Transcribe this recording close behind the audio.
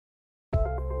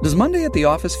Does Monday at the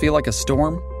office feel like a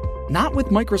storm? Not with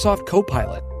Microsoft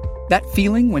Copilot. That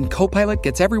feeling when Copilot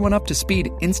gets everyone up to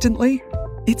speed instantly?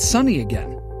 It's sunny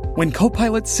again. When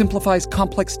Copilot simplifies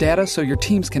complex data so your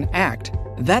teams can act,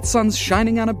 that sun's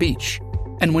shining on a beach.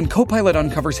 And when Copilot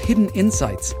uncovers hidden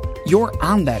insights, you're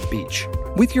on that beach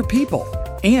with your people,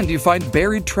 and you find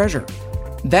buried treasure.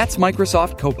 That's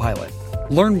Microsoft Copilot.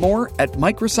 Learn more at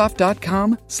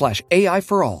Microsoft.com/AI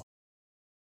for all.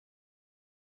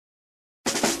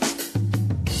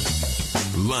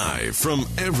 Live from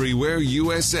everywhere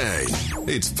USA,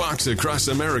 it's Fox Across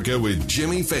America with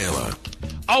Jimmy Fallon.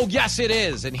 Oh, yes, it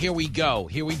is. And here we go.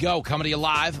 Here we go. Coming to you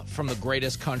live from the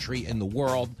greatest country in the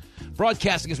world.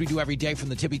 Broadcasting as we do every day from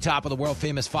the tippy top of the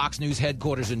world-famous Fox News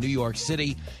headquarters in New York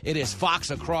City. It is Fox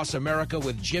Across America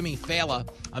with Jimmy Fallon,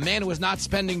 a man who is not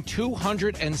spending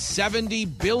 $270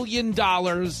 billion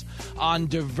on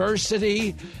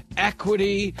diversity,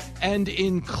 equity, and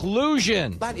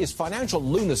inclusion. That is financial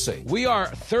lunacy. We are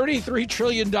 $33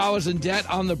 trillion in debt,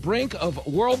 on the brink of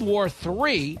World War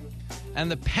III, and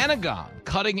the Pentagon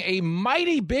cutting a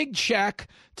mighty big check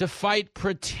to fight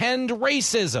pretend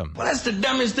racism. Well, that's the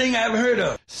dumbest thing I've heard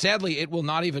of. Sadly, it will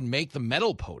not even make the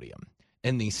medal podium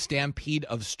in the stampede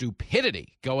of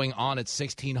stupidity going on at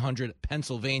 1600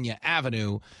 Pennsylvania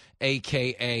Avenue,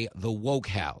 a.k.a. the Woke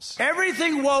House.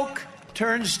 Everything woke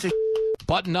turns to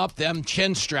Button up them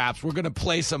chin straps. We're going to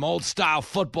play some old-style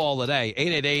football today.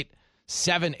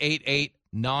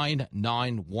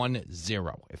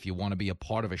 888-788-9910. If you want to be a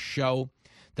part of a show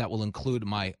that will include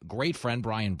my great friend,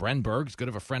 Brian Brenberg, as good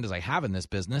of a friend as I have in this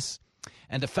business,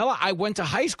 and a fella I went to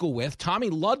high school with, Tommy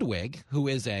Ludwig, who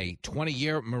is a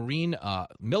 20-year Marine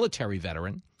military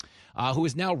veteran, who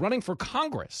is now running for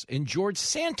Congress in George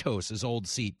Santos' old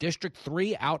seat, District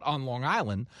 3 out on Long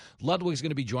Island. Ludwig's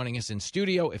going to be joining us in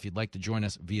studio if you'd like to join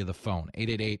us via the phone,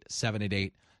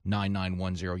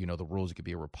 888-788-9910. You know the rules. You could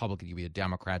be a Republican, you could be a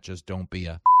Democrat, just don't be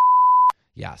a...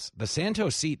 Yes, the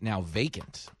Santos seat now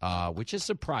vacant, which is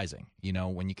surprising, you know,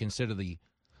 when you consider the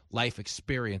life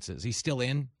experiences. He's still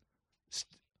in.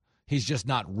 He's just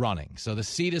not running. So the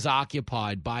seat is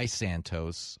occupied by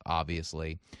Santos,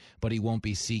 obviously, but he won't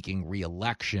be seeking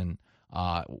re-election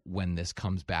when this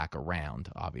comes back around,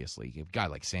 obviously. A guy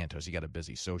like Santos, he got a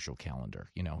busy social calendar.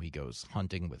 You know, he goes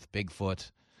hunting with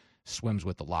Bigfoot, swims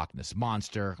with the Loch Ness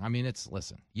Monster. I mean,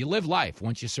 listen, you live life.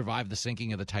 Once you survive the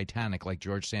sinking of the Titanic like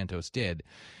George Santos did,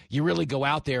 you really go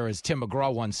out there, as Tim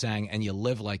McGraw once sang, and you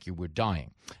live like you were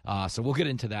dying. So we'll get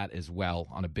into that as well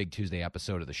on a big Tuesday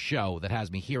episode of the show that has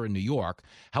me here in New York.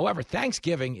 However,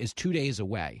 Thanksgiving is 2 days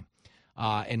away.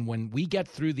 And when we get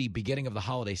through the beginning of the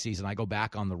holiday season, I go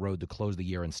back on the road to close the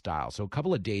year in style. So a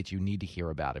couple of dates you need to hear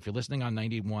about. If you're listening on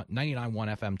 99.1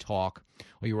 FM Talk,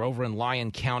 or you're over in Lyon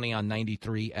County on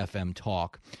 93 FM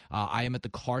Talk, I am at the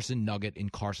Carson Nugget in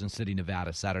Carson City,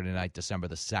 Nevada, Saturday night, December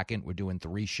the 2nd. We're doing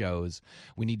 3 shows.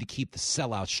 We need to keep the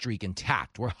sellout streak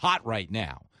intact. We're hot right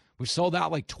now. We've sold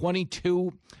out like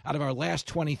 22 out of our last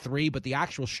 23, but the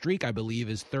actual streak, I believe,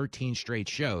 is 13 straight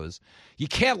shows. You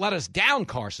can't let us down,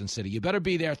 Carson City. You better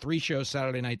be there. 3 shows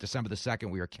Saturday night, December the 2nd.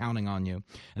 We are counting on you.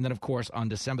 And then, of course, on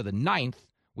December the 9th,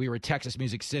 we were at Texas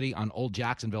Music City on Old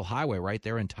Jacksonville Highway right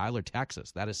there in Tyler,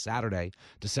 Texas. That is Saturday,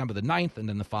 December the 9th. And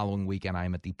then the following weekend, I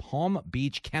am at the Palm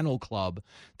Beach Kennel Club.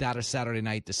 That is Saturday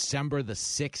night, December the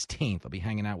 16th. I'll be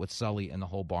hanging out with Sully and the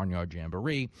whole Barnyard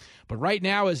Jamboree. But right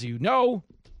now, as you know,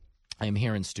 I am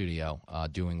here in studio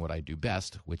doing what I do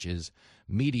best, which is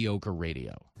mediocre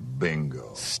radio.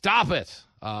 Bingo. Stop it.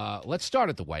 Let's start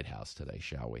at the White House today,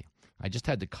 shall we? I just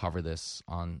had to cover this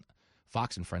on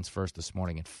Fox and Friends First this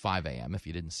morning at 5 a.m. If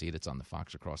you didn't see it, it's on the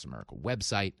Fox Across America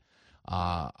website.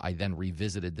 I then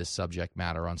revisited this subject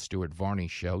matter on Stuart Varney's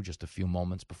show just a few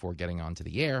moments before getting onto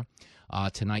the air.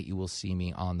 Tonight you will see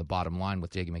me on The Bottom Line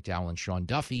with Dagan McDowell and Sean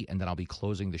Duffy, and then I'll be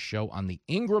closing the show on the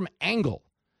Ingram Angle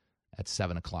at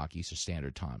 7 o'clock Eastern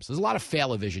Standard Time. So there's a lot of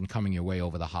Fail-O-Vision coming your way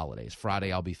over the holidays.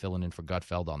 Friday, I'll be filling in for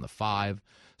Gutfeld on the 5.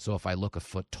 So if I look a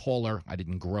foot taller, I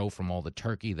didn't grow from all the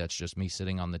turkey. That's just me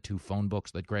sitting on the 2 phone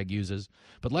books that Greg uses.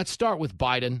 But let's start with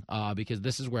Biden because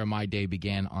this is where my day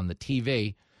began on the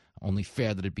TV. Only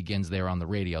fair that it begins there on the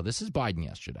radio. This is Biden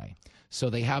yesterday. So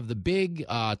they have the big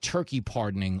turkey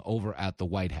pardoning over at the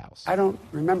White House. I don't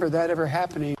remember that ever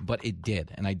happening. But it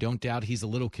did, and I don't doubt he's a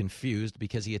little confused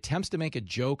because he attempts to make a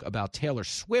joke about Taylor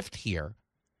Swift here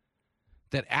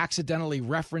that accidentally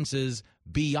references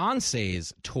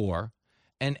Beyonce's tour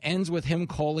and ends with him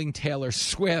calling Taylor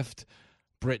Swift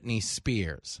Britney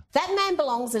Spears. That man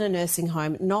belongs in a nursing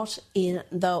home, not in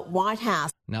the White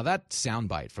House. Now, that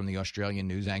soundbite from the Australian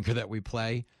news anchor that we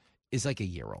play is like a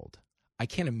year old. I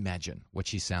can't imagine what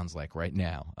she sounds like right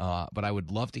now, but I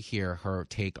would love to hear her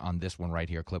take on this one right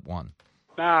here, clip one.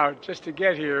 Now, just to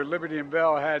get here, Liberty and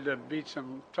Bell had to beat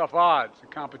some tough odds in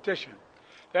competition.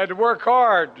 They had to work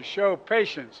hard to show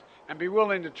patience and be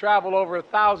willing to travel over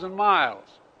 1,000 miles.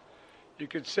 You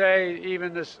could say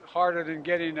even this harder than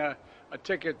getting a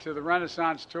ticket to the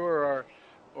Renaissance tour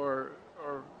or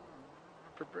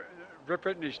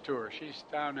Britney's tour. She's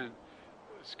down in,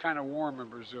 it's kind of warm in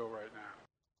Brazil right now.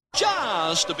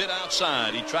 Just a bit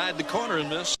outside. He tried the corner and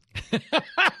missed.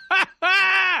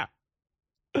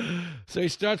 So he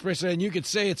starts by saying, you could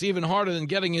say it's even harder than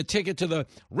getting a ticket to the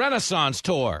Renaissance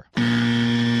tour.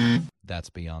 That's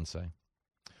Beyonce.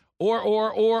 Or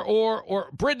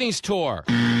Britney's tour.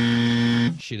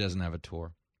 She doesn't have a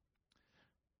tour.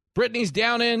 Britney's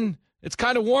down in, it's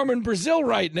kind of warm in Brazil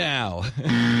right now.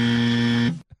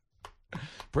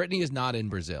 Britney is not in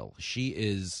Brazil. She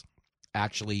is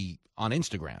actually on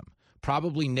Instagram,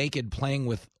 probably naked playing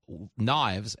with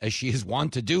knives, as she is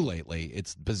wont to do lately.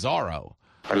 It's bizarro.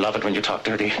 I love it when you talk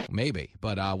dirty. Maybe,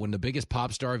 but when the biggest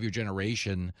pop star of your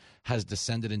generation has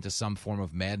descended into some form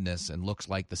of madness and looks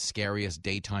like the scariest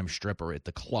daytime stripper at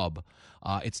the club,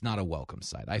 it's not a welcome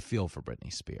sight. I feel for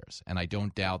Britney Spears, and I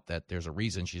don't doubt that there's a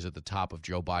reason she's at the top of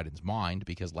Joe Biden's mind,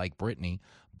 because like Britney,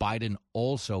 Biden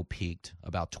also peaked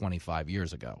about 25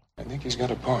 years ago. I think he's got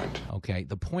a point. Okay,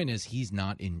 the point is he's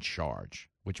not in charge,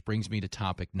 which brings me to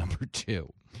topic number 2.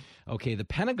 Okay, the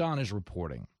Pentagon is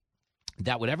reporting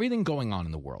that with everything going on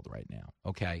in the world right now,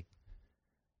 okay,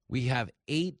 we have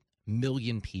 8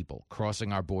 million people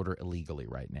crossing our border illegally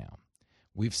right now.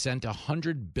 We've sent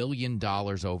 $100 billion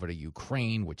over to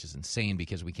Ukraine, which is insane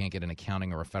because we can't get an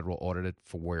accounting or a federal audit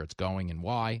for where it's going and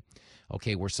why.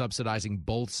 Okay, we're subsidizing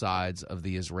both sides of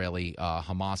the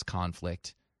Israeli-Hamas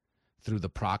conflict through the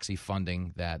proxy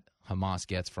funding that Hamas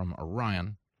gets from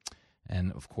Iran.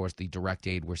 And, of course, the direct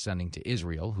aid we're sending to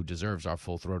Israel, who deserves our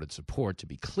full-throated support, to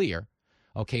be clear.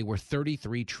 Okay, we're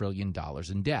 $33 trillion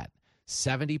in debt.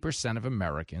 70% of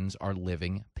Americans are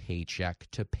living paycheck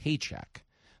to paycheck.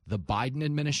 The Biden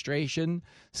administration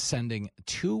sending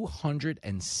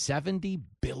 $270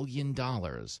 billion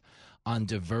on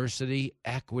diversity,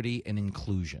 equity, and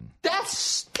inclusion. That's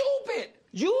stupid.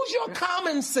 Use your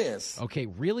common sense. Okay,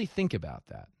 really think about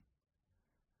that.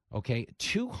 Okay,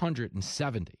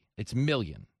 270. It's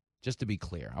million. Just to be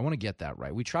clear, I want to get that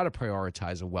right. We try to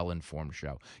prioritize a well-informed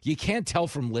show. You can't tell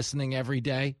from listening every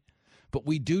day, but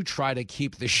we do try to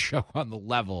keep the show on the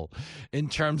level in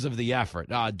terms of the effort.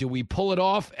 Do we pull it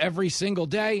off every single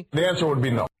day? The answer would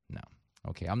be no. No.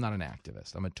 Okay, I'm not an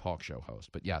activist. I'm a talk show host.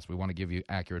 But yes, we want to give you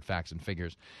accurate facts and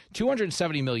figures.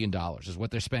 $270 million is what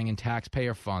they're spending in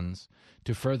taxpayer funds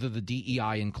to further the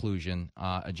DEI inclusion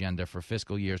agenda for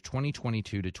fiscal years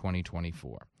 2022 to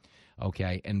 2024.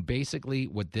 Okay, and basically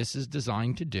what this is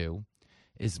designed to do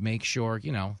is make sure,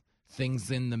 things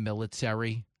in the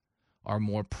military are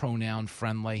more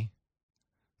pronoun-friendly,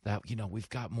 that, we've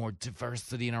got more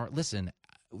diversity in our... Listen,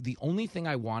 the only thing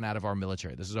I want out of our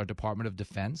military, this is our Department of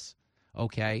Defense,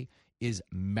 okay, is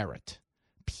merit.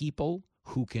 People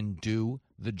who can do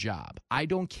the job. I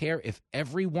don't care if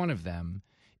every one of them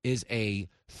is a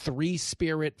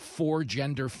 3-spirit,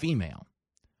 4-gender female.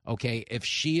 Okay, if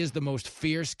she is the most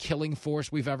fierce killing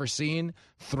force we've ever seen,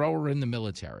 throw her in the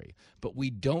military. But we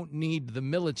don't need the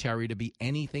military to be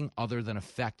anything other than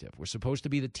effective. We're supposed to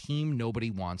be the team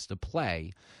nobody wants to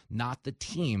play, not the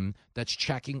team that's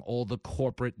checking all the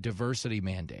corporate diversity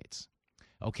mandates.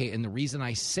 Okay, and the reason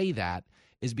I say that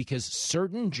is because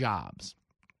certain jobs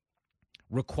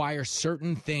require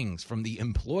certain things from the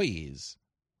employees,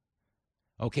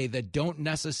 okay, that don't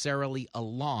necessarily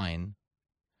align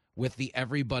with the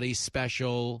everybody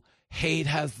special, hate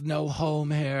has no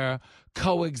home here,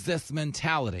 coexist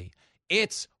mentality.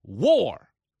 It's war,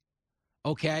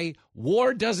 okay?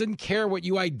 War doesn't care what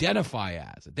you identify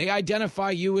as. They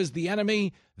identify you as the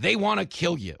enemy, they want to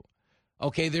kill you,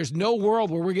 okay? There's no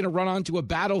world where we're going to run onto a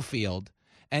battlefield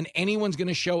and anyone's going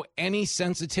to show any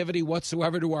sensitivity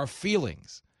whatsoever to our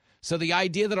feelings. So the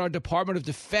idea that our Department of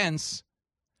Defense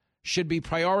should be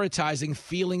prioritizing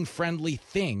feeling-friendly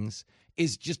things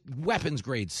is just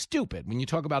weapons-grade stupid when you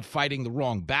talk about fighting the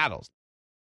wrong battles.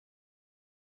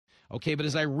 Okay, but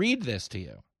as I read this to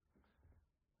you,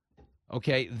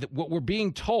 okay, what we're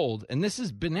being told, and this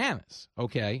is bananas,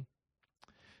 okay,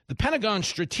 the Pentagon's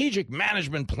Strategic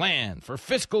Management Plan for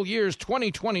fiscal years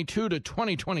 2022 to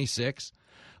 2026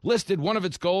 listed one of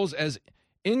its goals as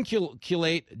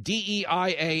inculcate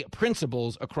DEIA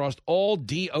principles across all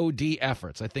DOD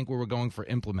efforts. I think we were going for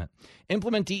implement.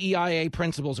 Implement DEIA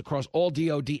principles across all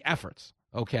DOD efforts,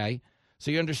 okay? So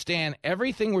you understand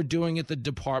everything we're doing at the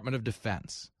Department of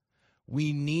Defense.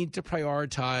 We need to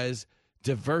prioritize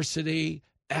diversity,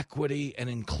 equity, and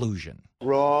inclusion.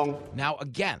 Wrong. Now,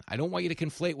 again, I don't want you to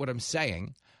conflate what I'm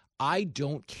saying. I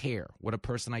don't care what a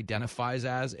person identifies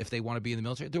as if they want to be in the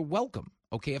military. They're welcome.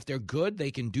 Okay, if they're good,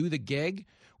 they can do the gig.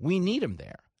 We need them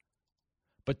there.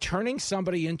 But turning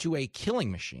somebody into a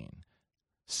killing machine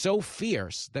so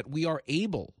fierce that we are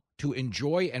able to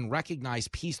enjoy and recognize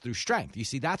peace through strength. You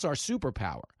see, that's our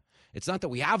superpower. It's not that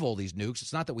we have all these nukes.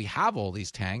 It's not that we have all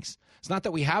these tanks. It's not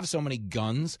that we have so many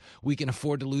guns. We can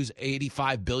afford to lose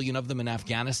 85 billion of them in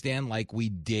Afghanistan like we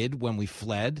did when we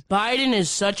fled. Biden is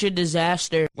such a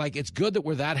disaster. Like, it's good that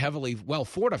we're that heavily well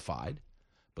fortified.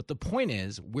 But the point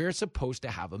is, we're supposed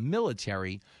to have a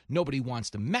military nobody wants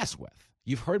to mess with.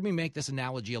 You've heard me make this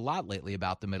analogy a lot lately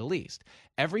about the Middle East.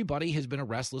 Everybody has been a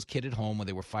restless kid at home when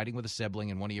they were fighting with a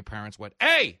sibling and one of your parents went,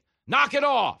 "Hey, knock it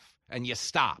off!" And you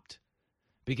stopped.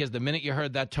 Because the minute you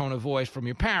heard that tone of voice from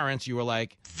your parents, you were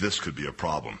like, this could be a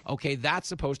problem. Okay, that's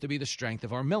supposed to be the strength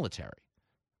of our military.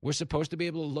 We're supposed to be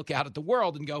able to look out at the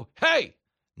world and go, "Hey,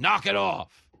 knock it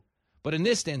off." But in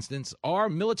this instance, our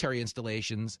military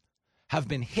installations have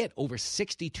been hit over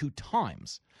 62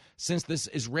 times since this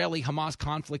Israeli-Hamas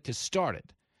conflict has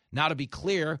started. Now, to be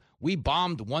clear, we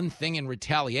bombed one thing in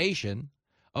retaliation,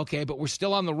 okay, but we're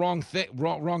still on the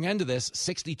wrong end of this,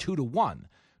 62-1.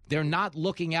 They're not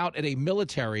looking out at a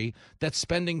military that's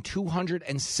spending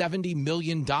 $270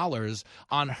 million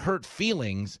on hurt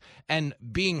feelings and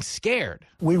being scared.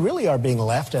 We really are being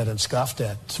laughed at and scoffed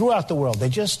at throughout the world.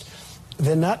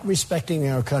 They're not respecting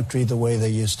our country the way they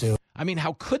used to. I mean,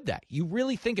 how could that? You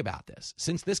really think about this.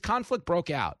 Since this conflict broke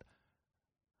out,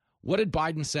 what did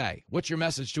Biden say? What's your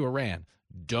message to Iran?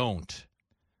 Don't.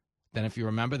 Then if you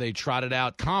remember, they trotted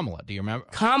out Kamala. Do you remember?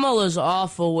 Kamala's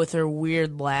awful with her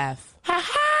weird laugh. Ha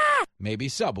ha! Maybe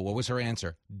so, but what was her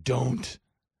answer? Don't.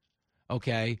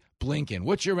 Okay. Blinken,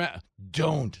 what's your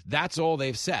don't. That's all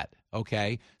they've said.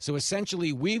 Okay. So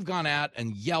essentially, we've gone out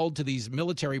and yelled to these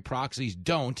military proxies,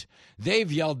 don't.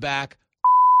 They've yelled back,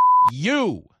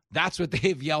 you. That's what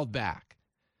they've yelled back.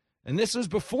 And this was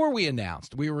before we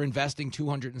announced we were investing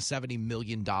 $270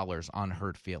 million on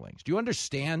hurt feelings. Do you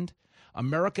understand?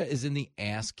 America is in the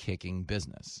ass-kicking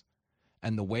business.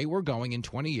 And the way we're going in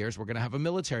 20 years, we're going to have a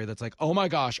military that's like, oh my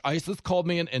gosh, ISIS called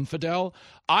me an infidel.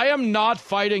 I am not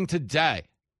fighting today.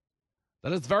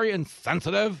 That is very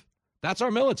insensitive. That's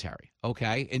our military,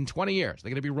 okay? In 20 years,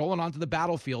 they're going to be rolling onto the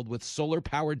battlefield with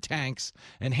solar-powered tanks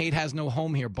and hate has no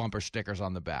home here bumper stickers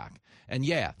on the back. And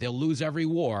yeah, they'll lose every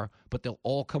war, but they'll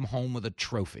all come home with a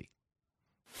trophy.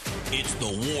 It's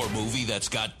the war movie that's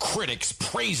got critics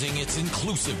praising its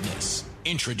inclusiveness.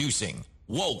 Introducing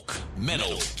Woke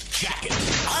Metal Jacket.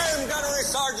 I am Gunnery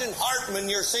Sergeant Hartman,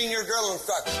 your senior drill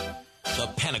instructor. The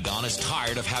Pentagon is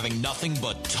tired of having nothing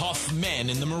but tough men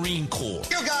in the Marine Corps.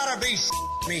 You gotta be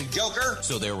me, Joker.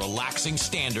 So they're relaxing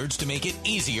standards to make it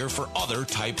easier for other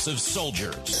types of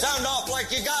soldiers. Sound off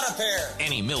like you got a pair.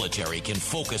 Any military can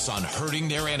focus on hurting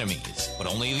their enemies, but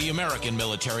only the American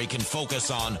military can focus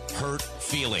on hurt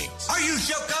feelings. Are you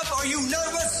shook up? Are you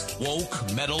nervous?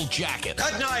 Woke Metal Jacket.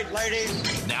 Good night,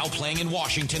 ladies. Now playing in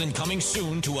Washington and coming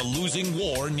soon to a losing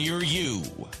war near you.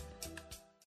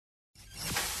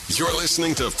 You're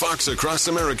listening to Fox Across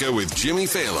America with Jimmy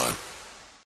Fallon.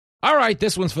 All right,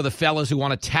 this one's for the fellas who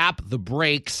want to tap the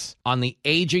brakes on the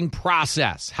aging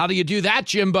process. How do you do that,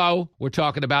 Jimbo? We're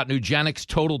talking about Nugenix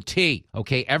Total T.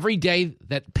 Okay, every day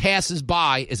that passes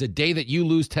by is a day that you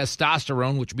lose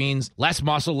testosterone, which means less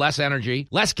muscle, less energy,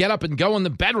 less get up and go in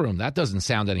the bedroom. That doesn't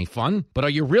sound any fun. But are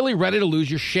you really ready to lose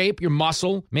your shape, your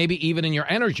muscle, maybe even in your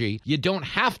energy? You don't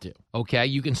have to. Okay,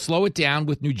 you can slow it down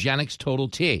with Nugenix Total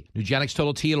T. Nugenix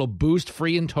Total T, it'll boost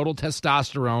free and total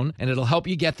testosterone, and it'll help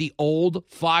you get the old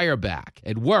fire back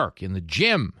at work, in the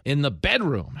gym, in the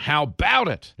bedroom. How about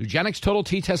it? Nugenix Total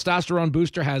T Testosterone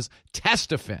Booster has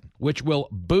Testofen, which will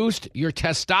boost your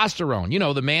testosterone. You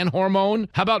know, the man hormone.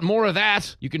 How about more of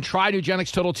that? You can try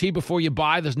Nugenix Total T before you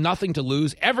buy. There's nothing to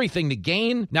lose, everything to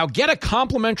gain. Now get a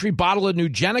complimentary bottle of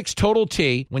Nugenix Total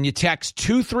T when you text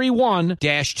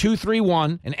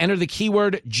 231-231 and enter the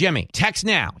keyword Jimmy. Text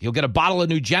now. You'll get a bottle of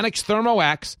Nugenix Thermo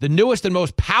X, the newest and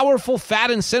most powerful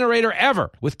fat incinerator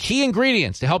ever, with key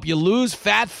ingredients to help you lose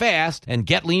fat fast and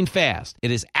get lean fast.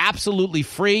 It is absolutely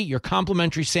free. Your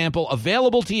complimentary sample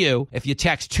available to you if you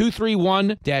text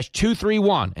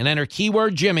 231-231 and enter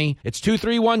keyword Jimmy. It's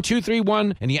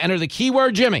 231-231 and you enter the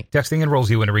keyword Jimmy. Texting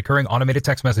enrolls you in recurring automated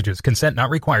text messages. Consent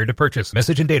not required to purchase.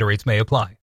 Message and data rates may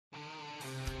apply.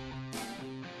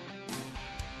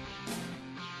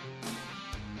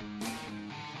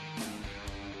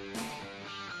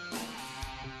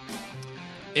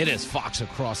 It is Fox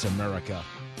Across America.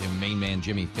 The main man,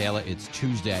 Jimmy Fallon. It's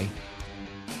Tuesday.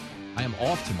 I am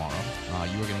off tomorrow.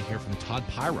 You are going to hear from Todd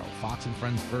Pyro, Fox &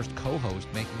 Friends' first co-host,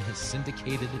 making his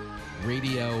syndicated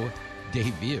radio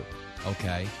debut.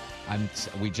 Okay?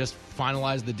 We just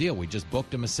finalized the deal. We just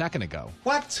booked him a second ago.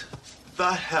 What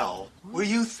the hell were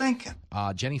you thinking?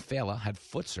 Jenny Fallon had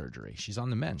foot surgery. She's on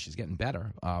the mend. She's getting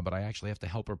better, but I actually have to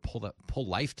help her pull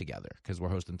life together because we're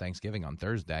hosting Thanksgiving on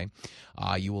Thursday.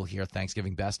 You will hear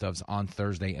Thanksgiving best ofs on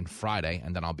Thursday and Friday,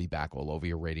 and then I'll be back all over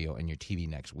your radio and your TV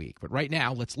next week. But right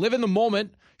now, let's live in the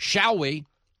moment, shall we?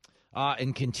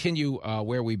 And continue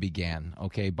where we began.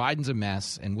 Okay, Biden's a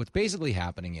mess, and what's basically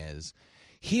happening is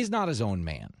he's not his own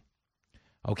man.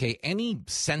 Okay, any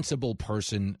sensible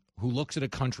person who looks at a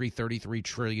country $33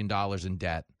 trillion in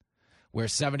debt, where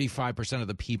 75% of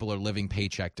the people are living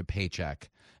paycheck to paycheck,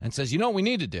 and says, you know what we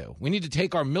need to do? We need to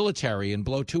take our military and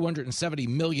blow $270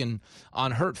 million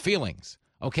on hurt feelings.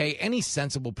 Okay, any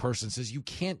sensible person says you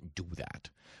can't do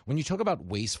that. When you talk about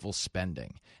wasteful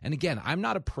spending, and again, I'm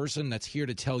not a person that's here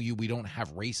to tell you we don't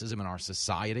have racism in our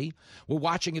society. We're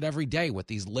watching it every day with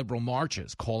these liberal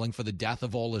marches calling for the death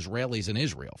of all Israelis in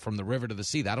Israel, from the river to the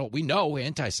sea. We know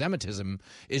anti-Semitism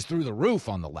is through the roof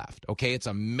on the left. Okay, it's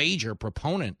a major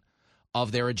proponent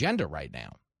of their agenda right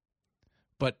now.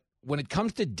 But when it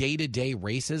comes to day-to-day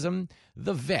racism,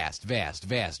 the vast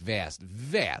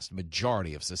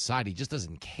majority of society just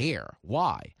doesn't care.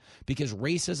 Why? Because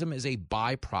racism is a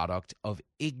byproduct of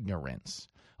ignorance,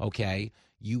 okay?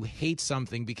 You hate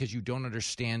something because you don't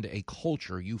understand a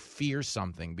culture. You fear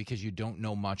something because you don't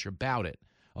know much about it,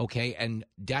 okay? And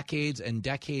decades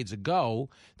ago,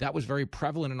 that was very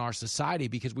prevalent in our society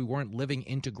because we weren't living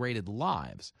integrated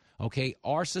lives. Okay,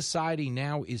 our society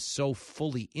now is so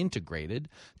fully integrated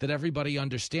that everybody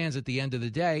understands at the end of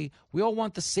the day, we all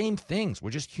want the same things.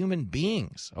 We're just human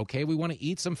beings, okay? We want to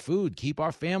eat some food, keep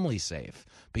our family safe.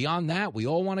 Beyond that, we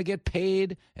all want to get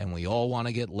paid and we all want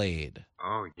to get laid.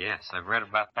 Oh, yes, I've read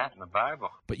about that in the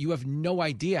Bible. But you have no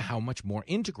idea how much more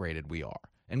integrated we are.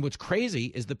 And what's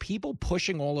crazy is the people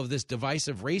pushing all of this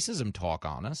divisive racism talk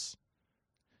on us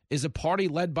is a party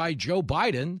led by Joe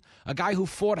Biden, a guy who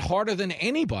fought harder than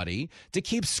anybody to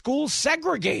keep schools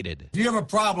segregated. If you have a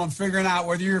problem figuring out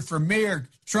whether you're for me or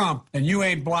Trump and you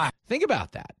ain't black. Think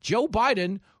about that. Joe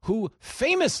Biden, who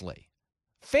famously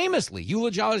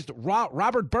eulogized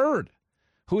Robert Byrd,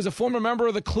 who was a former member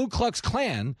of the Ku Klux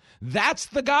Klan, that's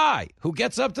the guy who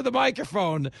gets up to the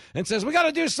microphone and says, we got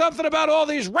to do something about all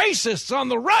these racists on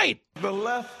the right. The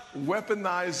left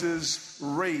weaponizes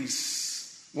race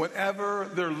whenever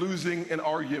they're losing an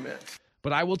argument.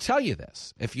 But I will tell you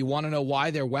this. If you want to know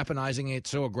why they're weaponizing it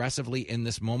so aggressively in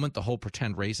this moment, the whole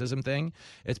pretend racism thing,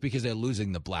 it's because they're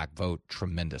losing the black vote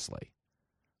tremendously.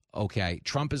 Okay,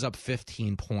 Trump is up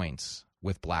 15 points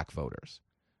with black voters.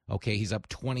 Okay, he's up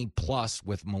 20 plus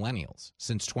with millennials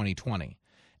since 2020.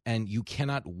 And you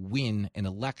cannot win an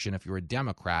election if you're a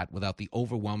Democrat without the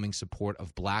overwhelming support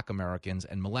of black Americans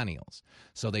and millennials.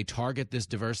 So they target this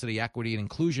diversity, equity, and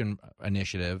inclusion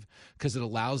initiative because it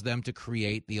allows them to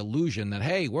create the illusion that,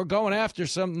 hey, we're going after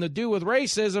something to do with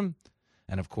racism.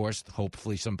 And, of course,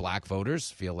 hopefully some black voters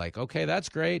feel like, okay, that's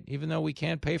great, even though we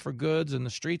can't pay for goods and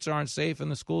the streets aren't safe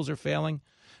and the schools are failing.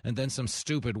 And then some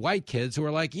stupid white kids who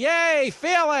are like, yay,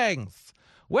 feelings!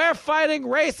 We're fighting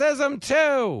racism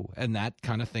too. And that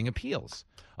kind of thing appeals.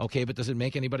 Okay, but does it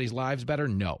make anybody's lives better?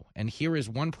 No. And here is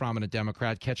one prominent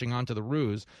Democrat catching on to the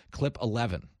ruse, clip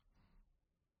 11.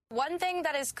 One thing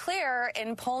that is clear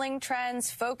in polling trends,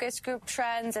 focus group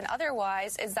trends, and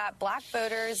otherwise is that black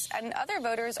voters and other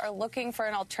voters are looking for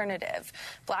an alternative.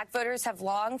 Black voters have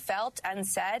long felt and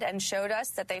said and showed us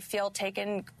that they feel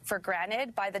taken for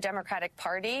granted by the Democratic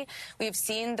Party. We've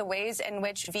seen the ways in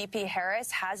which VP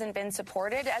Harris hasn't been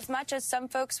supported as much as some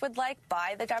folks would like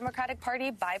by the Democratic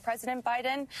Party, by President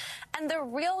Biden. And the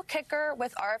real kicker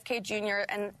with RFK Jr.,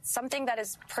 and something that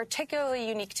is particularly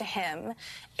unique to him,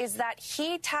 is that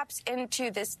he taps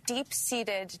into this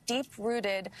deep-seated,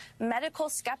 deep-rooted medical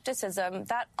skepticism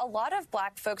that a lot of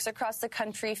black folks across the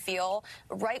country feel,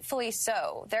 rightfully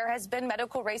so. There has been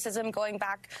medical racism going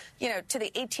back, to the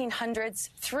 1800s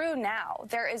through now.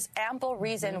 There is ample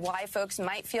reason why folks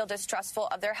might feel distrustful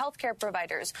of their healthcare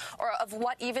providers or of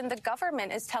what even the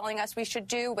government is telling us we should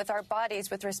do with our bodies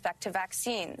with respect to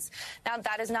vaccines. Now,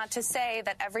 that is not to say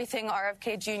that everything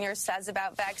RFK Jr. says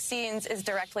about vaccines is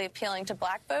directly appealing to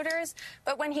black voters,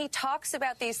 but when he talks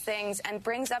about these things and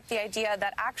brings up the idea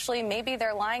that actually maybe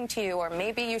they're lying to you or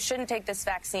maybe you shouldn't take this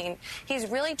vaccine, he's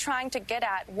really trying to get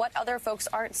at what other folks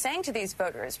aren't saying to these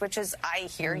voters, which is, I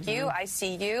hear you, I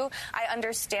see you, I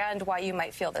understand why you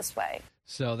might feel this way.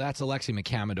 So that's Alexi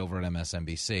McCammond over at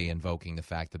MSNBC invoking the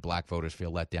fact that black voters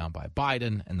feel let down by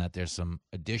Biden and that there's some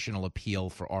additional appeal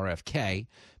for RFK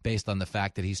based on the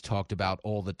fact that he's talked about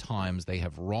all the times they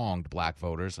have wronged black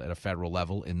voters at a federal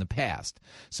level in the past.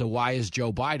 So why is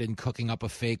Joe Biden cooking up a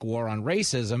fake war on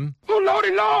racism? Oh,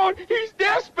 Lordy Lord, he's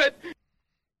desperate.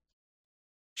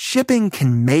 Shipping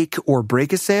can make or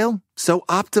break a sale, so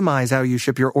optimize how you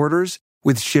ship your orders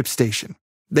with ShipStation.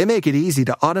 They make it easy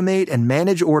to automate and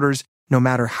manage orders no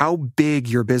matter how big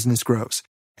your business grows.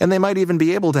 And they might even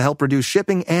be able to help reduce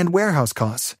shipping and warehouse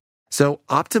costs. So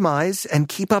optimize and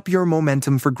keep up your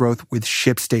momentum for growth with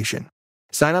ShipStation.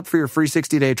 Sign up for your free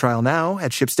 60-day trial now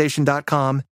at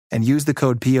ShipStation.com and use the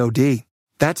code POD.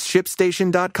 That's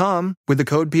ShipStation.com with the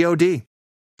code POD.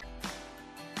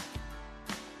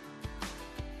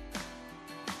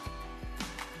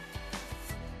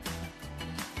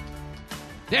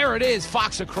 There it is,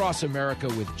 Fox Across America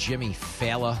with Jimmy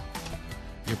Fallon.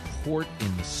 Your port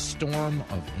in the storm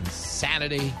of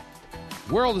insanity.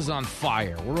 World is on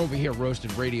fire. We're over here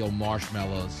roasting radio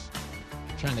marshmallows,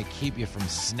 trying to keep you from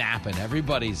snapping.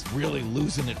 Everybody's really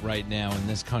losing it right now in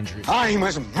this country. I'm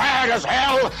as mad as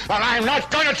hell, and I'm not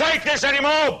going to take this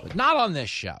anymore. But not on this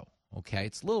show, okay?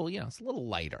 It's a little, it's a little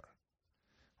lighter.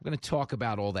 We're going to talk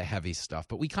about all the heavy stuff,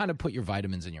 but we kind of put your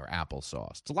vitamins in your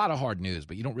applesauce. It's a lot of hard news,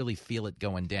 but you don't really feel it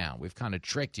going down. We've kind of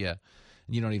tricked you,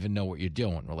 and you don't even know what you're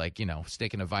doing. We're like,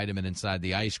 sticking a vitamin inside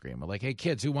the ice cream. We're like, hey,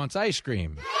 kids, who wants ice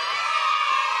cream?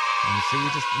 And you see,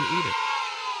 you eat it.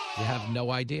 You have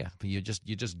no idea. But you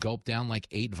just gulp down like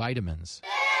 8 vitamins.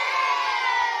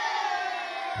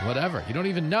 Whatever. You don't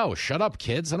even know. Shut up,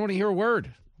 kids. I don't want to hear a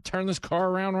word. Turn this car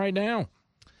around right now.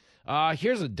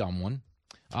 Here's a dumb one.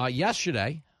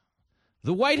 Yesterday,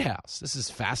 the White House. This is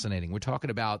fascinating. We're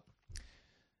talking about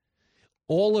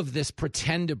all of this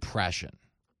pretend oppression,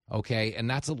 okay? And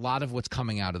that's a lot of what's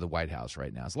coming out of the White House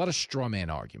right now. It's a lot of straw man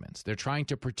arguments. They're trying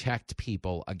to protect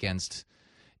people against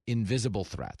invisible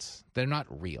threats. They're not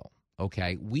real,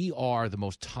 okay? We are the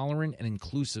most tolerant and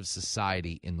inclusive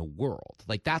society in the world.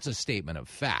 Like, that's a statement of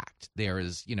fact. There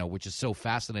is, which is so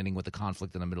fascinating with the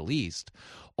conflict in the Middle East,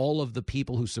 all of the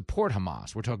people who support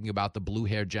Hamas, we're talking about the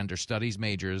blue-haired gender studies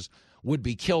majors, would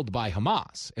be killed by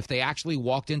Hamas. If they actually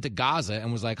walked into Gaza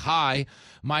and was like, hi,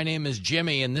 my name is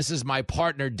Jimmy and this is my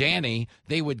partner Danny,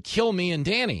 they would kill me and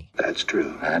Danny. That's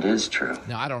true. That is true.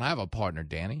 Now, I don't have a partner,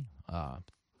 Danny.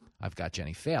 I've got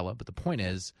Jenny Fallon, but the point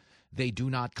is they do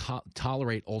not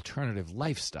tolerate alternative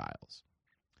lifestyles.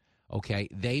 Okay?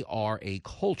 They are a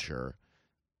culture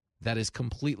that is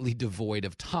completely devoid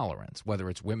of tolerance,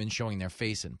 whether it's women showing their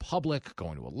face in public,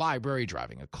 going to a library,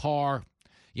 driving a car,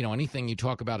 anything you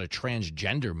talk about a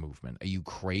transgender movement. Are you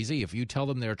crazy? If you tell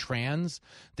them they're trans,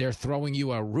 they're throwing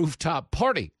you a rooftop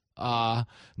party,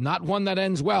 not one that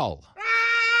ends well.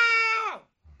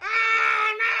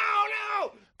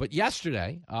 But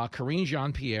yesterday, Karine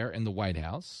Jean-Pierre in the White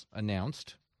House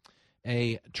announced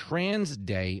a Trans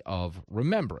Day of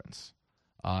Remembrance.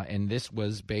 And this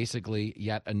was basically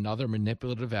yet another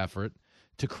manipulative effort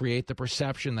to create the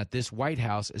perception that this White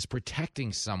House is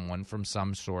protecting someone from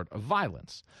some sort of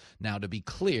violence. Now, to be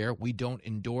clear, we don't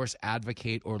endorse,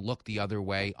 advocate, or look the other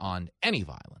way on any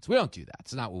violence. We don't do that.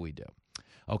 It's not what we do.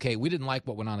 Okay, we didn't like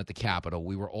what went on at the Capitol.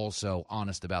 We were also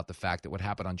honest about the fact that what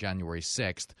happened on January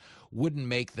 6th wouldn't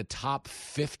make the top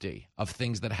 50 of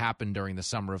things that happened during the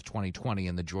summer of 2020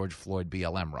 in the George Floyd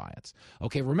BLM riots.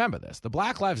 Okay, remember this. The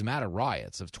Black Lives Matter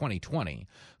riots of 2020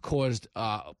 caused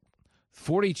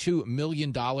 $42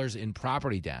 million in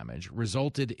property damage,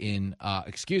 resulted in,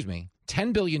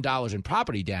 $10 billion in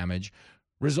property damage,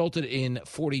 resulted in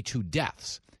 42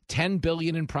 deaths. $10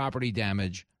 billion in property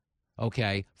damage,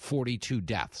 okay, 42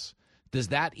 deaths. Does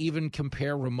that even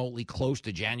compare remotely close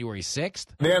to January 6th?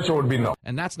 The answer would be no.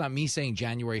 And that's not me saying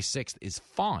January 6th is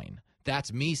fine.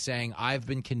 That's me saying I've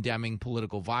been condemning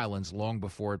political violence long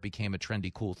before it became a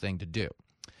trendy, cool thing to do.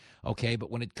 Okay,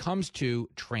 but when it comes to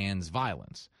trans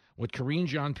violence, what Karine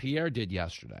Jean-Pierre did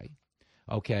yesterday,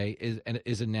 okay,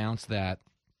 is announced that,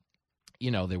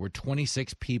 there were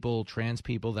 26 people, trans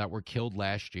people, that were killed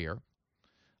last year,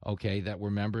 okay, that were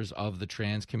members of the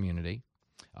trans community,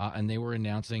 and they were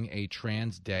announcing a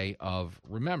Trans Day of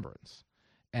Remembrance.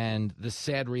 And the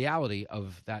sad reality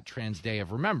of that Trans Day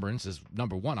of Remembrance is,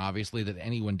 number one, obviously, that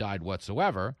anyone died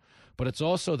whatsoever, but it's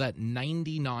also that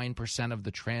 99% of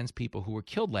the trans people who were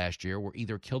killed last year were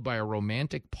either killed by a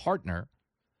romantic partner,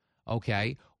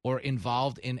 okay, or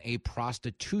involved in a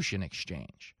prostitution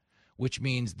exchange, which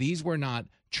means these were not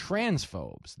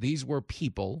transphobes. These were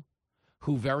people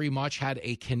who very much had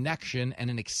a connection and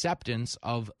an acceptance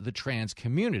of the trans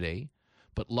community,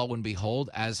 But lo and behold,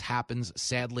 as happens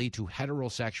sadly to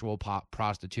heterosexual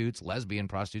prostitutes, lesbian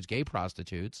prostitutes, gay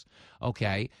prostitutes,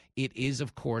 okay, it is,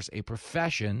 of course, a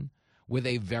profession with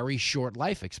a very short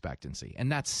life expectancy.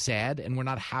 And that's sad, and we're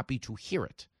not happy to hear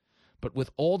it. But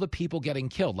with all the people getting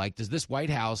killed, like, does this White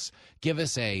House give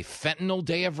us a fentanyl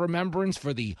day of remembrance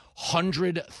for the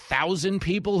 100,000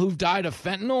 people who've died of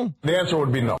fentanyl? The answer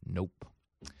would be no. Nope.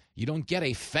 You don't get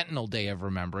a fentanyl day of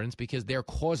remembrance because they're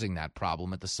causing that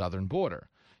problem at the southern border.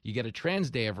 You get a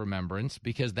trans day of remembrance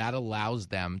because that allows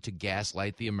them to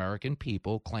gaslight the American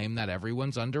people, claim that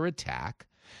everyone's under attack.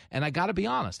 And I got to be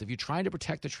honest, if you're trying to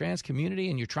protect the trans community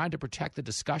and you're trying to protect the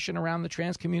discussion around the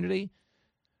trans community,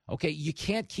 okay, you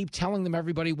can't keep telling them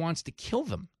everybody wants to kill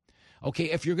them.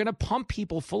 Okay, if you're going to pump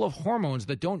people full of hormones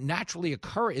that don't naturally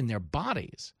occur in their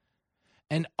bodies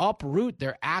and uproot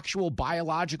their actual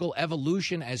biological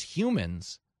evolution as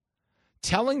humans,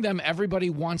 telling them everybody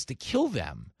wants to kill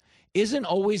them isn't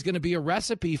always going to be a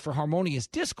recipe for harmonious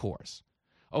discourse.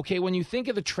 Okay, when you think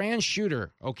of the trans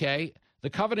shooter, okay, the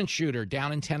Covenant shooter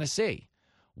down in Tennessee,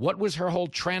 what was her whole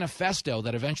tranifesto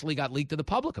that eventually got leaked to the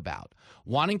public about?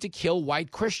 Wanting to kill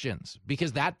white Christians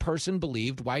because that person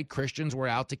believed white Christians were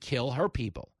out to kill her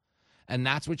people. And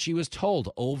that's what she was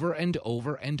told over and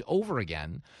over and over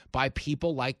again by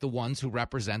people like the ones who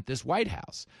represent this White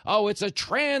House. Oh, it's a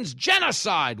trans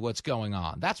genocide, what's going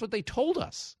on. That's what they told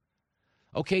us.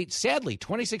 Okay, sadly,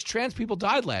 26 trans people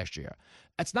died last year.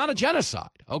 That's not a genocide,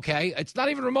 okay? It's not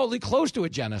even remotely close to a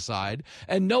genocide.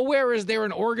 And nowhere is there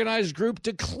an organized group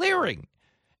declaring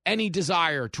any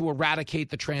desire to eradicate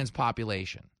the trans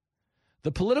population.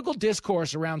 The political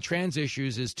discourse around trans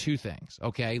issues is two things,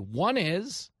 okay? One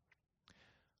is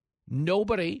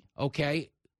nobody,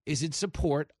 okay, is in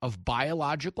support of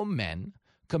biological men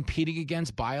competing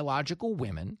against biological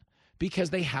women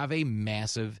because they have a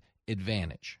massive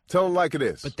advantage. Tell them like it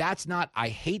is. But that's not, I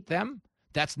hate them.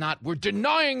 That's not, we're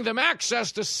denying them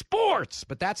access to sports.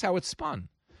 But that's how it's spun.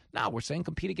 No, we're saying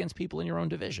compete against people in your own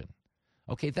division.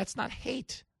 Okay, that's not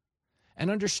hate. And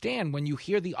understand when you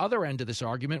hear the other end of this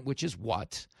argument, which is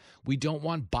what? We don't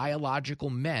want biological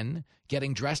men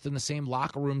getting dressed in the same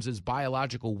locker rooms as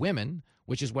biological women,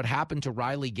 which is what happened to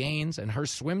Riley Gaines and her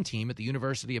swim team at the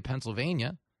University of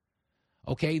Pennsylvania.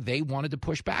 Okay, they wanted to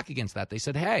push back against that. They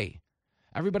said, hey,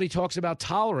 everybody talks about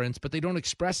tolerance, but they don't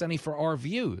express any for our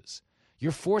views.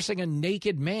 You're forcing a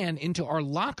naked man into our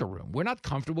locker room. We're not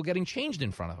comfortable getting changed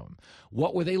in front of him.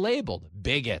 What were they labeled?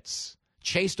 Bigots.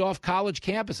 Chased off college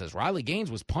campuses. Riley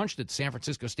Gaines was punched at San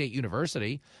Francisco State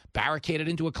University, barricaded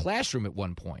into a classroom at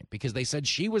one point because they said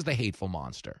she was the hateful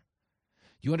monster.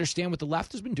 You understand what the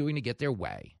left has been doing to get their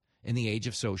way in the age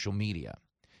of social media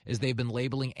is they've been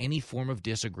labeling any form of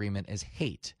disagreement as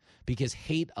hate because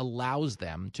hate allows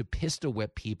them to pistol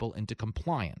whip people into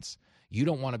compliance. You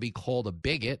don't want to be called a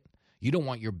bigot. You don't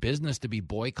want your business to be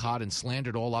boycotted and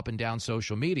slandered all up and down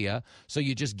social media, so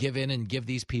you just give in and give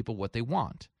these people what they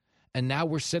want. And now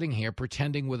we're sitting here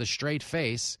pretending with a straight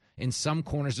face in some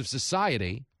corners of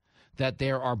society that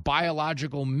there are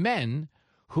biological men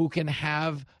who can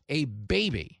have a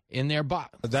baby in their body.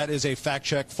 That is a fact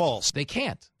check false. They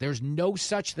can't. There's no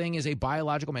such thing as a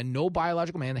biological man. No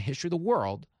biological man in the history of the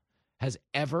world has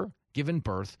ever given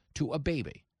birth to a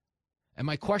baby. And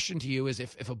my question to you is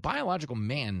if a biological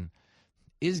man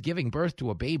is giving birth to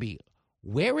a baby,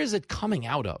 where is it coming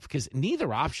out of? Because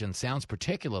neither option sounds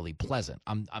particularly pleasant.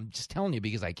 I'm just telling you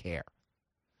because I care.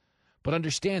 But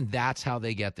understand that's how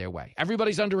they get their way.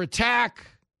 Everybody's under attack.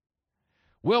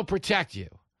 We'll protect you.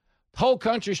 Whole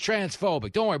country's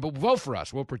transphobic. Don't worry, but vote for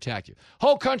us. We'll protect you.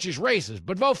 Whole country's racist,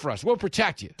 but vote for us. We'll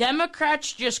protect you.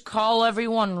 Democrats just call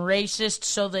everyone racist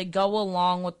so they go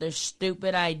along with their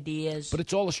stupid ideas. But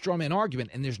it's all a straw man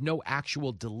argument, and there's no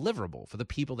actual deliverable for the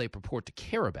people they purport to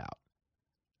care about.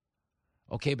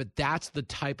 Okay, but that's the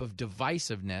type of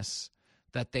divisiveness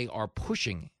that they are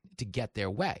pushing to get their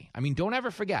way. I mean, don't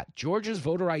ever forget, Georgia's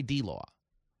voter ID law,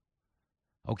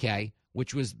 okay,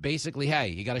 which was basically, hey,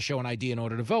 you got to show an ID in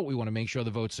order to vote. We want to make sure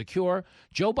the vote's secure.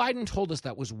 Joe Biden told us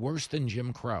that was worse than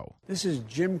Jim Crow. This is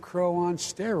Jim Crow on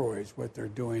steroids, what they're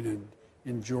doing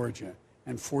in Georgia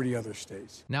and 40 other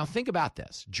states. Now think about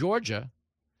this. Georgia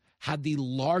had the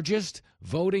largest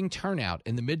voting turnout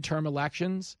in the midterm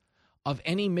elections of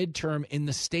any midterm in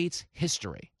the state's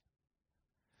history.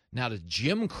 Now, does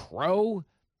Jim Crow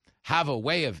have a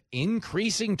way of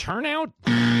increasing turnout?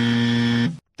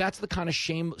 That's the kind of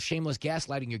shameless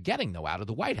gaslighting you're getting, though, out of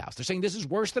the White House. They're saying this is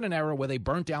worse than an era where they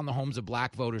burnt down the homes of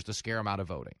black voters to scare them out of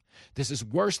voting. This is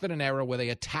worse than an era where they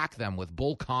attacked them with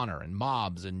Bull Connor and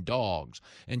mobs and dogs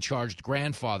and charged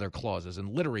grandfather clauses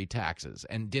and literary taxes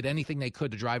and did anything they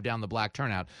could to drive down the black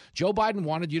turnout. Joe Biden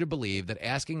wanted you to believe that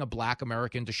asking a black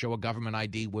American to show a government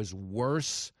ID was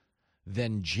worse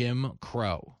than Jim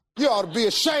Crow. You ought to be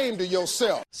ashamed of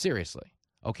yourself. Seriously.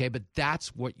 Okay, but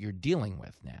that's what you're dealing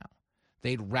with now.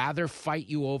 They'd rather fight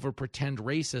you over pretend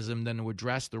racism than to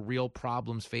address the real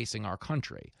problems facing our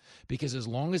country. Because as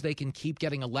long as they can keep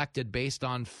getting elected based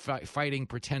on fighting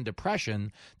pretend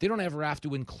oppression, they don't ever have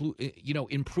to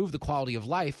improve the quality of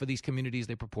life for these communities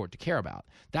they purport to care about.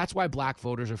 That's why black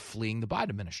voters are fleeing the Biden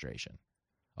administration.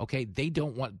 Okay, they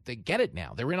get it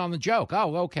now. They're in on the joke.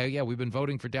 Oh, okay, yeah, we've been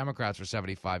voting for Democrats for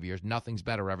 75 years. Nothing's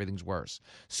better. Everything's worse.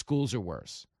 Schools are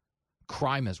worse.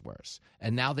 Crime is worse.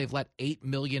 And now they've let 8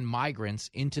 million migrants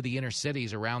into the inner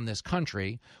cities around this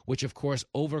country, which, of course,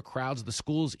 overcrowds the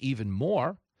schools even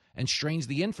more and strains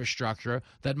the infrastructure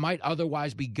that might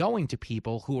otherwise be going to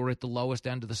people who are at the lowest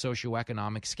end of the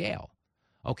socioeconomic scale.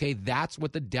 Okay, that's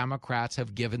what the Democrats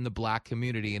have given the black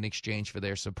community in exchange for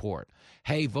their support.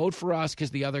 Hey, vote for us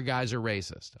because the other guys are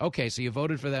racist. Okay, so you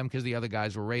voted for them because the other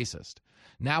guys were racist.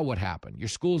 Now what happened? Your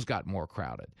schools got more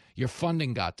crowded. Your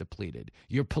funding got depleted.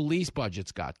 Your police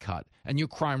budgets got cut. And your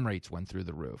crime rates went through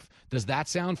the roof. Does that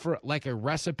sound like a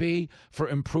recipe for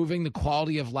improving the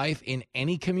quality of life in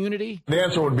any community? The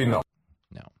answer would be no.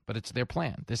 No, but it's their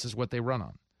plan. This is what they run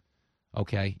on.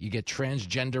 Okay, you get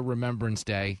Transgender Remembrance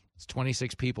Day.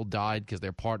 26 people died because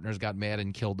their partners got mad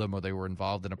and killed them, or they were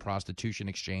involved in a prostitution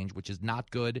exchange, which is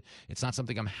not good. It's not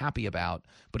something I'm happy about,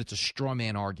 but it's a straw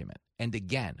man argument. And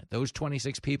again, those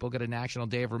 26 people get a National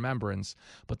Day of Remembrance,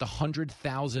 but the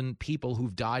 100,000 people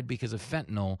who've died because of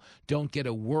fentanyl don't get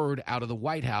a word out of the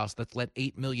White House that's let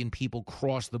 8 million people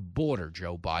cross the border,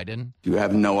 Joe Biden. You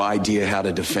have no idea how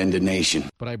to defend a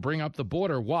nation. But I bring up the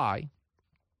border. Why?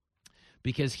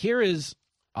 Because here is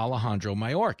Alejandro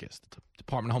Mayorkas, the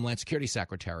Department of Homeland Security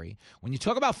Secretary. When you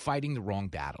talk about fighting the wrong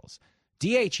battles,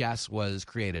 DHS was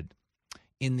created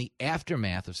in the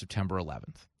aftermath of September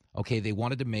 11th. Okay, they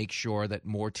wanted to make sure that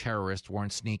more terrorists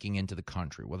weren't sneaking into the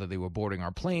country, whether they were boarding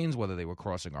our planes, whether they were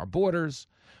crossing our borders.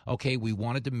 Okay, we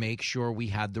wanted to make sure we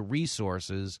had the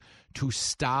resources to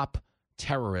stop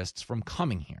terrorists from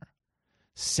coming here.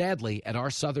 Sadly, at our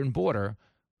southern border,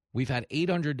 we've had 8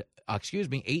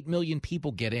 million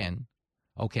people get in.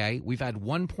 Okay, we've had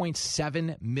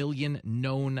 1.7 million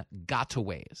known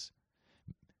gotaways.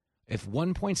 If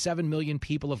 1.7 million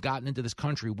people have gotten into this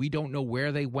country, we don't know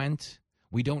where they went.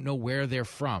 We don't know where they're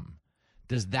from.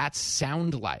 Does that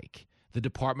sound like the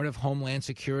Department of Homeland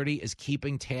Security is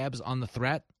keeping tabs on the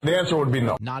threat? The answer would be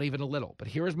no. Not even a little. But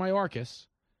here is Mayorkas.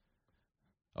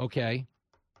 Okay.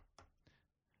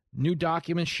 New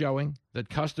documents showing that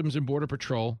Customs and Border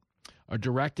Patrol are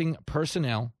directing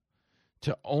personnel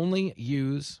to only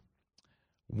use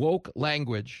woke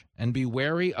language and be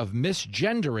wary of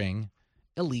misgendering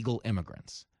illegal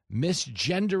immigrants.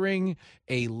 Misgendering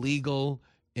illegal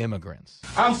immigrants.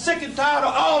 I'm sick and tired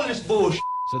of all this bullshit.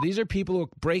 So these are people who are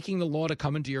breaking the law to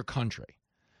come into your country.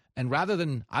 And rather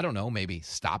than, I don't know, maybe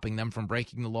stopping them from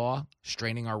breaking the law,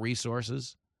 straining our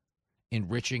resources,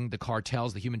 enriching the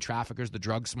cartels, the human traffickers, the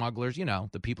drug smugglers,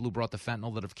 the people who brought the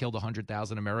fentanyl that have killed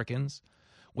 100,000 Americans,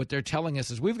 what they're telling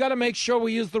us is we've got to make sure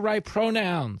we use the right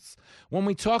pronouns when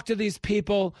we talk to these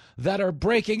people that are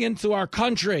breaking into our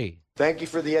country. Thank you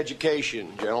for the education,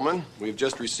 gentlemen. We've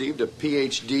just received a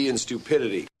PhD in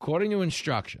stupidity. According to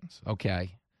instructions,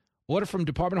 okay, order from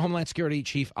Department of Homeland Security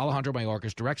Chief Alejandro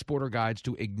Mayorkas directs border guides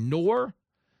to ignore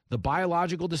the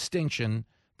biological distinction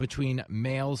between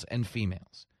males and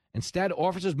females. Instead,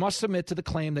 officers must submit to the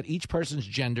claim that each person's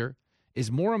gender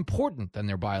is more important than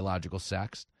their biological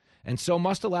sex, and so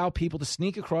must allow people to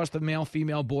sneak across the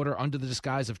male-female border under the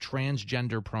disguise of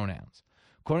transgender pronouns.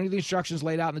 According to the instructions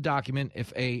laid out in the document,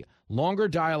 if a longer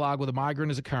dialogue with a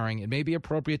migrant is occurring, it may be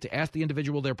appropriate to ask the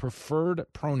individual their preferred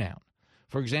pronoun.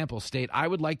 For example, state, I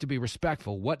would like to be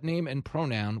respectful. What name and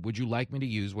pronoun would you like me to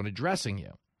use when addressing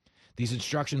you? These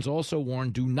instructions also warn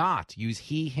do not use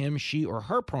he, him, she, or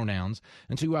her pronouns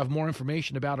until you have more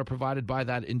information about or provided by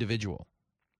that individual.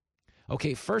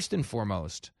 Okay, first and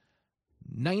foremost,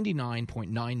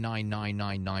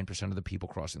 99.99999% of the people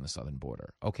crossing the southern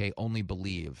border, okay, only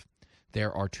believe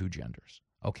there are two genders,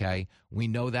 okay? We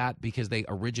know that because they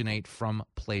originate from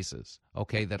places,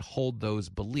 okay, that hold those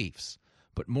beliefs.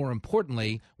 But more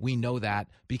importantly, we know that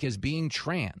because being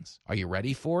trans, are you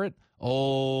ready for it?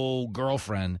 Oh,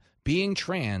 girlfriend, being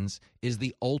trans is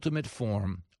the ultimate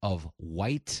form of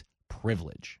white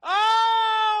privilege.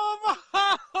 Oh!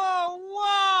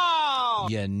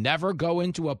 You never go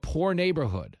into a poor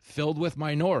neighborhood filled with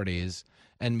minorities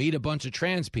and meet a bunch of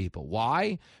trans people.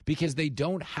 Why? Because they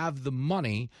don't have the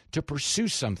money to pursue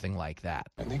something like that.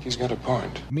 I think he's got a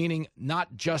point. Meaning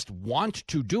not just want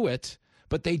to do it,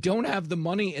 but they don't have the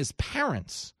money as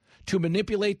parents to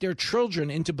manipulate their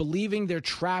children into believing they're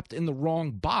trapped in the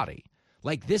wrong body.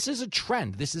 Like, this is a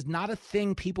trend. This is not a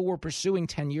thing people were pursuing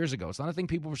 10 years ago. It's not a thing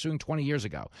people were pursuing 20 years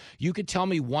ago. You could tell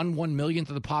me 1/1,000,000th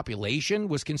of the population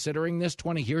was considering this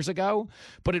 20 years ago,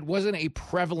 but it wasn't a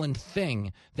prevalent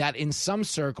thing that in some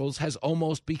circles has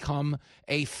almost become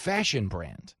a fashion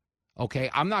brand.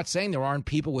 Okay, I'm not saying there aren't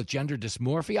people with gender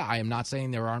dysmorphia. I am not saying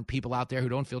there aren't people out there who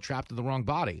don't feel trapped in the wrong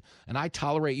body. And I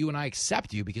tolerate you and I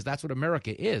accept you because that's what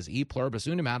America is. E pluribus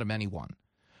unum ad many one.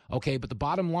 Okay, but the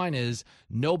bottom line is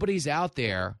nobody's out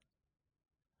there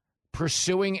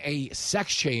pursuing a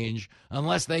sex change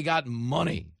unless they got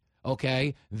money,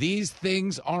 okay? These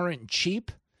things aren't cheap,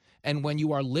 and when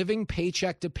you are living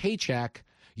paycheck to paycheck,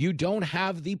 you don't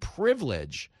have the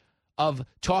privilege of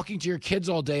talking to your kids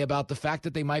all day about the fact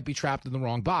that they might be trapped in the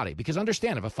wrong body. Because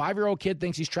understand, if a 5-year-old kid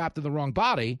thinks he's trapped in the wrong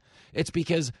body, it's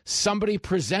because somebody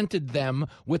presented them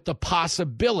with the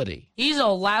possibility. He's a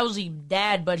lousy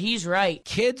dad, but he's right.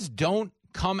 Kids don't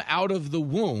come out of the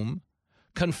womb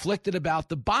conflicted about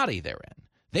the body they're in.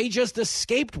 They just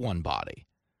escaped one body.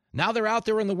 Now they're out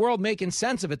there in the world making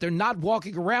sense of it. They're not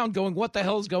walking around going, what the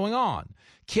hell is going on?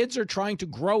 Kids are trying to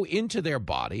grow into their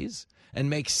bodies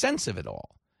and make sense of it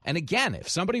all. And again, if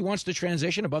somebody wants to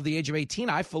transition above the age of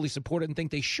 18, I fully support it and think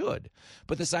they should.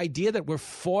 But this idea that we're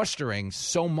fostering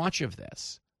so much of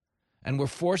this and we're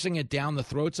forcing it down the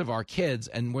throats of our kids,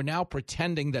 and we're now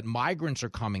pretending that migrants are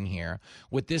coming here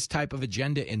with this type of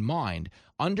agenda in mind.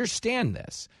 Understand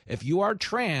this. If you are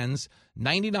trans,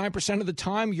 99% of the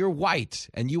time you're white,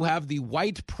 and you have the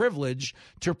white privilege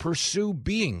to pursue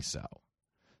being so.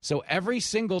 So every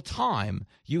single time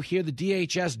you hear the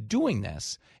DHS doing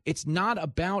this, it's not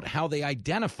about how they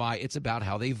identify, it's about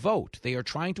how they vote. They are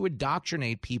trying to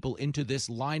indoctrinate people into this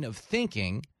line of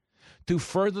thinking to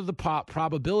further the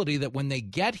probability that when they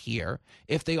get here,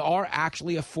 if they are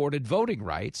actually afforded voting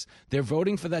rights, they're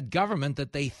voting for that government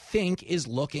that they think is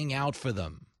looking out for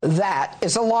them. That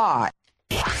is a lie.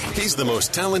 He's the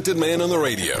most talented man on the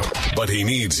radio, but he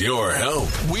needs your help.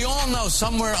 We all know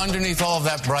somewhere underneath all of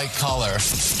that bright color,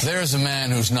 there's a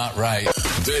man who's not right.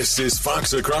 This is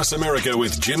Fox Across America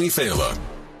with Jimmy Fallon.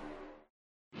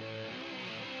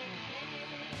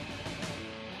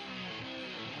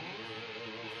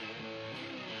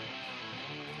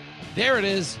 There it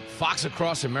is, Fox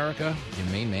Across America, your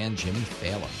main man, Jimmy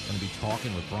Fallon. Going to be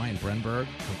talking with Brian Brenberg,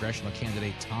 congressional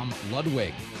candidate Tom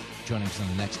Ludwig, joining us in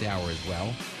the next hour as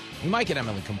well. We might get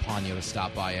Emily Compagno to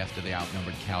stop by after the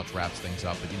Outnumbered Couch wraps things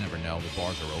up, but you never know. The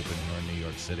bars are open here in New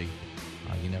York City.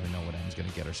 You never know what Em's going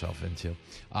to get herself into.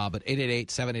 But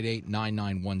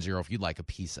 888-788-9910 if you'd like a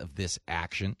piece of this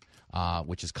action,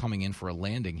 which is coming in for a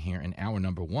landing here in hour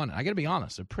number one. I got to be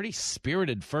honest, a pretty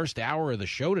spirited first hour of the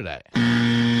show today.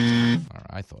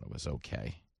 I thought it was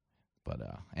okay. But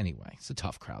anyway, it's a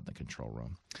tough crowd in the control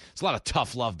room. It's a lot of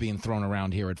tough love being thrown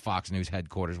around here at Fox News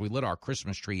headquarters. We lit our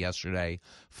Christmas tree yesterday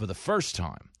for the first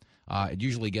time. It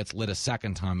usually gets lit a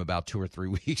second time about 2 or 3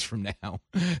 weeks from now.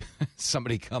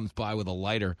 Somebody comes by with a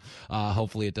lighter.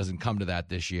 Hopefully it doesn't come to that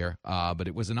this year. But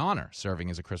it was an honor serving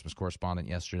as a Christmas correspondent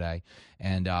yesterday.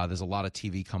 And there's a lot of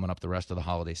TV coming up the rest of the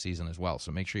holiday season as well.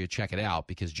 So make sure you check it out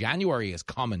because January is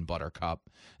coming, Buttercup.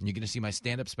 And you're going to see my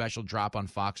stand-up special drop on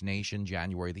Fox Nation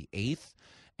January the 8th.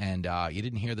 And you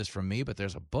didn't hear this from me, but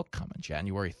there's a book coming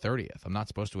January 30th. I'm not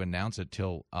supposed to announce it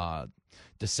till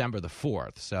December the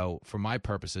 4th. So for my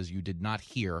purposes, you did not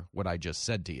hear what I just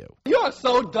said to you. You are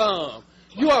so dumb.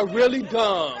 You are really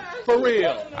dumb. For real.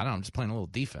 I don't know. I'm just playing a little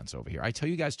defense over here. I tell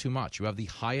you guys too much. You have the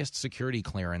highest security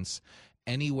clearance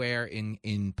anywhere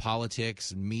in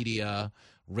politics, media,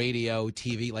 radio,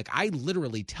 TV. Like, I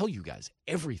literally tell you guys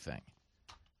everything.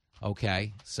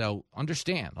 Okay, so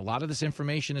understand, a lot of this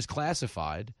information is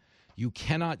classified. You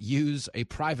cannot use a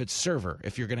private server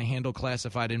if you're going to handle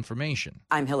classified information.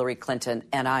 I'm Hillary Clinton,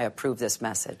 and I approve this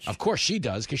message. Of course she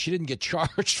does, because she didn't get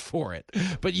charged for it.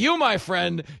 But you, my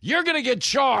friend, you're going to get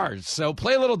charged. So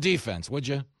play a little defense, would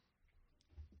you?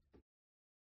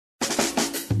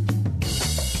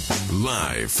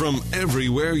 Live from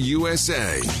everywhere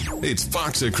USA, it's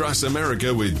Fox Across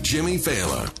America with Jimmy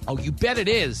Fallon. Oh, you bet it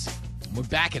is. We're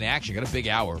back in action. Got a big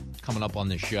hour coming up on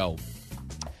this show.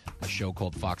 A show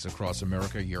called Fox Across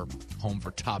America, your home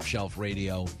for top shelf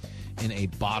radio in a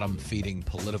bottom-feeding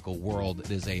political world. It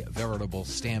is a veritable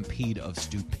stampede of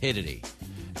stupidity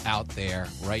out there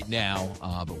right now,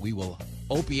 but we will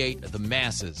opiate the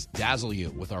masses, dazzle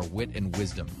you with our wit and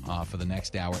wisdom for the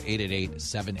next hour.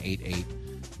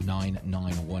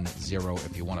 888-788-9910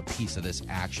 if you want a piece of this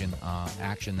action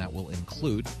that will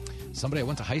include somebody I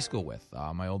went to high school with,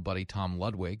 my old buddy Tom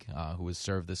Ludwig, who has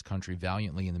served this country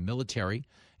valiantly in the military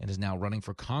and is now running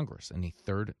for Congress in the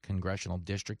 3rd Congressional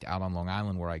District out on Long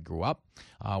Island where I grew up.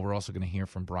 We're also going to hear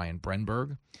from Brian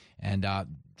Brenberg. And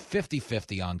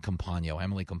 50-50 on Campagno.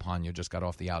 Emily Campagno just got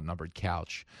off the outnumbered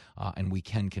couch, and we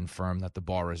can confirm that the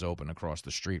bar is open across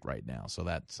the street right now, so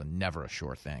that's never a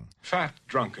sure thing. Fat,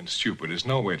 drunk, and stupid is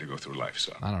no way to go through life,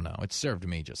 son. I don't know. It served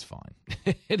me just fine.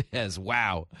 It has.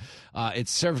 Wow. It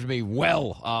served me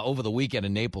well over the weekend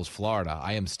in Naples, Florida.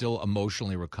 I am still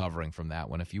emotionally recovering from that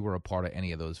one. If you were a part of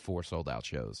any of those 4 sold-out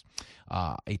shows,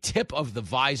 a tip of the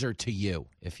visor to you,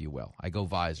 if you will. I go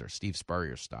visor, Steve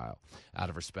Spurrier style,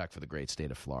 out of respect for the great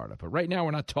state of Florida. But right now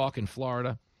we're not talking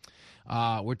Florida.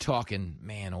 We're talking,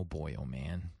 man, oh boy, oh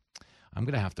man. I'm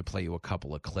going to have to play you a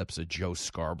couple of clips of Joe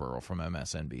Scarborough from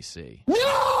MSNBC.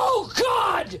 No,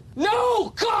 God!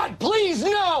 No, God, please,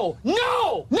 no!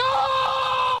 No!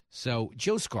 No! So,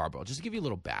 Joe Scarborough, just to give you a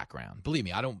little background. Believe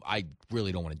me, I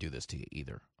really don't want to do this to you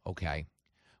either, okay?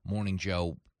 Morning,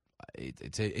 Joe.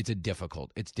 It's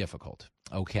difficult,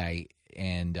 okay?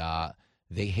 And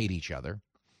they hate each other.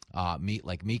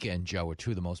 Mika and Joe are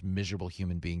two of the most miserable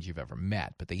human beings you've ever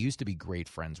met, but they used to be great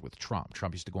friends with Trump.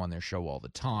 Trump used to go on their show all the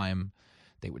time.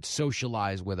 They would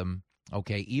socialize with him.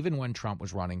 Okay, even when Trump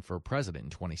was running for president in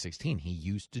 2016, he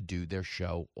used to do their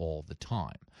show all the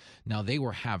time. Now, they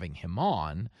were having him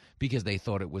on because they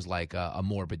thought it was like a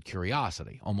morbid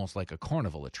curiosity, almost like a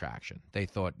carnival attraction. They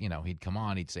thought, he'd come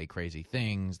on, he'd say crazy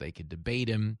things, they could debate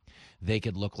him, they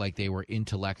could look like they were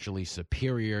intellectually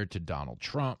superior to Donald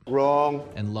Trump. Wrong.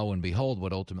 And lo and behold,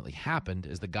 what ultimately happened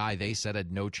is the guy they said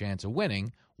had no chance of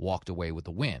winning walked away with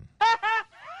the win.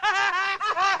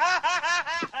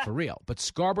 For real. But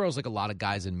Scarborough's like a lot of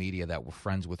guys in media that were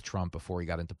friends with Trump before he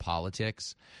got into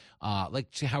politics. Like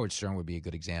Howard Stern would be a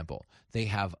good example. They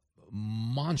have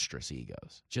monstrous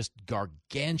egos, just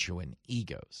gargantuan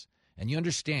egos. And you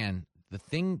understand the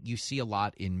thing you see a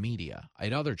lot in media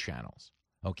at other channels,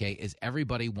 okay, is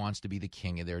everybody wants to be the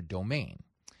king of their domain.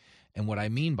 And what I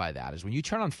mean by that is when you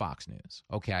turn on Fox News,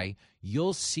 okay,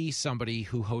 you'll see somebody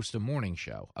who hosts a morning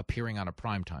show appearing on a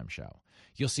primetime show.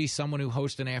 You'll see someone who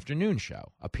hosts an afternoon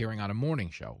show appearing on a morning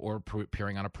show or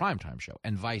appearing on a primetime show,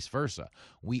 and vice versa.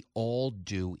 We all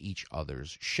do each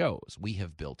other's shows. We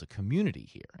have built a community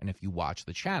here. And if you watch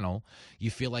the channel,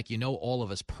 you feel like you know all of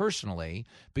us personally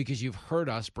because you've heard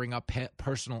us bring up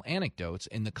personal anecdotes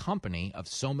in the company of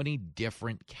so many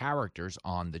different characters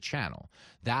on the channel.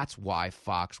 That's why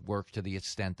Fox works to the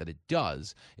extent that it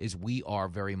does, is we are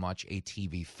very much a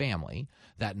TV family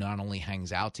that not only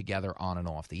hangs out together on and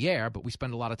off the air, but we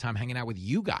spend a lot of time hanging out with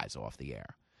you guys off the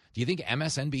air. Do you think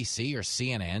MSNBC or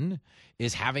CNN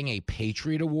is having a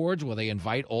Patriot Awards where they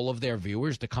invite all of their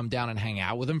viewers to come down and hang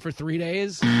out with them for 3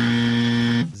 days?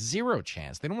 Zero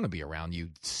chance. They don't want to be around you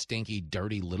stinky,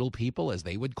 dirty little people, as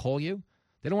they would call you.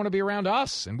 They don't want to be around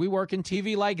us, and we work in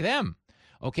TV like them.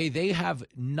 Okay, they have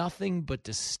nothing but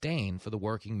disdain for the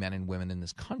working men and women in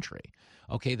this country.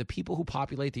 Okay, the people who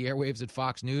populate the airwaves at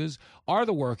Fox News are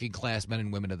the working class men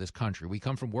and women of this country. We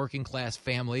come from working class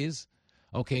families.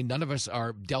 Okay, none of us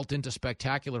are dealt into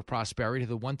spectacular prosperity.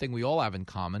 The one thing we all have in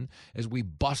common is we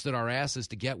busted our asses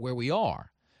to get where we are.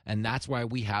 And that's why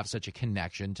we have such a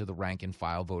connection to the rank and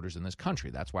file voters in this country.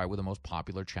 That's why we're the most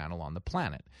popular channel on the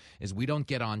planet, is we don't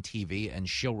get on TV and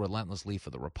shill relentlessly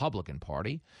for the Republican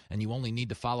Party. And you only need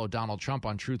to follow Donald Trump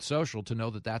on Truth Social to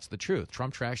know that that's the truth.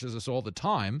 Trump trashes us all the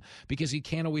time because he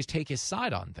can't always take his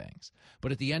side on things.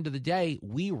 But at the end of the day,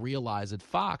 we realize at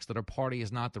Fox that our party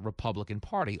is not the Republican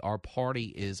Party. Our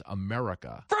party is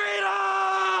America.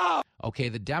 Okay,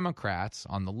 the Democrats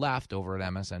on the left over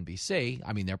at MSNBC,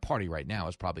 I mean, their party right now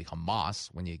is probably Hamas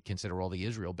when you consider all the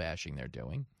Israel bashing they're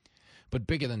doing. But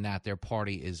bigger than that, their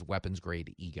party is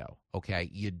weapons-grade ego, okay?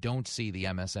 You don't see the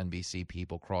MSNBC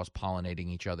people cross-pollinating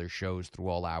each other's shows through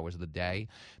all hours of the day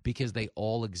because they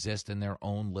all exist in their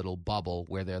own little bubble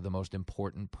where they're the most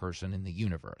important person in the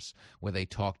universe, where they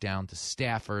talk down to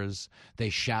staffers, they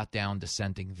shout down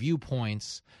dissenting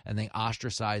viewpoints, and they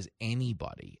ostracize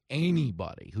anybody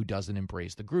who doesn't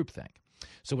embrace the groupthink.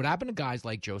 So what happened to guys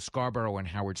like Joe Scarborough and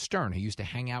Howard Stern, who used to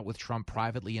hang out with Trump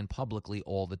privately and publicly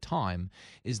all the time,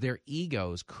 is their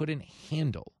egos couldn't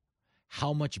handle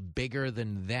how much bigger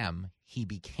than them he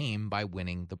became by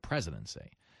winning the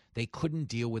presidency. They couldn't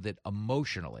deal with it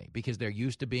emotionally because they're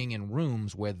used to being in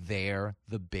rooms where they're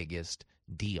the biggest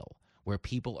deal, where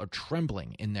people are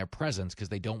trembling in their presence because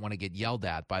they don't want to get yelled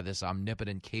at by this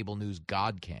omnipotent cable news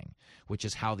God king, which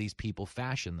is how these people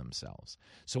fashion themselves.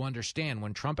 So understand,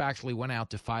 when Trump actually went out,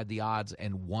 defied the odds,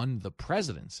 and won the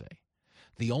presidency,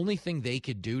 the only thing they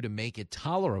could do to make it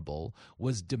tolerable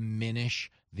was diminish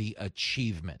the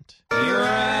achievement. You're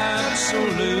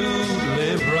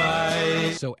absolutely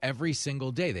right. So every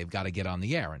single day they've got to get on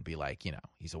the air and be like,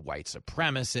 he's a white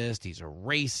supremacist, he's a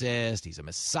racist, he's a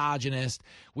misogynist,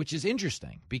 which is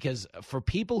interesting because for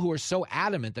people who are so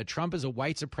adamant that Trump is a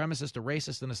white supremacist, a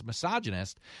racist, and a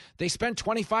misogynist, they spent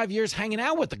 25 years hanging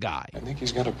out with the guy. I think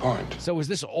he's got a point. So is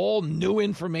this all new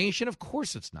information? Of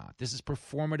course it's not. This is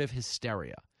performative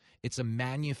hysteria. It's a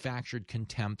manufactured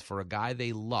contempt for a guy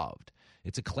they loved.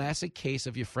 It's a classic case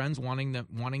of your friends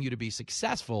wanting you to be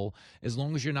successful as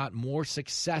long as you're not more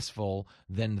successful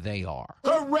than they are.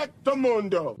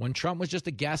 Correctamundo. When Trump was just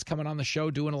a guest coming on the show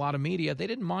doing a lot of media, they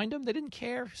didn't mind him. They didn't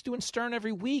care. He was doing Stern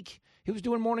every week. He was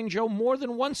doing Morning Joe more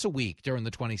than once a week during the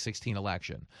 2016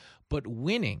 election. But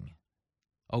winning,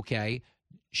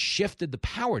 shifted the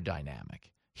power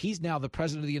dynamic. He's now the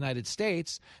president of the United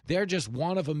States. They're just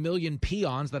one of a million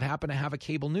peons that happen to have a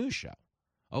cable news show.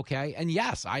 Okay, and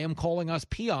yes, I am calling us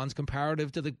peons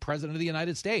comparative to the president of the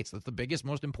United States. That's the biggest,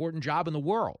 most important job in the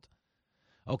world.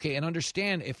 Okay, and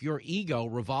understand, if your ego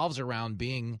revolves around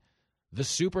being the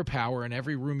superpower in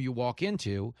every room you walk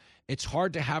into, it's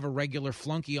hard to have a regular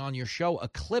flunky on your show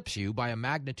eclipse you by a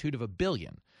magnitude of 1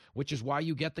 billion, which is why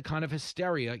you get the kind of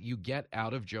hysteria you get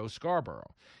out of Joe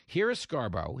Scarborough. Here is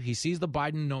Scarborough. He sees the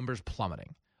Biden numbers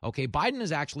plummeting. Okay, Biden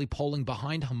is actually polling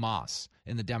behind Hamas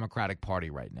in the Democratic Party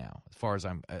right now,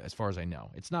 as far as I know.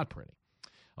 It's not pretty.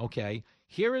 Okay,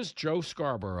 here is Joe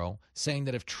Scarborough saying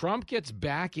that if Trump gets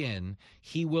back in,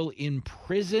 he will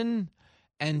imprison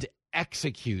and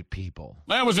execute people.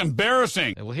 That was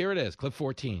embarrassing. Well, here it is, clip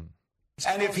 14.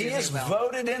 And if he is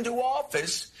voted into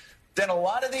office, then a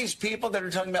lot of these people that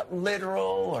are talking about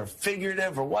literal or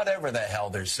figurative or whatever the hell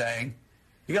they're saying,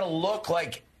 you're going to look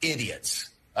like idiots.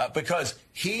 Because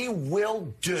he will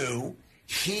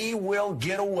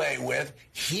get away with,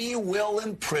 he will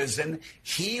imprison,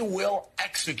 he will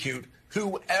execute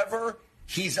whoever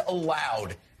he's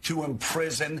allowed to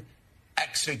imprison,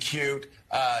 execute,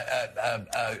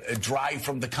 drive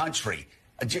from the country.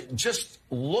 Just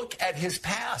look at his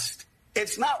past.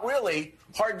 It's not really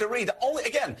hard to read.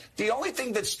 The only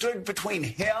thing that stood between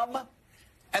him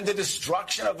and the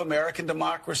destruction of American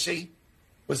democracy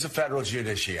was the federal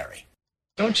judiciary.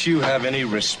 Don't you have any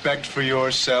respect for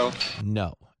yourself?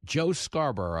 No. Joe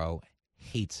Scarborough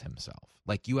hates himself.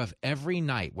 Like, you have every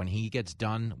night when he gets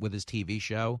done with his TV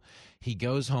show, he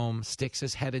goes home, sticks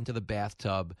his head into the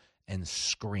bathtub, and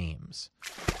screams.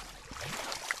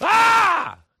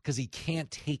 Ah! Because he can't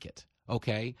take it,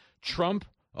 okay? Trump,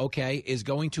 is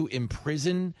going to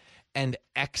imprison and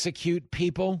execute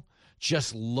people.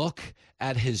 Just look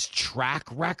at his track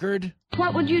record.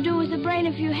 What would you do with a brain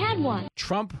if you had one?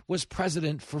 Trump was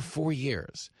president for 4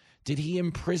 years. Did he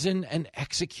imprison and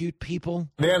execute people?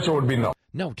 The answer would be no.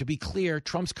 No, to be clear,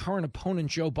 Trump's current opponent,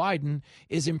 Joe Biden,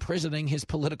 is imprisoning his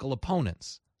political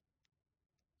opponents.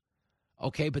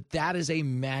 Okay, but that is a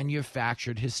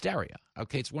manufactured hysteria.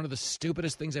 Okay, it's one of the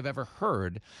stupidest things I've ever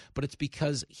heard, but it's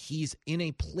because he's in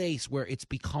a place where it's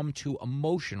become too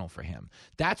emotional for him.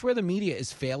 That's where the media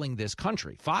is failing this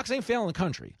country. Fox ain't failing the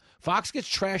country. Fox gets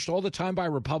trashed all the time by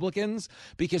Republicans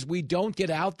because we don't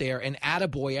get out there and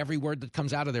attaboy every word that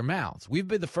comes out of their mouths. We've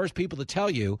been the first people to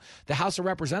tell you the House of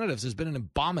Representatives has been an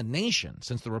abomination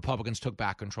since the Republicans took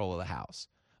back control of the House.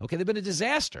 Okay, they've been a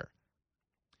disaster.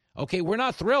 Okay, we're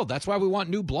not thrilled. That's why we want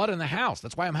new blood in the House.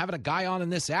 That's why I'm having a guy on in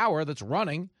this hour that's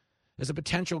running as a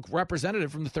potential representative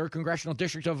from the 3rd Congressional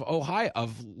District of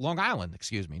Long Island,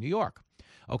 New York.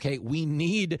 Okay, we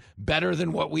need better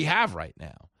than what we have right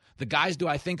now. The guys do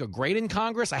I think are great in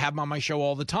Congress. I have them on my show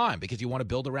all the time because you want to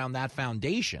build around that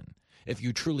foundation if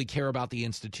you truly care about the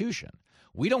institution.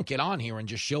 We don't get on here and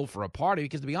just shill for a party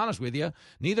because, to be honest with you,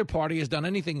 neither party has done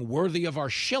anything worthy of our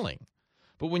shilling.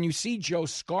 But when you see Joe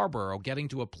Scarborough getting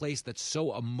to a place that's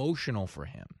so emotional for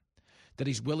him, that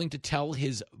he's willing to tell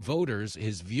his voters,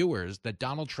 his viewers, that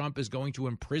Donald Trump is going to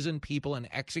imprison people and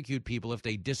execute people if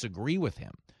they disagree with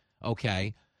him,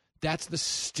 okay, that's the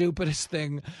stupidest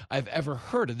thing I've ever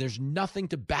heard. And there's nothing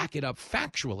to back it up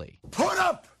factually. Put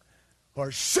up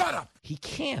or shut up. He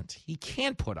can't. He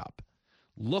can't put up.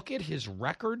 Look at his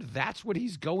record. That's what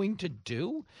he's going to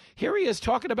do. Here he is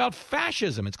talking about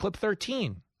fascism. It's clip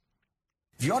 13.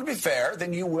 If you want to be fair,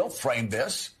 then you will frame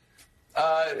this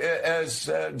as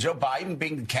Joe Biden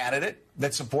being the candidate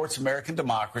that supports American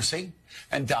democracy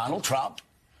and Donald Trump,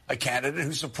 a candidate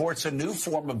who supports a new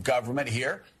form of government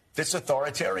here that's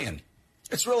authoritarian.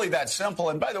 It's really that simple.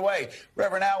 And by the way,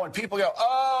 Reverend Al, when people go,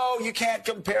 oh, you can't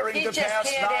compare him to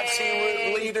past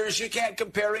Nazi leaders, you can't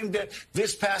compare him to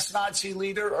this past Nazi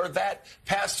leader or that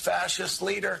past fascist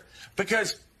leader,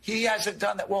 because he hasn't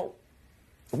done that. Well,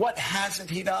 what hasn't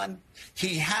he done?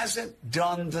 He hasn't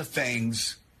done the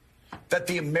things that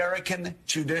the American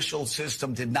judicial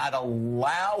system did not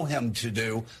allow him to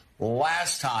do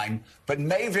last time, but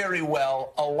may very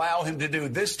well allow him to do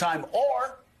this time,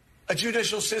 or a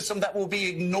judicial system that will be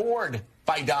ignored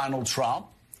by Donald Trump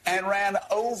and ran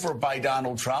over by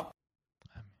Donald Trump.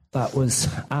 That was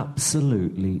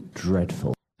absolutely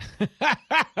dreadful.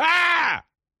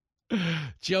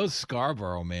 Joe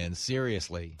Scarborough, man,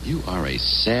 seriously. You are a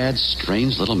sad,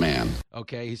 strange little man.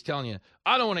 Okay, he's telling you,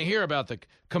 I don't want to hear about the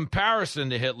comparison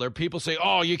to Hitler. People say,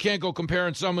 oh, you can't go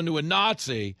comparing someone to a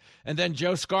Nazi. And then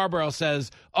Joe Scarborough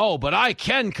says, oh, but I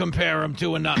can compare him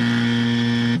to a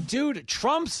Nazi. Dude,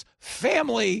 Trump's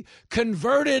family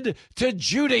converted to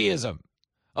Judaism.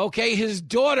 Okay, his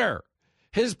daughter,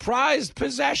 his prized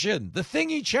possession, the thing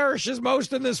he cherishes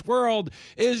most in this world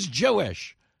is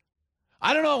Jewish.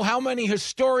 I don't know how many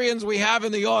historians we have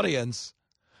in the audience,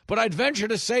 but I'd venture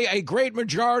to say a great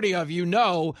majority of you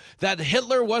know that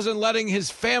Hitler wasn't letting his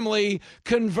family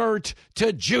convert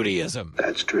to Judaism.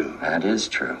 That's true. That is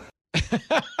true.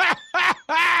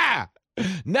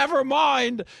 Never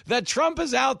mind that Trump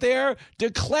is out there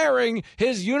declaring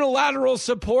his unilateral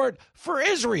support for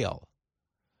Israel.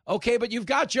 Okay, but you've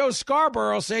got Joe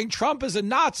Scarborough saying Trump is a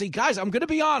Nazi. Guys, I'm going to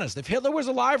be honest. If Hitler was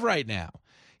alive right now,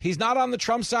 he's not on the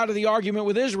Trump side of the argument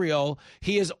with Israel.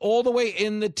 He is all the way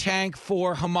in the tank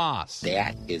for Hamas.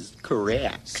 That is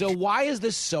correct. So why is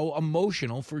this so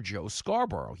emotional for Joe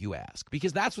Scarborough, you ask?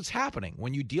 Because that's what's happening.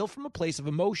 When you deal from a place of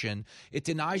emotion, it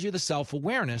denies you the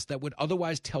self-awareness that would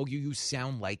otherwise tell you you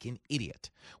sound like an idiot.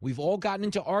 We've all gotten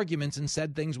into arguments and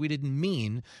said things we didn't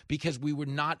mean because we were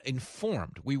not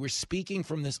informed. We were speaking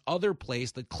from this other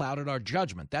place that clouded our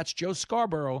judgment. That's Joe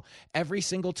Scarborough every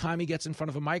single time he gets in front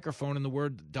of a microphone and the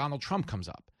word Donald Trump comes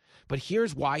up. But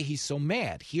here's why he's so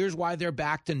mad. Here's why they're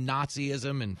back to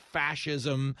Nazism and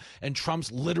fascism, and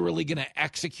Trump's literally going to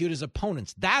execute his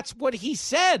opponents. That's what he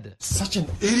said. Such an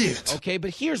idiot. Okay, but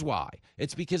here's why.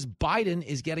 It's because Biden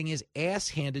is getting his ass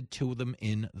handed to them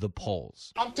in the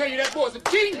polls. I'm telling you, that boy's a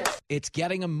genius. It's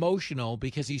getting emotional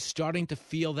because he's starting to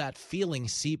feel that feeling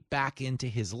seep back into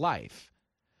his life,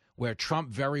 where Trump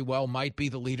very well might be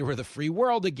the leader of the free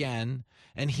world again,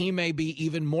 and he may be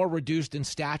even more reduced in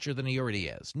stature than he already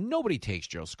is. Nobody takes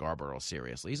Joe Scarborough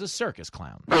seriously. He's a circus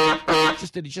clown.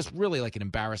 He's just really like an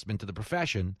embarrassment to the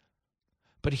profession.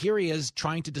 But here he is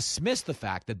trying to dismiss the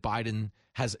fact that Biden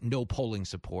has no polling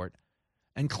support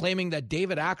and claiming that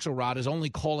David Axelrod is only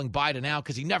calling Biden out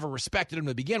because he never respected him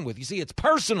to begin with. You see, it's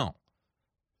personal.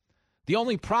 The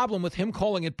only problem with him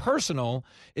calling it personal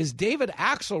is David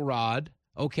Axelrod,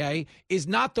 okay, is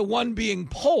not the one being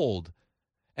polled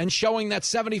and showing that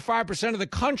 75% of the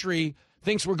country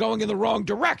thinks we're going in the wrong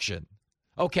direction.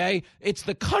 Okay? It's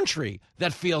the country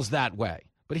that feels that way.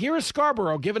 But here is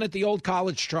Scarborough giving it the old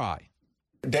college try.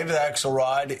 David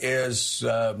Axelrod is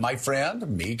my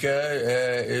friend. Mika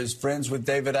is friends with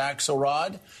David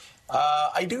Axelrod.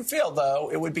 I do feel,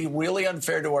 though, it would be really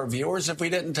unfair to our viewers if we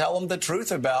didn't tell them the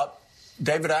truth about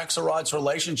David Axelrod's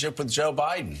relationship with Joe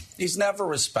Biden. He's never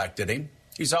respected him.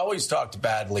 He's always talked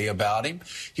badly about him.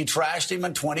 He trashed him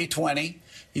in 2020.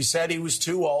 He said he was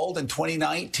too old in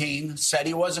 2019, said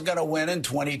he wasn't going to win in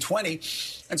 2020.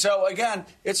 And so, again,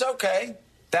 it's okay.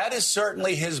 That is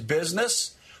certainly his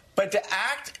business. But to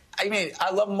act, I mean,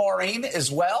 I love Maureen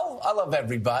as well. I love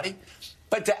everybody.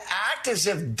 But to act as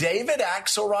if David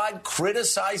Axelrod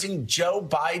criticizing Joe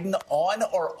Biden on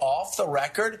or off the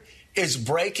record is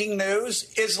breaking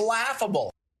news is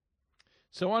laughable.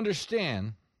 So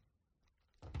understand,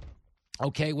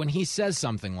 okay, when he says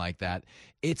something like that,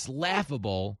 it's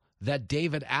laughable that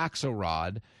David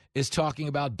Axelrod is talking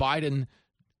about Biden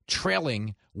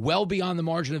trailing well beyond the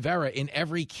margin of error in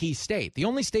every key state. The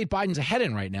only state Biden's ahead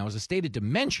in right now is a state of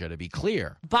dementia, to be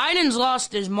clear. Biden's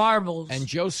lost his marbles. And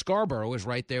Joe Scarborough is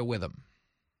right there with him.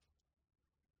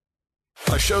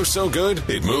 A show so good,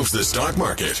 it moves the stock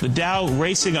market. The Dow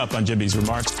racing up on Jimmy's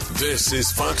remarks. This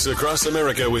is Fox Across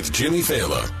America with Jimmy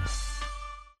Fallon.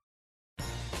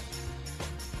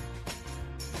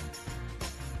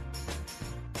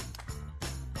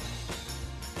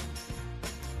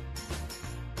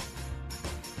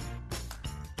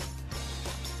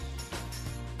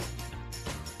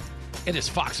 It is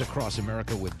Fox Across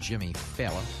America with Jimmy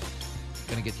Fallon.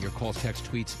 Going to get to your calls, text,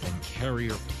 tweets, and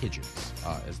carrier pigeons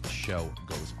as the show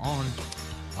goes on.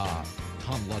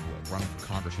 Tom Ludwig, running for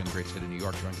Congress here in the great state of New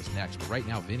York, joins us next. But right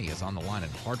now, Vinny is on the line in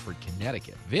Hartford,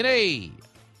 Connecticut. Vinny!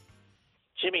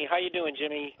 Jimmy, how you doing,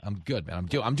 Jimmy? I'm good, man.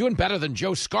 I'm doing better than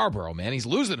Joe Scarborough, man. He's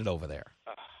losing it over there.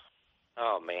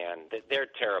 Oh, man, they're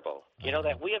terrible. You know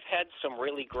that we have had some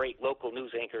really great local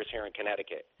news anchors here in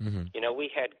Connecticut. Mm-hmm. You know,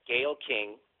 we had Gayle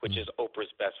King, which is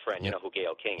Oprah's best friend. Yep. You know who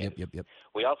Gayle King is. Yep.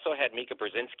 We also had Mika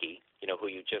Brzezinski, you know, who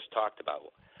you just talked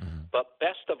about. Mm-hmm. But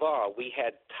best of all, we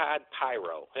had Todd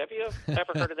Pyro. Have you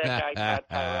ever heard of that guy, Todd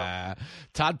Pyro?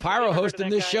 Todd Pyro hosting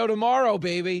this show tomorrow,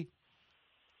 baby.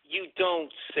 You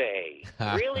don't say.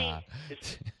 Really?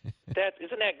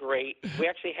 Isn't that great? We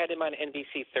actually had him on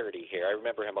NBC 30 here. I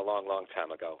remember him a long, long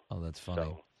time ago. Oh, that's funny.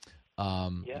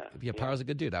 So, Pyro's a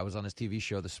good dude. I was on his TV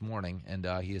show this morning, and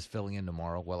he is filling in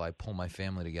tomorrow while I pull my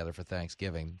family together for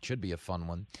Thanksgiving. Should be a fun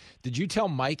one. Did you tell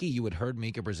Mikey you had heard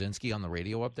Mika Brzezinski on the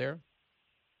radio up there?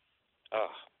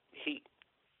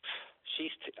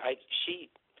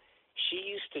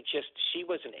 She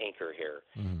was an anchor here,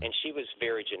 and she was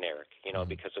very generic, you know,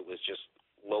 because it was just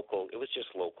local. It was just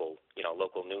local, you know,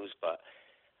 local news. But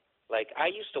like, I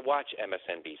used to watch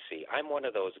MSNBC. I'm one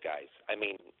of those guys. I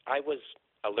mean, I was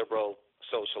a liberal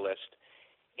socialist,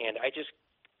 and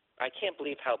I can't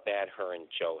believe how bad her and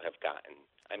Joe have gotten.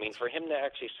 I mean, for him to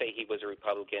actually say he was a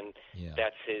Republican,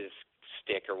 that's his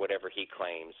stick or whatever he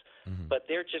claims. But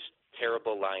they're just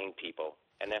terrible, lying people.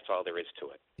 And that's all there is to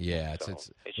it. Yeah,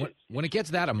 when it gets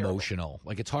that emotional,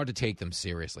 like, it's hard to take them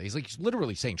seriously. He's like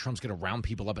literally saying Trump's going to round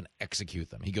people up and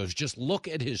execute them. He goes, just look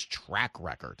at his track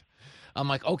record. I'm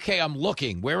like, okay, I'm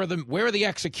looking. Where are the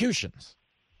executions?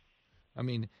 I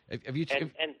mean, go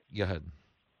ahead.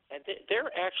 And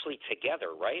they're actually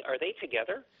together, right? Are they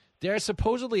together? There's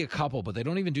supposedly a couple, but they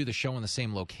don't even do the show in the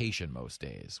same location most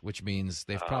days, which means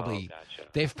they've probably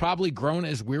grown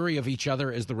as weary of each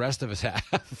other as the rest of us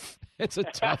have. It's a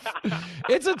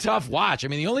tough watch. I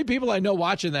mean, the only people I know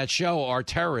watching that show are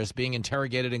terrorists being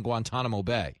interrogated in Guantanamo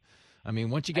Bay. I mean,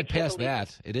 once you get past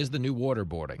that, it is the new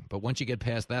waterboarding. But once you get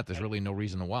past that, there's really no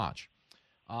reason to watch.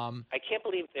 I can't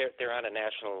believe they're on a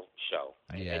national show.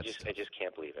 Yeah, I just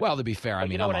can't believe it. Well, to be fair, I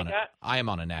mean, I am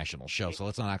on a national show, so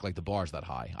let's not act like the bar's that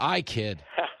high. I kid.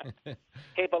 Hey,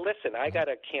 but listen, I got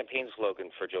a campaign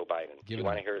slogan for Joe Biden. Do you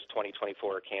want to hear his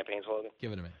 2024 campaign slogan?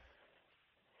 Give it to me.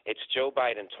 It's Joe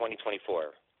Biden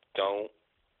 2024. Don't.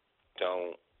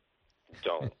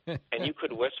 And you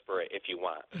could whisper it if you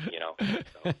want, you know.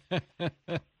 So.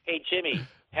 Hey, Jimmy,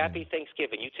 happy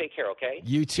Thanksgiving. You take care, okay?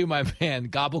 You too, my man.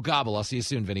 Gobble, gobble. I'll see you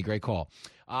soon, Vinny. Great call.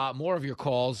 More of your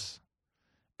calls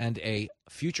and a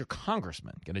future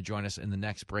congressman going to join us in the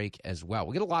next break as well.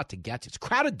 We'll get a lot to get to. It's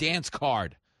Crowded Dance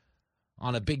Card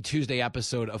on a big Tuesday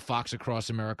episode of Fox Across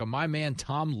America. My man,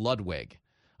 Tom Ludwig,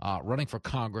 running for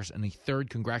Congress in the 3rd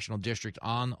Congressional District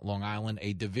on Long Island,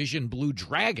 a Division Blue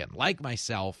Dragon like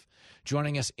myself,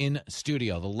 joining us in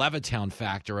studio. The Levittown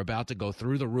factor about to go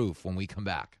through the roof when we come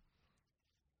back.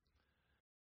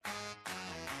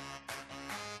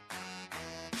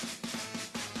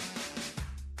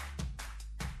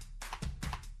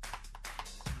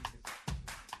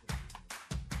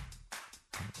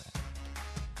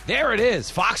 There it is,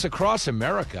 Fox Across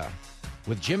America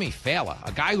with Jimmy Fallon,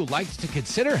 a guy who likes to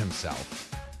consider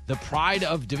himself the pride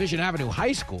of Division Avenue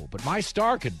High School. But my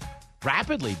star could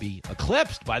rapidly be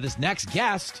eclipsed by this next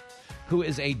guest, who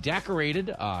is a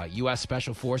decorated U.S.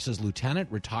 Special Forces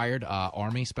lieutenant, retired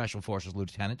Army Special Forces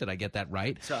lieutenant. Did I get that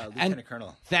right? It's Lieutenant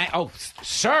Colonel.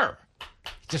 Sir.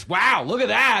 Just, wow, look at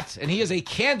that. And he is a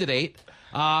candidate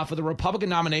for the Republican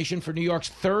nomination for New York's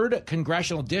 3rd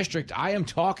Congressional District. I am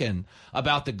talking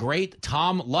about the great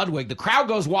Tom Ludwig. The crowd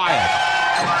goes wild.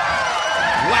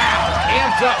 Wow.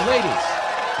 Amped up, ladies,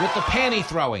 with the panty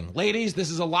throwing. Ladies, this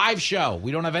is a live show.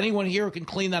 We don't have anyone here who can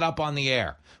clean that up on the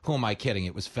air. Who am I kidding?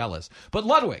 It was fellas. But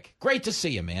Ludwig, great to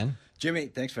see you, man. Jimmy,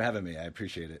 thanks for having me. I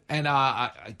appreciate it. And,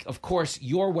 of course,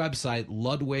 your website,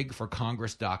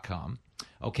 ludwigforcongress.com.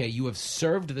 Okay, you have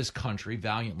served this country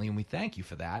valiantly, and we thank you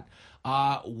for that.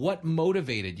 What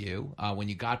motivated you when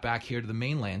you got back here to the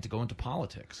mainland to go into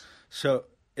politics? So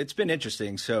it's been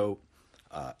interesting. So,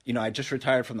 I just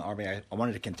retired from the Army. I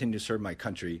wanted to continue to serve my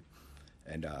country.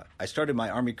 And I started my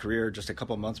Army career just a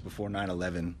couple of months before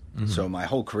 9/11. Mm-hmm. So my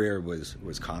whole career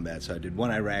was combat. So I did 1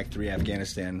 Iraq, 3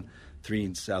 Afghanistan, 3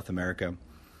 in South America.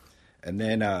 And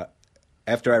then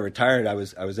after I retired, I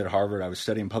was at Harvard. I was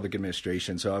studying public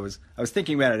administration. So I was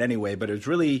thinking about it anyway, but it was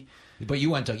really... But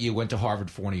you went to Harvard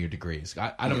for one of your degrees.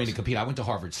 I don't mean to compete. I went to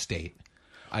Harvard State.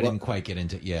 I didn't quite get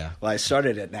into Well, I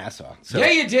started at Nassau. So yeah,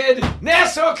 you did.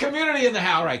 Nassau community in the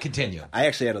house. All right, continue. I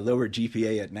actually had a lower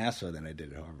GPA at Nassau than I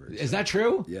did at Harvard. Is that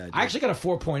true? Yeah, I actually got a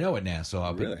 4.0 at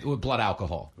Nassau really? with blood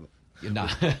alcohol. not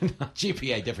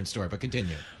GPA, different story, but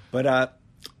continue. But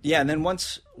yeah, and then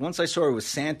once I saw it was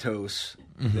Santos,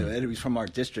 it was from our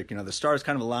district. The stars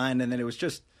kind of aligned, and then it was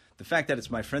just the fact that it's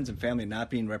my friends and family not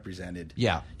being represented.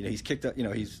 Yeah, he's kicked up.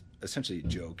 He's essentially a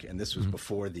joke, and this was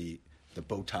before the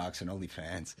Botox and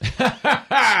OnlyFans.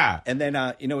 And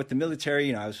then with the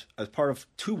military, I was part of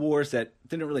 2 wars that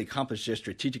didn't really accomplish their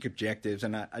strategic objectives,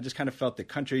 and I just kind of felt the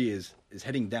country is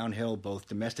heading downhill both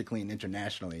domestically and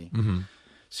internationally.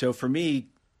 So for me,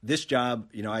 this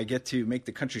job, I get to make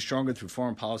the country stronger through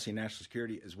foreign policy and national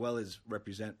security, as well as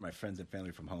represent my friends and family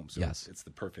from home. So yes, it's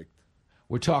the perfect.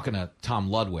 We're talking to Tom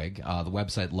Ludwig, the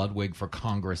website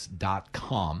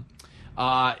ludwigforcongress.com.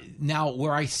 Now,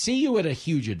 where I see you at a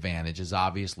huge advantage is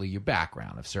obviously your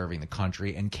background of serving the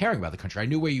country and caring about the country. I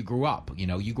knew where you grew up.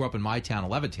 You grew up in my town,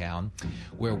 Levittown,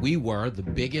 where we were the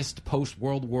biggest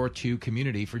post-World War II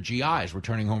community for GIs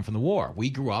returning home from the war. We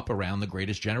grew up around the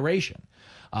greatest generation.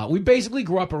 We basically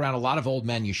grew up around a lot of old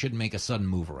men you shouldn't make a sudden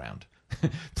move around.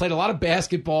 Played a lot of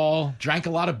basketball, drank a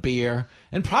lot of beer,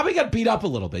 and probably got beat up a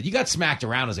little bit. You got smacked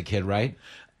around as a kid, right?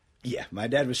 Yeah, my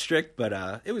dad was strict,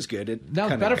 but it was good. No,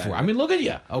 better for you. I mean, look at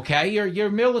you. Okay, you're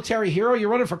a military hero. You're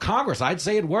running for Congress. I'd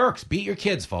say it works. Beat your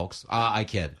kids, folks. I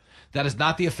kid. That is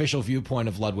not the official viewpoint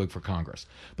of Ludwig for Congress.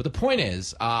 But the point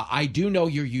is, I do know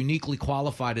you're uniquely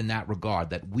qualified in that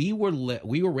regard. That we were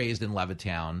raised in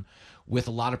Levittown with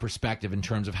a lot of perspective in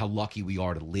terms of how lucky we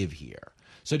are to live here.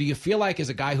 So do you feel like, as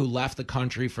a guy who left the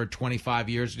country for 25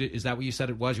 years, is that what you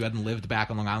said it was? You hadn't lived back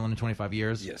on Long Island in 25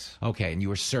 years? Yes. Okay, and you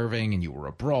were serving and you were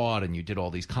abroad and you did all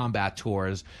these combat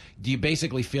tours. Do you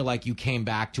basically feel like you came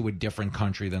back to a different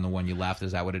country than the one you left?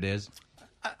 Is that what it is?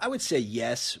 I would say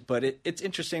yes, but it's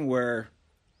interesting where,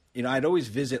 I'd always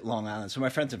visit Long Island. So my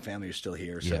friends and family are still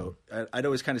here. So I'd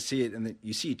always kind of see it, and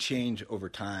you see change over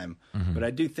time. But I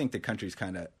do think the countries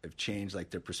kind of have changed, like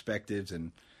their perspectives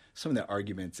and some of the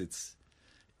arguments.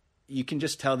 You can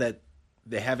just tell that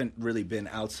they haven't really been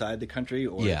outside the country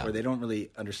or they don't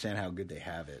really understand how good they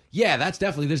have it. Yeah,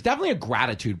 there's definitely a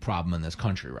gratitude problem in this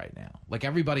country right now. Like,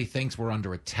 everybody thinks we're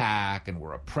under attack and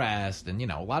we're oppressed, and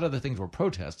a lot of the things were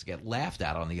protests get laughed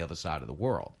at on the other side of the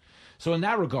world. So in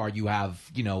that regard, you have,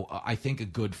 I think, a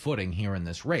good footing here in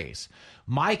this race.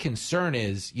 My concern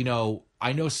is,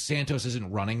 I know Santos isn't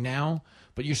running now,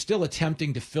 but you're still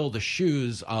attempting to fill the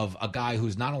shoes of a guy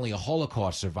who's not only a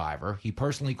Holocaust survivor, he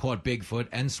personally caught Bigfoot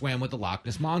and swam with the Loch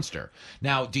Ness Monster.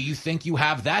 Now, do you think you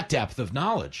have that depth of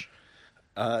knowledge?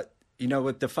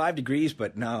 With the 5 degrees,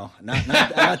 but no, not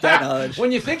that knowledge.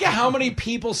 When you think of how many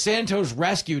people Santos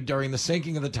rescued during the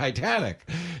sinking of the Titanic,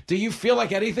 do you feel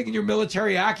like anything in your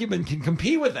military acumen can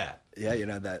compete with that?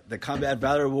 Yeah, that the Combat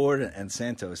Valor Award and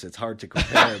Santos, it's hard to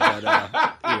compare, but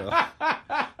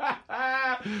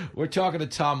We're talking to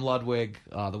Tom Ludwig,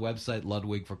 the website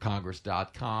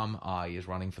ludwigforcongress.com. He is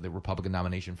running for the Republican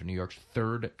nomination for New York's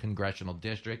 3rd Congressional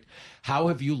District. How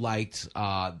have you liked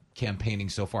campaigning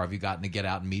so far? Have you gotten to get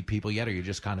out and meet people yet, or are you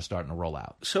just kind of starting to roll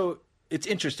out? So it's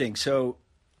interesting. So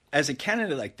as a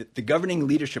candidate, like the governing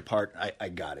leadership part, I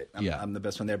got it. I'm the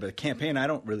best one there. But the campaign, I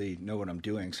don't really know what I'm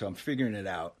doing, so I'm figuring it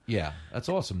out. Yeah, that's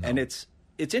awesome, though. And it's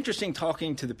interesting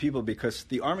talking to the people because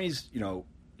the Army's, kind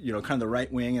of the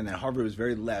right wing, and then Harvard was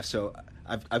very left. So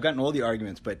I've gotten all the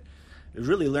arguments, but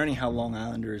really learning how Long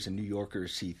Islanders and New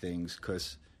Yorkers see things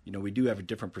because, we do have a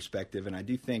different perspective. And I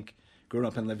do think growing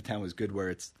up in Levittown was good where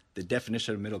it's the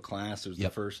definition of middle class. It was the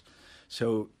first.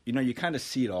 So, you kind of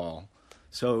see it all.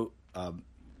 So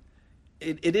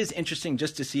it is interesting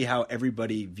just to see how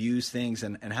everybody views things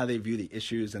and how they view the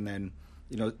issues. And then,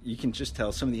 you can just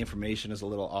tell some of the information is a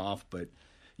little off, but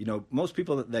most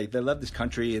people, they love this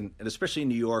country, and especially in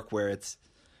New York, where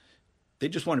they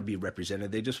just want to be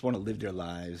represented. They just want to live their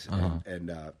lives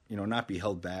and not be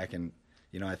held back. And,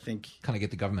 I think kind of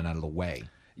get the government out of the way.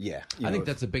 Yeah. I think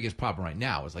that's the biggest problem right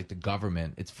now is like the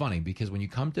government. It's funny because when you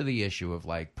come to the issue of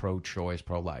like pro-choice,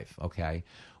 pro-life, okay,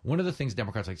 one of the things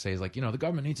Democrats like to say is like, the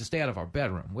government needs to stay out of our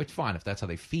bedroom, which fine if that's how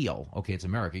they feel. Okay, it's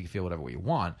America. You can feel whatever way you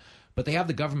want. But they have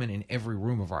the government in every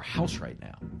room of our house right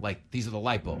now. Like, these are the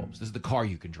light bulbs. This is the car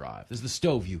you can drive. This is the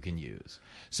stove you can use.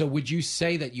 So would you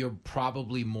say that you're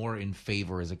probably more in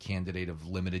favor as a candidate of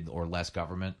limited or less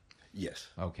government? Yes.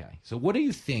 Okay. So what do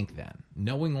you think then,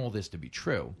 knowing all this to be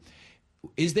true?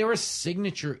 Is there a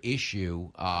signature issue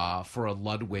for a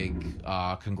Ludwig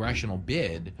congressional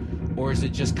bid, or is it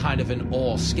just kind of an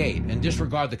all skate? And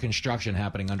disregard the construction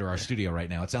happening under our studio right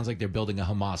now. It sounds like they're building a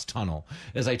Hamas tunnel,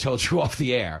 as I told you off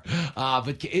the air.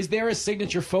 But is there a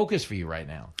signature focus for you right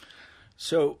now?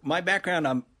 So my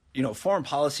background, foreign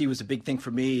policy was a big thing for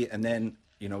me, and then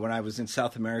when I was in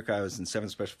South America, I was in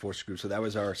 7th Special Forces Group, so that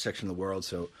was our section of the world.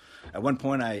 So at one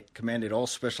point, I commanded all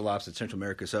special ops in Central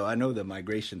America, so I know the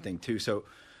migration thing too. So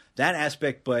that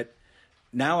aspect, but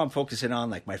now I'm focusing on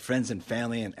like my friends and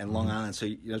family and Long Island. So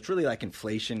it's really like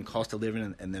inflation, cost of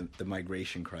living, and the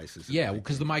migration crisis. Yeah,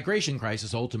 because the migration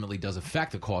crisis ultimately does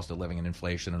affect the cost of living and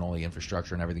inflation and all the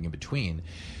infrastructure and everything in between.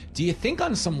 Do you think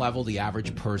on some level the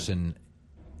average person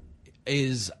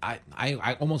is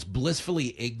I almost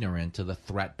blissfully ignorant to the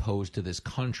threat posed to this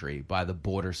country by the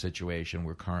border situation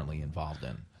we're currently involved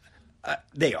in?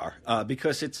 They are,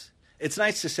 because it's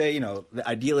nice to say, the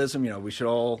idealism, we should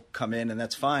all come in and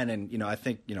that's fine. And, I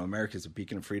think, America is a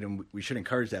beacon of freedom. We should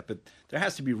encourage that. But there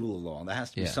has to be rule of law. And there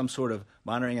has to be some sort of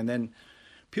monitoring. And then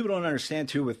people don't understand,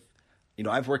 too, with,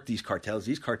 I've worked these cartels.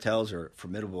 These cartels are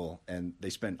formidable. And they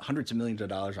spend hundreds of millions of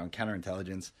dollars on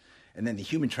counterintelligence. And then the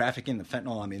human trafficking, the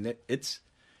fentanyl, I mean, it's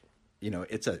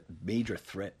a major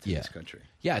threat to this country.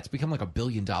 Yeah, it's become like $1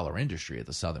 billion industry at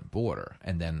the southern border.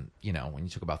 And then, when you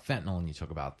talk about fentanyl and you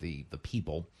talk about the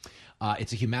people,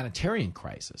 it's a humanitarian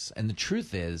crisis. And the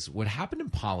truth is, what happened in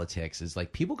politics is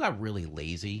like people got really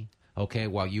lazy, okay,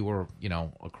 while you were,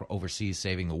 overseas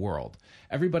saving the world.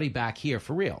 Everybody back here,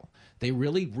 for real, they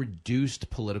really reduced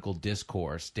political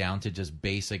discourse down to just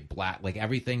basic black, like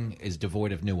everything is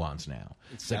devoid of nuance now.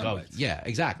 It's like, oh, yeah,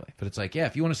 exactly. But it's like, yeah,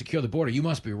 if you want to secure the border, you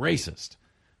must be racist.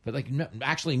 But like, no,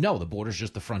 actually, no, the border's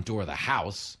just the front door of the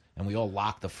house, and we all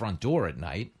lock the front door at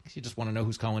night because you just want to know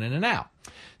who's going in and out.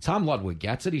 Tom Ludwig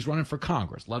gets it. He's running for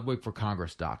Congress,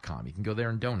 ludwigforcongress.com. You can go there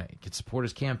and donate. You can support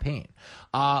his campaign.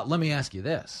 Let me ask you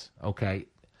this, okay?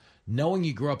 Knowing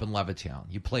you grew up in Levittown,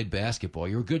 you played basketball,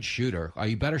 you're a good shooter. Are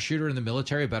you a better shooter in the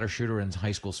military or better shooter in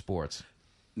high school sports?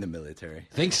 In the military.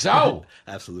 Think so?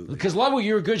 Absolutely. Because Ludwig,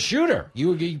 you're a good shooter.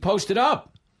 You posted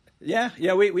up. Yeah,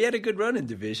 we had a good run in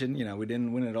division. We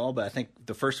didn't win it all, but I think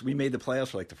we made the playoffs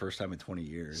for like the first time in 20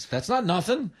 years. That's not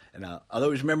nothing. And I'll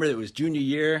always remember that it was junior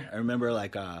year. I remember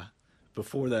like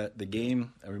before the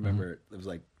game, I remember it was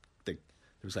like there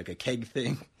was like a keg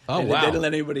thing. Oh, wow. They didn't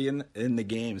let anybody in the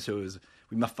game, so it was.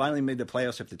 We finally made the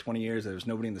playoffs after 20 years. There was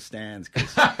nobody in the stands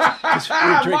because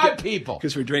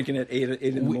we're drinking at 8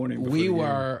 in the morning. We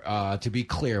were, to be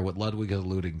clear, what Ludwig is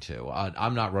alluding to,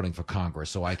 I'm not running for Congress,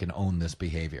 so I can own this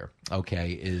behavior,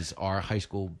 okay, is our high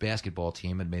school basketball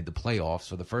team had made the playoffs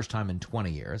for the first time in 20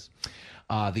 years.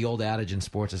 The old adage in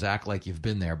sports is act like you've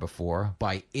been there before.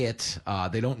 By it,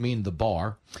 they don't mean the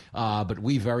bar, but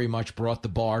we very much brought the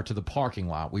bar to the parking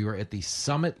lot. We were at the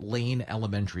Summit Lane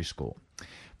Elementary School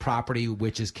property,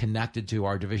 which is connected to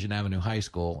our Division Avenue High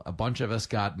School. A bunch of us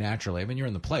got naturally, I mean, you're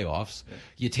in the playoffs,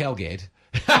 you tailgate.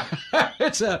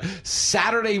 It's a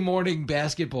Saturday morning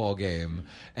basketball game,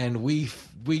 and we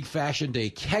fashioned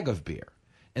a keg of beer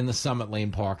in the Summit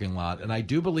Lane parking lot, and I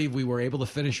do believe we were able to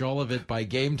finish all of it by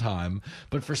game time,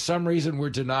 but for some reason we're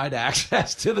denied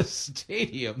access to the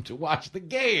stadium to watch the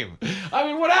game. I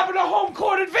mean, what happened to home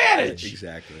court advantage?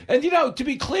 Exactly. And, to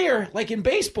be clear, like in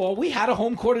baseball, we had a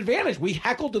home court advantage. We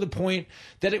heckled to the point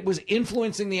that it was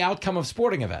influencing the outcome of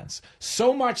sporting events.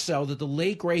 So much so that the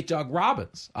late, great Doug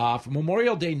Robbins, for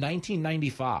Memorial Day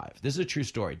 1995, this is a true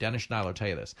story. Dennis Schneider will tell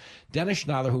you this. Dennis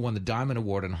Schneider, who won the Diamond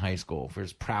Award in high school for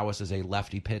his prowess as a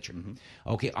lefty pitcher,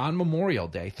 okay, on Memorial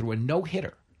Day, threw a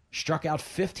no-hitter, struck out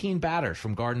 15 batters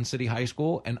from Garden City High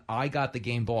School, and I got the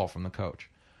game ball from the coach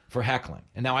for heckling.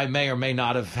 And now I may or may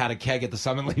not have had a keg at the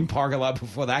Summit Lane parking lot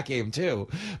before that game too.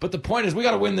 But the point is, we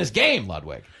got to win this game,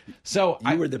 Ludwig. So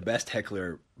you were the best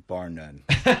heckler, bar none.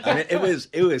 I mean,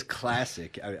 it was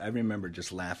classic. I remember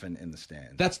just laughing in the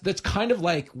stand. That's kind of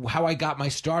like how I got my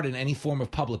start in any form of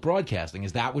public broadcasting.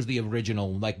 Is that was the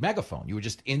original like megaphone. You were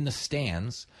just in the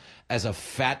stands as a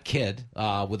fat kid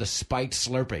with a spiked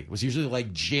Slurpee. It was usually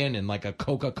like gin and like a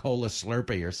Coca-Cola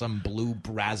Slurpee or some blue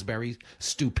raspberry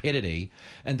stupidity.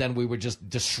 And then we were just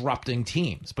disrupting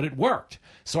teams. But it worked.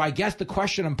 So I guess the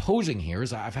question I'm posing here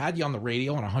is I've had you on the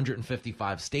radio on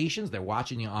 155 stations. They're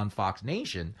watching you on Fox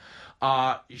Nation.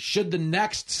 Should the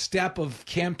next step of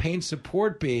campaign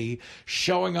support be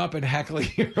showing up and heckling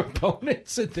your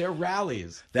opponents at their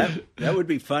rallies? That would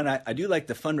be fun. I do like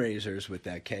the fundraisers with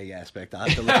that keg aspect. I'll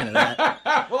have to look into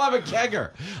that. We'll have a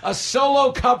kegger, a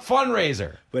solo cup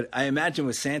fundraiser. But I imagine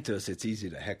with Santos, it's easy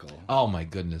to heckle. Oh, my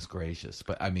goodness gracious.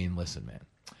 But, I mean, listen,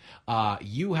 man.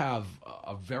 You have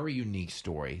a very unique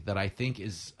story that I think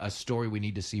is a story we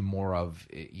need to see more of,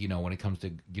 when it comes to,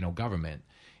 government.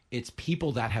 It's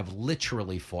people that have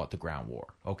literally fought the ground war,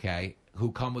 okay?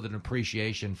 who come with an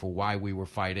appreciation for why we were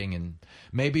fighting, and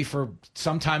maybe for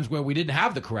sometimes where we didn't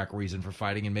have the correct reason for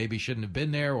fighting and maybe shouldn't have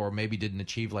been there, or maybe didn't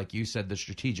achieve, like you said, the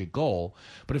strategic goal.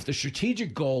 But if the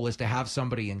strategic goal is to have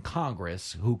somebody in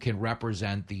Congress who can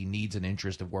represent the needs and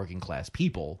interests of working class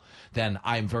people, then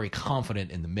I'm very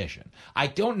confident in the mission. I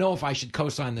don't know if I should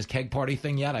co-sign this keg party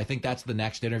thing yet. I think that's the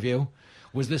next interview.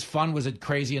 Was this fun? Was it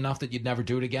crazy enough that you'd never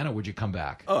do it again, or would you come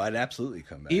back? Oh, I'd absolutely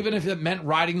come back. Even if it meant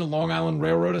riding the Long Island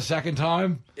Railroad a second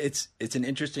time? It's an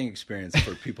interesting experience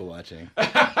for people watching.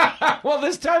 Well,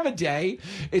 this time of day,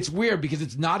 it's weird because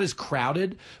it's not as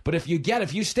crowded. But if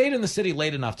you stayed in the city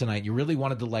late enough tonight, you really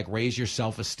wanted to like raise your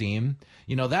self-esteem.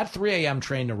 You know, that 3 a.m.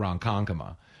 train to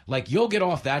Ronkonkoma, like you'll get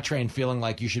off that train feeling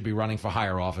like you should be running for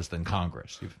higher office than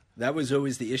Congress. That was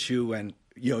always the issue when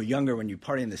younger, when you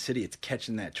party in the city, it's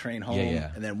catching that train home.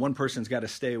 Yeah. And then one person's got to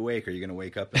stay awake, or you're going to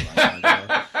wake up in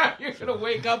You're going to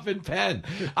wake up in Penn.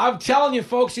 I'm telling you,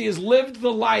 folks, he has lived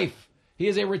the life. He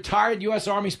is a retired U.S.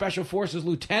 Army Special Forces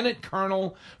lieutenant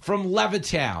colonel from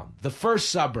Levittown, the first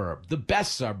suburb, the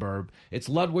best suburb. It's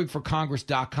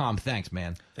LudwigForCongress.com. Thanks,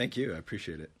 man. Thank you. I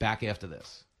appreciate it. Back after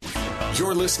this.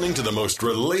 You're listening to the most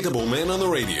relatable man on the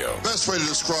radio. Best way to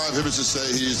describe him is to say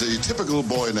he's the typical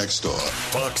boy next door.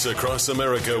 Fox Across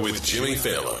America with Jimmy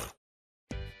Fallon.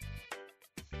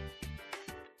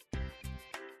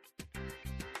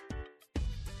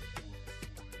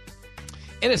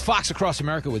 It is Fox Across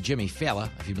America with Jimmy Fallon.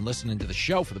 If you've been listening to the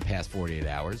show for the past 48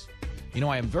 hours, you know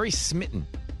I am very smitten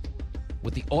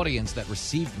with the audience that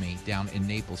received me down in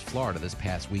Naples, Florida this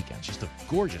past weekend. It's just a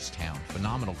gorgeous town,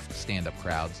 phenomenal stand-up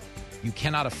crowds. You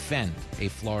cannot offend a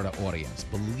Florida audience.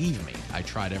 Believe me, I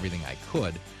tried everything I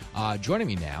could. Joining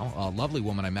me now, a lovely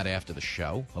woman I met after the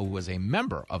show who was a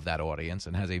member of that audience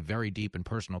and has a very deep and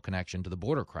personal connection to the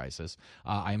border crisis.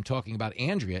 I am talking about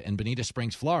Andrea in Bonita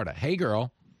Springs, Florida. Hey,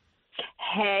 girl.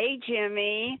 Hey,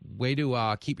 Jimmy. Way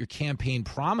to keep your campaign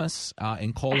promise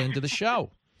and call into the show.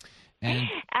 And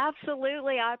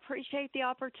absolutely. I appreciate the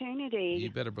opportunity. You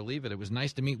better believe it. It was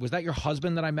nice to meet. Was that your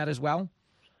husband that I met as well?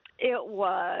 It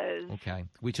was. Okay.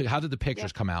 How did the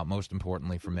pictures come out, most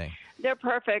importantly for me? They're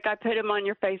perfect. I put them on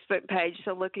your Facebook page,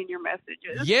 so look in your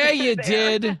messages. Yeah, you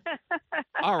did.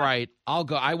 All right. I'll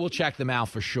go. I will check them out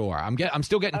for sure. I'm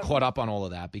still getting caught up on all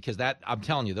of that because I'm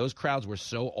telling you, those crowds were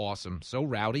so awesome, so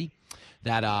rowdy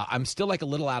that I'm still like a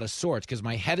little out of sorts because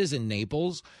my head is in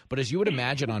Naples. But as you would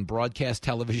imagine on broadcast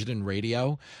television and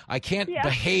radio, I can't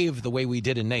behave the way we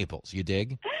did in Naples. You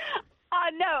dig?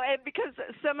 No, and because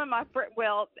some of my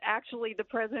actually the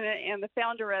president and the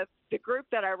founder of the group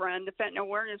that I run, the fentanyl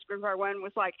awareness group I run,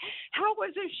 was like, "How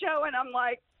was the show?" And I'm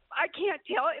like, I can't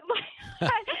tell it.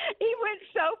 He went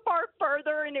so far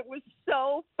further, and it was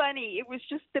so funny. It was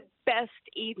just the best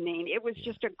evening. It was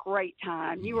just a great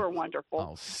time. You were wonderful.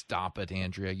 Oh, stop it,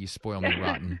 Andrea. You spoil me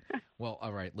rotten. Well,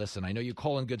 all right, listen, I know you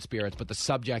call in good spirits, but the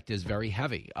subject is very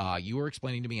heavy. You were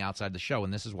explaining to me outside the show,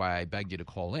 and this is why I begged you to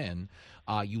call in.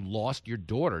 You lost your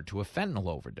daughter to a fentanyl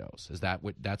overdose. Is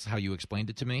that's how you explained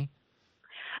it to me?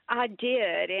 I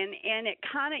did, and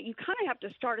you kind of have to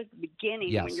start at the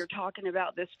beginning when you're talking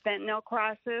about this fentanyl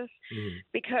crisis,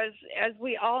 because as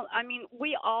we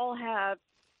all have.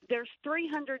 There's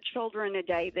 300 children a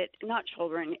day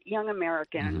young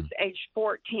Americans, aged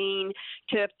 14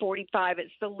 to 45.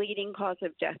 It's the leading cause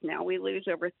of death now. We lose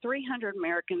over 300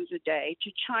 Americans a day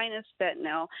to China's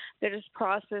fentanyl that is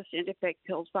processed into fake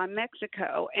pills by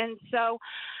Mexico. And so,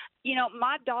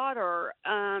 my daughter,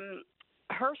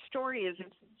 her story is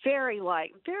very,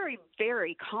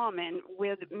 very common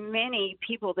with many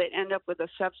people that end up with a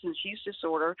substance use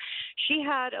disorder. She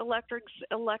had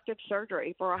elective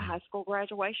surgery for a high school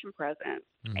graduation present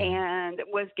and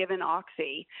was given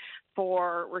Oxy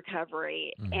for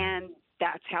recovery. And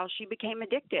that's how she became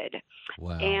addicted.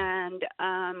 Wow. And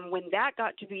when that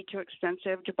got to be too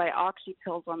expensive to buy Oxy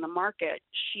pills on the market,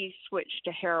 she switched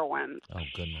to heroin. Oh,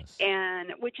 goodness.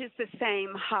 And which is the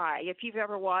same high. If you've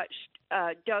ever watched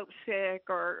Dope Sick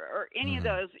or any of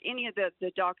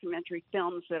the documentary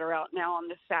films that are out now on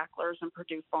the Sacklers and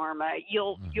Purdue Pharma,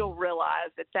 you'll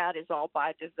realize that is all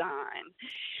by design.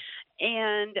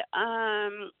 And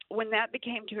when that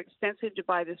became too expensive to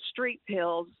buy the street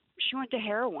pills, she went to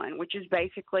heroin, which is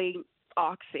basically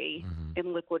Oxy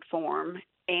in liquid form.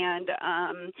 And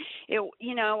and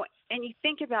you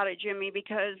think about it, Jimmy,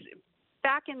 because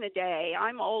back in the day,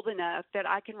 I'm old enough that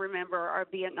I can remember our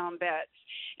Vietnam vets.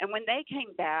 And when they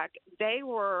came back, a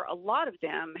lot of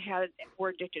them were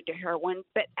addicted to heroin.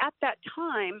 But at that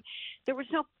time, there was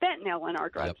no fentanyl in our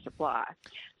drug supply.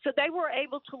 So they were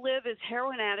able to live as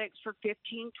heroin addicts for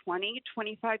 15, 20,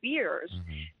 25 years,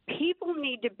 people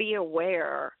need to be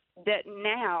aware that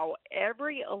now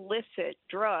every illicit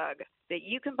drug that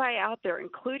you can buy out there,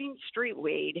 including street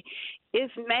weed, is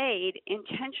made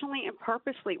intentionally and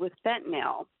purposely with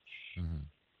fentanyl. Mm-hmm.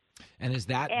 And is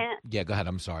that yeah, go ahead.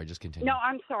 I'm sorry. Just continue. No,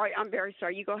 I'm sorry. I'm very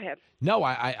sorry. You go ahead. No,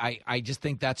 I just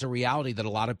think that's a reality that a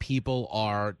lot of people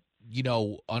are,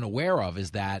 unaware of,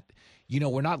 is that,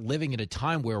 we're not living at a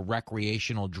time where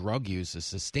recreational drug use is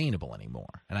sustainable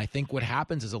anymore. And I think what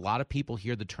happens is a lot of people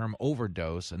hear the term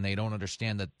overdose and they don't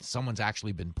understand that someone's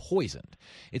actually been poisoned.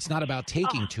 It's not about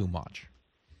taking too much.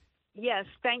 Yes,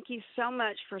 thank you so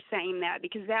much for saying that,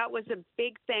 because that was a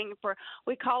big thing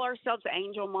we call ourselves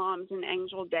angel moms and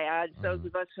angel dads, those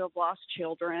of us who have lost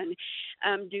children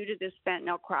due to this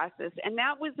fentanyl crisis. And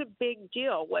that was a big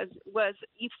deal, was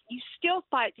you still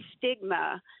fight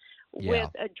stigma with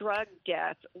a drug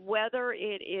death, whether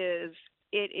it is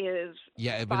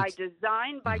by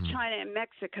design by China and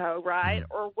Mexico, right?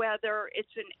 Or whether it's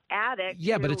an addict.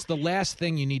 Yeah, but it's the last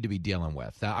thing you need to be dealing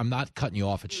with. I'm not cutting you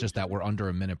off. It's just that we're under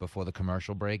a minute before the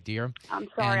commercial break, dear. I'm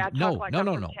sorry.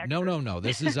 No.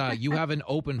 This is you have an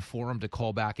open forum to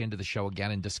call back into the show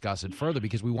again and discuss it further,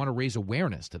 because we want to raise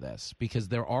awareness to this, because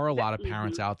there are a lot of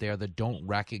parents out there that don't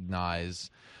recognize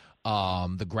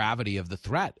the gravity of the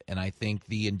threat. And I think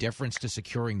the indifference to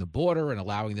securing the border and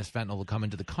allowing this fentanyl to come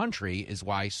into the country is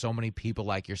why so many people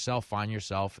like yourself find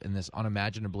yourself in this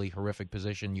unimaginably horrific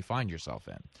position you find yourself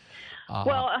in.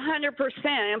 Well, 100%.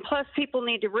 And plus, people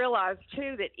need to realize,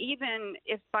 too, that even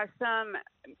if by some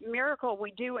miracle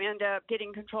we do end up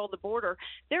getting control of the border,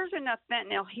 there's enough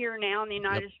fentanyl here now in the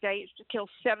United States to kill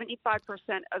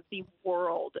 75% of the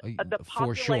world, of the population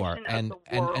for sure. of the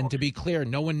world. And to be clear,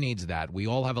 no one needs that. We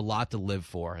all have a lot to live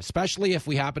for, especially if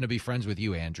we happen to be friends with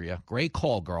you, Andrea. Great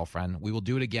call, girlfriend. We will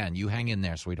do it again. You hang in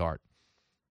there, sweetheart.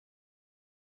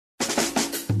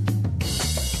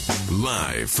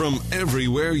 Live from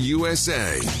everywhere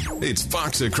USA, it's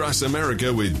Fox Across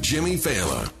America with Jimmy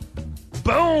Fallon.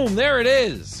 Boom! There it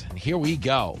is. And here we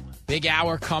go. Big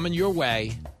hour coming your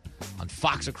way on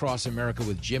Fox Across America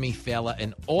with Jimmy Fallon,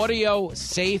 an audio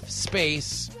safe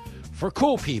space for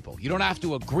cool people. You don't have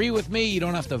to agree with me. You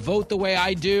don't have to vote the way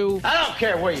I do. I don't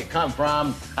care where you come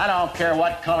from. I don't care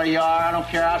what color you are. I don't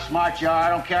care how smart you are. I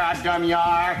don't care how dumb you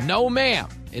are. No, ma'am.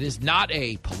 It is not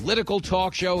a political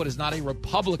talk show. It is not a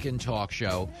Republican talk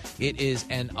show. It is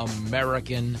an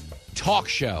American talk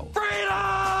show. Freedom!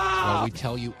 Well, we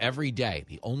tell you every day,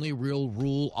 the only real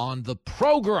rule on the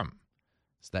program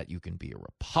is that you can be a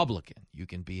Republican. You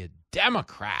can be a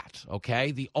Democrat,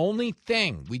 okay? The only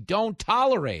thing we don't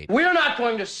tolerate. We're not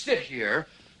going to sit here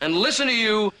and listen to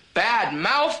you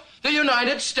bad-mouth the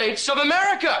United States of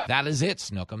America. That is it,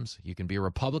 Snookums. You can be a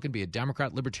Republican, be a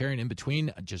Democrat, Libertarian, in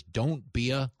between. Just don't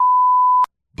be a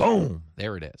boom.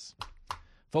 There it is.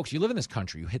 Folks, you live in this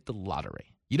country. You hit the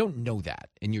lottery. You don't know that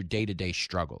in your day-to-day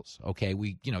struggles, okay?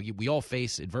 We all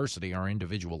face adversity in our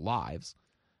individual lives,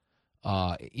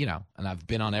 and I've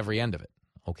been on every end of it,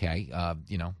 okay?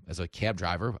 As a cab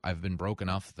driver, I've been broke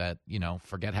enough that,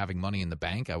 forget having money in the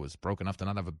bank. I was broke enough to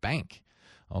not have a bank.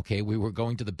 Okay, we were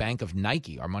going to the bank of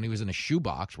Nike. Our money was in a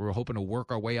shoebox. We were hoping to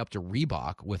work our way up to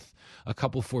Reebok with a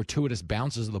couple fortuitous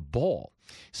bounces of the ball.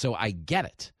 So I get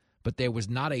it. But there was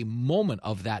not a moment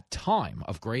of that time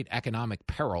of great economic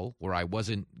peril where I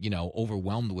wasn't,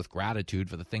 overwhelmed with gratitude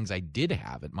for the things I did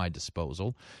have at my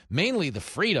disposal. Mainly the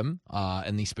freedom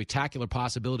and the spectacular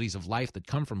possibilities of life that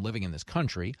come from living in this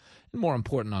country. And more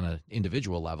important on an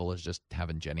individual level is just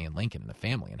having Jenny and Lincoln and a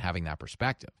family and having that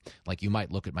perspective. Like, you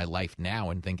might look at my life now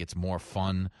and think it's more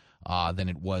fun than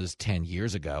it was 10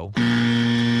 years ago.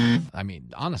 I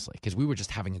mean, honestly, because we were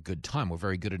just having a good time. We're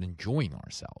very good at enjoying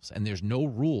ourselves. And there's no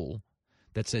rule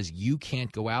that says you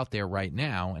can't go out there right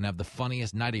now and have the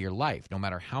funniest night of your life, no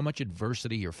matter how much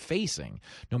adversity you're facing,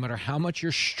 no matter how much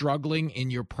you're struggling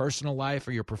in your personal life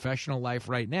or your professional life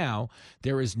right now.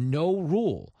 There is no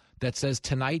rule that says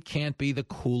tonight can't be the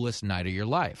coolest night of your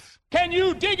life. Can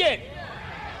you dig it?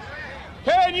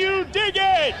 Can you dig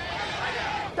it?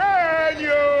 Can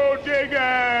you dig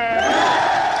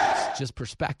it? It's just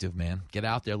perspective, man. Get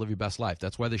out there, live your best life.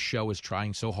 That's why the show is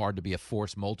trying so hard to be a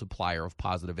force multiplier of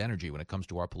positive energy when it comes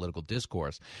to our political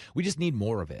discourse. We just need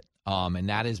more of it, and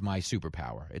that is my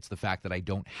superpower. It's the fact that I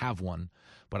don't have one,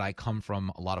 but I come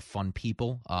from a lot of fun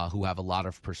people who have a lot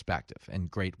of perspective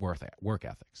and great work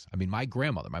ethics. I mean, my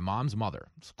grandmother, my mom's mother,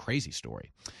 it's a crazy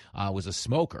story, was a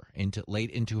smoker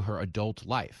late into her adult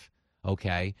life,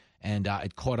 okay? And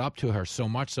it caught up to her so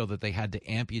much so that they had to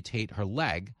amputate her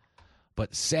leg.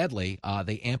 But sadly,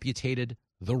 they amputated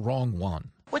the wrong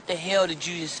one. What the hell did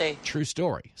you just say? True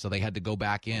story. So they had to go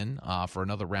back in for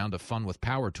another round of fun with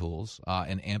power tools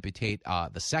and amputate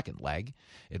the second leg,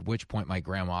 at which point my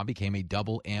grandma became a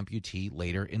double amputee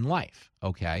later in life.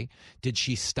 Okay. Did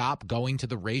she stop going to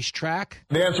the racetrack?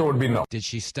 The answer would be no. Did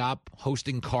she stop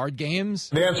hosting card games?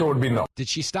 The answer would be no. Did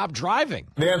she stop driving?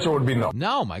 The answer would be no.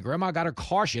 No, my grandma got her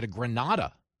car. She had a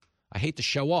Granada. I hate to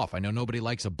show off. I know nobody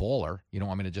likes a baller. You don't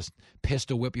want me to just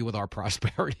pistol whip you with our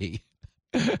prosperity.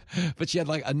 But she had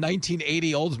like a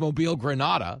 1980 Oldsmobile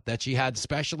Granada that she had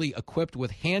specially equipped with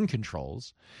hand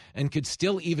controls and could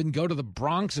still even go to the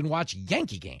Bronx and watch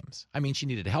Yankee games. I mean, she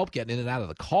needed help getting in and out of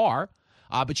the car,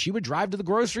 but she would drive to the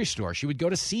grocery store. She would go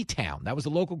to Seatown. That was the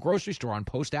local grocery store on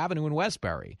Post Avenue in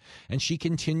Westbury. And she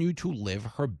continued to live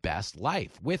her best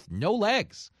life with no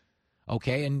legs.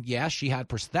 Okay, and yes, she had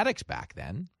prosthetics back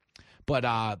then. But,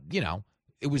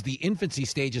 it was the infancy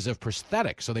stages of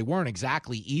prosthetics, so they weren't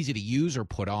exactly easy to use or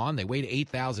put on. They weighed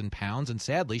 8,000 pounds, and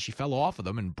sadly, she fell off of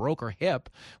them and broke her hip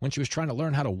when she was trying to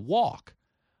learn how to walk.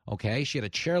 Okay, she had a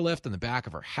chairlift in the back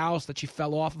of her house that she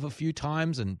fell off of a few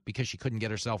times, and because she couldn't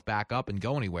get herself back up and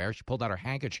go anywhere, she pulled out her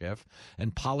handkerchief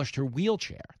and polished her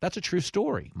wheelchair. That's a true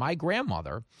story. My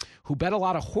grandmother, who bet a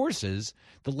lot of horses,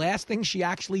 the last thing she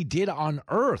actually did on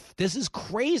earth, this is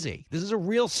crazy. This is a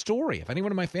real story. If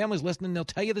anyone in my family is listening, they'll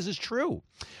tell you this is true.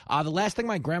 The last thing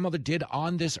my grandmother did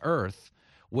on this earth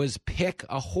was pick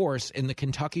a horse in the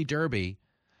Kentucky Derby,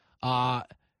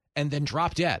 and then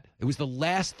drop dead. It was the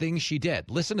last thing she did.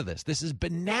 Listen to this. This is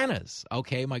bananas,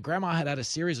 okay? My grandma had a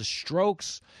series of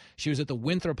strokes. She was at the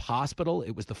Winthrop Hospital.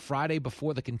 It was the Friday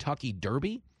before the Kentucky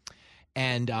Derby.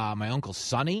 And my Uncle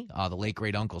Sonny, the late,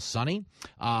 great Uncle Sonny,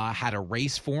 had a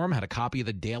race form, had a copy of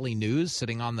the Daily News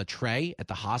sitting on the tray at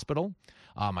the hospital.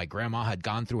 My grandma had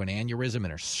gone through an aneurysm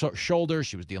in her shoulder.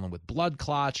 She was dealing with blood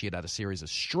clots. She had a series of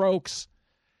strokes.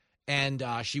 And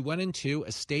she went into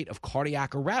a state of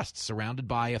cardiac arrest, surrounded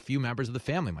by a few members of the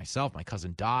family. Myself, my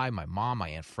cousin Di, my mom, my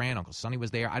Aunt Fran, Uncle Sonny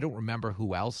was there. I don't remember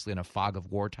who else in a fog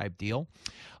of war type deal.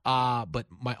 But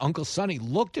my Uncle Sonny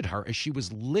looked at her as she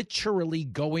was literally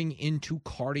going into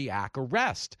cardiac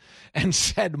arrest and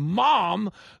said,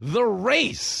 "Mom, the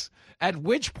race." At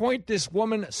which point this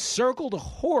woman circled a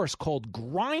horse called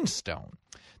Grindstone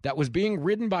that was being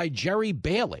ridden by Jerry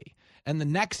Bailey. And the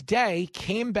next day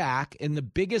came back in the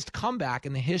biggest comeback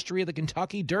in the history of the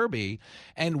Kentucky Derby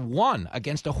and won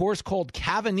against a horse called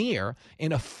Cavanier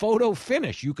in a photo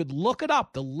finish. You could look it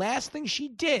up. The last thing she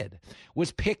did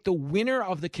was pick the winner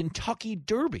of the Kentucky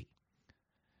Derby.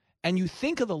 And you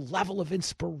think of the level of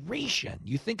inspiration.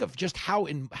 You think of just how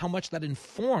much that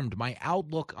informed my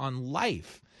outlook on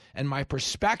life and my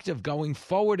perspective going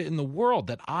forward in the world,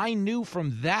 that I knew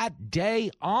from that day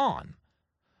on.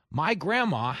 My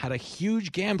grandma had a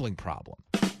huge gambling problem.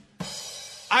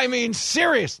 I mean,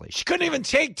 seriously, she couldn't even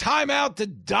take time out to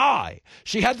die.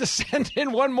 She had to send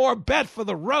in one more bet for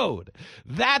the road.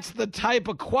 That's the type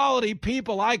of quality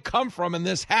people I come from in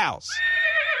this house.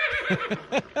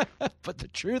 But the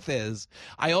truth is,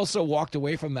 I also walked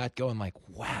away from that going like,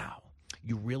 wow.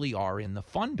 You really are in the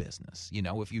fun business. You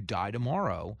know, if you die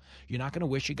tomorrow, you're not going to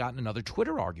wish you got in another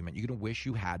Twitter argument. You're going to wish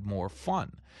you had more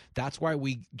fun. That's why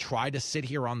we try to sit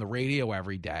here on the radio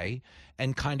every day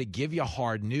and kind of give you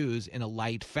hard news in a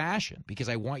light fashion, because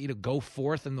I want you to go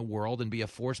forth in the world and be a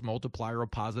force multiplier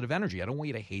of positive energy. I don't want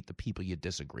you to hate the people you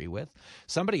disagree with.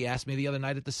 Somebody asked me the other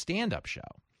night at the stand-up show.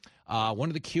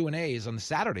 One of the Q&As on the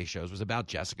Saturday shows was about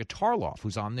Jessica Tarloff,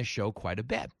 who's on this show quite a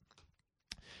bit.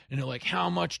 And they're like, how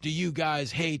much do you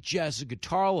guys hate Jessica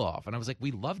Tarloff? And I was like,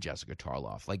 we love Jessica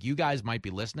Tarloff. Like, you guys might be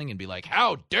listening and be like,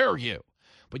 how dare you?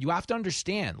 But you have to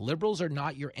understand, liberals are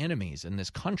not your enemies in this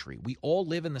country. We all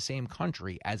live in the same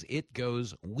country. As it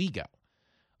goes, we go.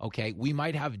 Okay, we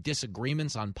might have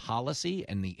disagreements on policy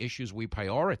and the issues we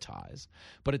prioritize,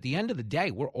 but at the end of the day,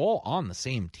 we're all on the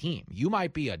same team. You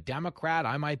might be a Democrat,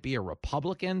 I might be a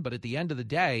Republican, but at the end of the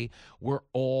day, we're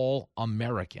all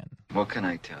American. What can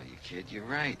I tell you, kid? You're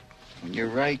right. When you're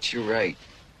right, you're right.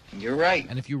 And you're right.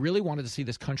 And if you really wanted to see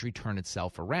this country turn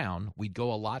itself around, we'd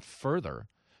go a lot further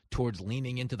towards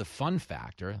leaning into the fun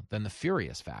factor than the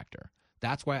furious factor.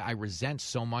 That's why I resent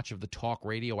so much of the talk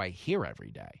radio I hear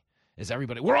every day. Is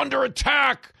everybody, we're under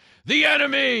attack, the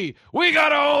enemy, we got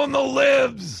to own the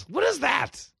libs. What is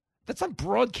that? That's not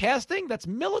broadcasting. That's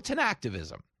militant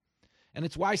activism. And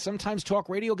it's why sometimes talk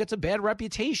radio gets a bad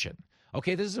reputation.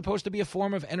 Okay, this is supposed to be a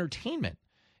form of entertainment.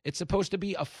 It's supposed to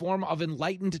be a form of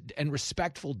enlightened and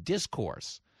respectful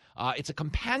discourse. It's a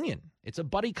companion. It's a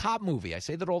buddy cop movie. I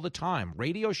say that all the time.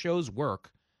 Radio shows work,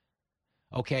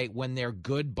 okay, when they're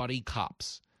good buddy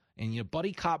cops. And,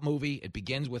 buddy cop movie, it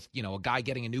begins with, a guy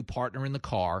getting a new partner in the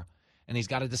car, and he's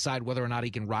got to decide whether or not he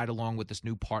can ride along with this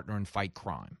new partner and fight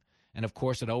crime. And, of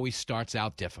course, it always starts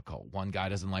out difficult. One guy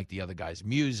doesn't like the other guy's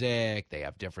music. They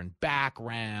have different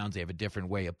backgrounds. They have a different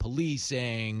way of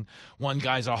policing. One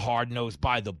guy's a hard-nosed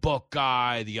by-the-book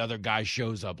guy. The other guy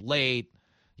shows up late.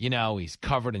 You know, he's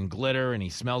covered in glitter and he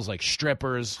smells like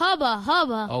strippers. Hubba,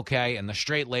 hubba. Okay, and the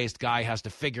straight-laced guy has to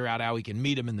figure out how he can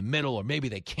meet him in the middle, or maybe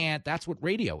they can't. That's what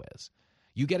radio is.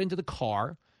 You get into the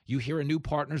car, you hear a new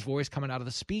partner's voice coming out of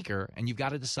the speaker, and you've got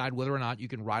to decide whether or not you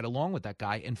can ride along with that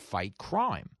guy and fight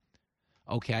crime.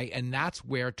 Okay, and that's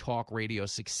where talk radio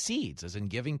succeeds, is in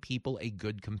giving people a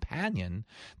good companion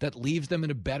that leaves them in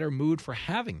a better mood for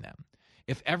having them.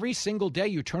 If every single day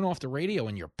you turn off the radio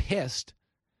and you're pissed,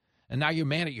 and now you're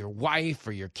mad at your wife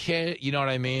or your kid, you know what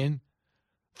I mean?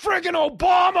 Friggin'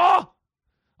 Obama!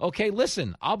 Okay,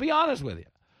 listen, I'll be honest with you.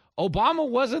 Obama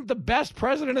wasn't the best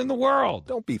president in the world.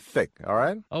 Don't be thick, all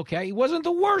right? Okay, he wasn't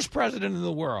the worst president in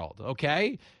the world,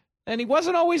 okay? And he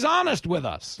wasn't always honest with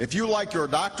us. If you like your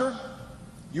doctor,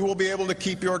 you will be able to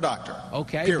keep your doctor.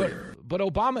 Okay, period. But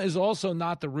Obama is also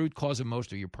not the root cause of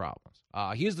most of your problems.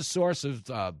 He is the source of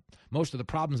most of the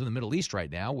problems in the Middle East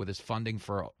right now with his funding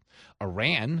for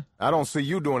Iran. I don't see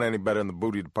you doing any better in the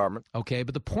booty department. Okay,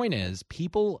 but the point is,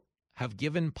 people have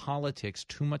given politics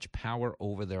too much power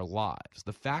over their lives.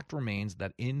 The fact remains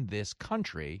that in this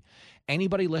country,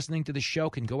 anybody listening to the show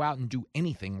can go out and do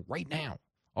anything right now.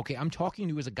 Okay, I'm talking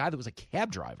to you as a guy that was a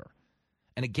cab driver.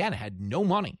 And again, I had no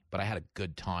money, but I had a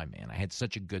good time, man. I had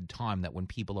such a good time that when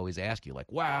people always ask you, like,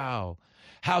 wow,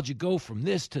 how'd you go from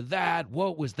this to that?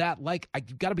 What was that like? I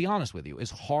got to be honest with you.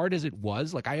 As hard as it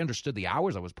was, like, I understood the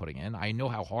hours I was putting in. I know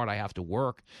how hard I have to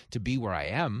work to be where I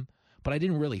am, but I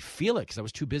didn't really feel it because I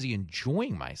was too busy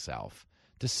enjoying myself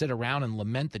to sit around and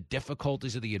lament the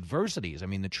difficulties of the adversities. I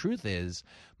mean, the truth is,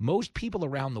 most people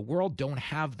around the world don't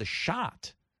have the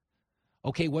shot.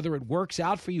 Okay, whether it works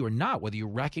out for you or not, whether you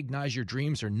recognize your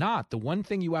dreams or not, the one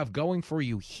thing you have going for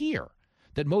you here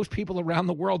that most people around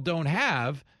the world don't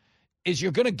have is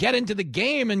you're going to get into the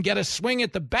game and get a swing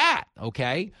at the bat,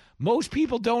 okay? Most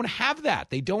people don't have that.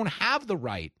 They don't have the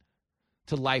right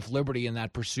to life, liberty, and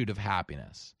that pursuit of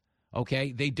happiness,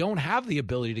 okay? They don't have the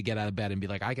ability to get out of bed and be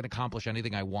like, I can accomplish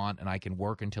anything I want and I can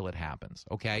work until it happens,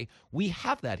 okay? We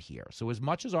have that here. So as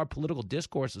much as our political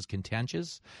discourse is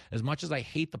contentious, as much as I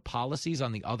hate the policies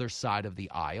on the other side of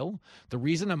the aisle, the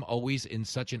reason I'm always in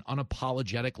such an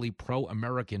unapologetically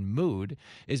pro-American mood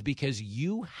is because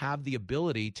you have the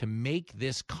ability to make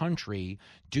this country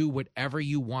do whatever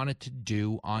you want it to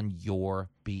do on your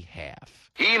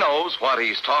behalf. He knows what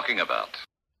he's talking about.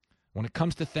 When it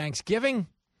comes to Thanksgiving,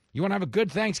 you want to have a good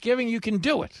Thanksgiving, you can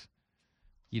do it.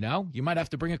 You know, you might have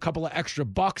to bring a couple of extra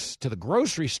bucks to the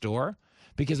grocery store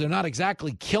because they're not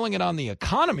exactly killing it on the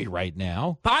economy right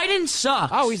now. Biden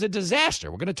sucks. Oh, he's a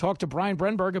disaster. We're going to talk to Brian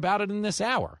Brenberg about it in this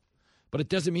hour. But it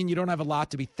doesn't mean you don't have a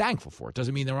lot to be thankful for. It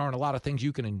doesn't mean there aren't a lot of things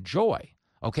you can enjoy.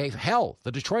 Okay, hell,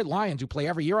 the Detroit Lions, who play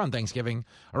every year on Thanksgiving,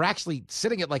 are actually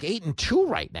sitting at like 8-2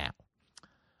 right now.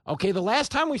 Okay, the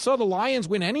last time we saw the Lions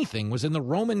win anything was in the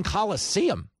Roman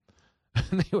Coliseum.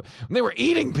 They were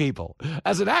eating people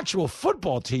as an actual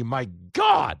football team. My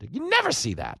God, you never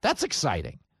see that. That's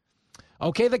exciting.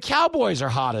 Okay, the Cowboys are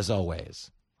hot as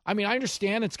always. I mean, I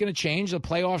understand it's going to change. The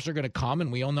playoffs are going to come, and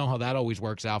we all know how that always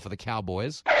works out for the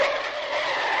Cowboys.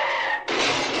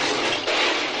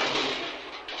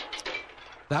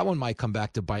 That one might come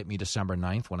back to bite me December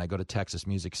 9th when I go to Texas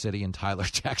Music City in Tyler,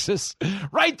 Texas.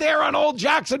 Right there on Old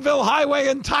Jacksonville Highway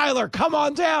in Tyler. Come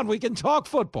on down. We can talk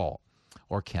football.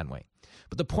 Or can we?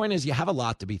 But the point is, you have a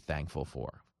lot to be thankful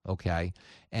for, okay?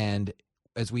 And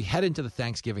as we head into the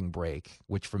Thanksgiving break,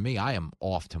 which for me, I am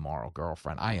off tomorrow,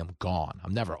 girlfriend. I am gone.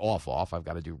 I'm never off. I've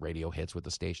got to do radio hits with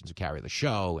the stations who carry the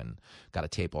show and got to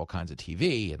tape all kinds of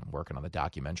TV and I'm working on the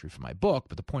documentary for my book.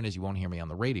 But the point is, you won't hear me on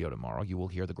the radio tomorrow. You will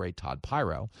hear the great Todd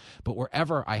Pyro. But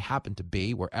wherever I happen to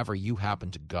be, wherever you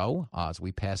happen to go, as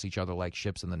we pass each other like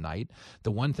ships in the night,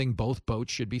 the one thing both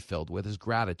boats should be filled with is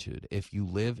gratitude. If you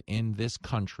live in this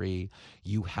country,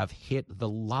 you have hit the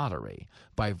lottery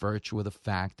by virtue of the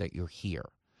fact that you're here.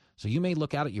 So you may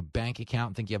look out at your bank account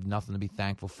and think you have nothing to be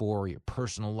thankful for, or your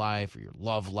personal life, or your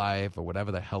love life, or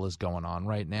whatever the hell is going on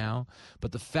right now.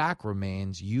 But the fact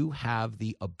remains, you have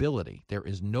the ability. There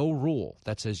is no rule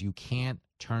that says you can't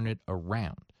turn it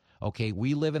around. Okay,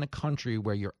 we live in a country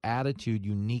where your attitude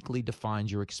uniquely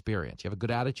defines your experience. You have a good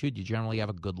attitude, you generally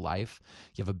have a good life.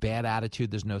 You have a bad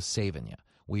attitude, there's no saving you.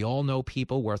 We all know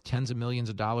people worth tens of millions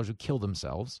of dollars who kill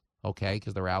themselves. okay,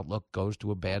 because their outlook goes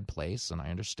to a bad place, and I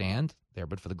understand. There,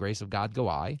 but for the grace of God go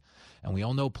I. And we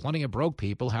all know plenty of broke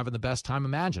people having the best time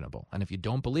imaginable. And if you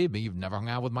don't believe me, you've never hung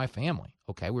out with my family,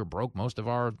 okay? We were broke most of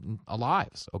our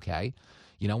lives, okay?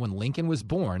 You know, when Lincoln was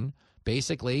born,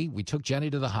 basically, we took Jenny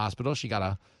to the hospital. She got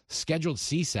a scheduled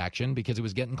C-section because it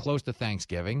was getting close to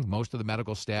Thanksgiving. Most of the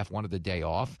medical staff wanted the day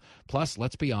off. Plus,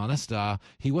 let's be honest,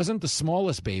 he wasn't the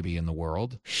smallest baby in the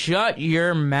world. Shut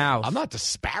your mouth. I'm not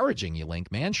disparaging you,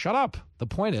 Link, man. Shut up. The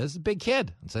point is, a big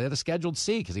kid. And so they had a scheduled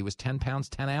C because he was 10 pounds,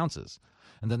 10 ounces.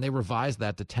 And then they revised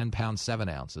that to 10 pounds, 7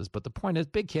 ounces. But the point is,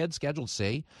 big kid, scheduled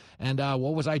C. And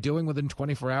what was I doing within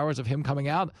 24 hours of him coming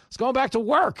out? I was going back to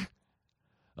work.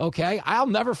 Okay, I'll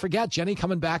never forget Jenny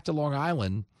coming back to Long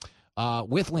Island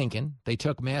with Lincoln. They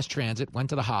took mass transit, went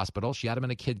to the hospital. She had him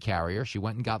in a kid carrier. She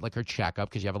went and got like her checkup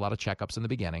because you have a lot of checkups in the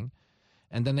beginning.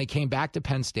 And then they came back to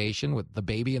Penn Station with the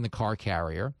baby in the car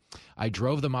carrier. I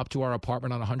drove them up to our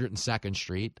apartment on 102nd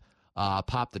Street,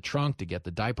 popped the trunk to get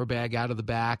the diaper bag out of the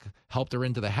back, helped her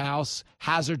into the house,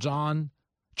 hazards on,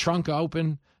 trunk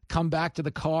open, come back to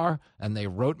the car, and they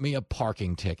wrote me a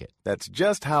parking ticket. That's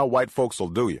just how white folks will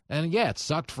do you. And yeah, it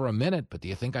sucked for a minute, but do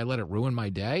you think I let it ruin my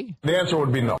day? The answer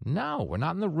would be no. No, we're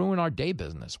not in the ruin our day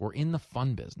business. We're in the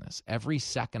fun business every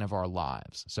second of our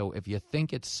lives. So if you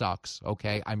think it sucks,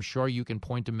 okay, I'm sure you can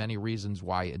point to many reasons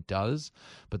why it does,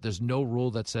 but there's no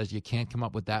rule that says you can't come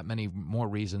up with that many more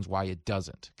reasons why it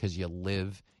doesn't, because you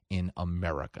live in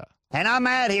America. And I'm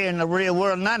out here in the real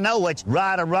world, and I know what's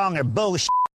right or wrong or bullshit.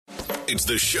 It's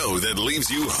the show that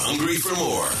leaves you hungry for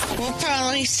more. We'll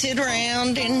probably sit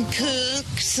around and cook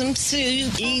some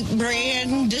soup, eat bread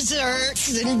and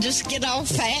desserts, and just get all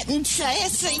fat and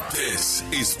sassy. This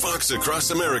is Fox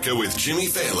Across America with Jimmy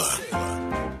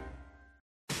Fallon.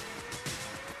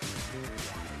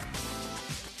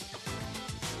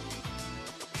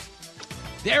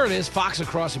 There it is, Fox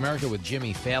Across America with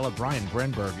Jimmy Fallon. Brian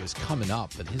Brenberg is coming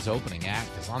up, but his opening act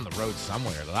is on the road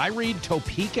somewhere. Did I read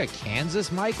Topeka,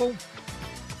 Kansas, Michael?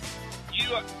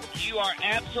 You are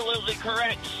absolutely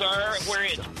correct, sir, where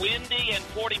it's windy and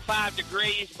 45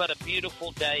 degrees, but a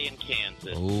beautiful day in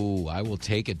Kansas. Oh, I will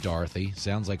take it, Dorothy.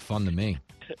 Sounds like fun to me.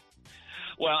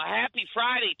 Well, happy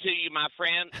Friday to you, my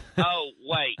friend. Oh,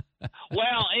 wait.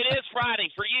 Well, it is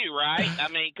Friday for you, right? I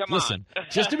mean, come Listen, on.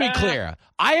 Just to be clear,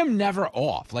 I am never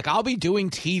off. Like, I'll be doing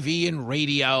TV and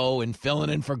radio and filling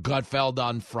in for Gutfeld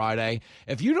on Friday.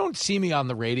 If you don't see me on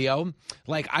the radio,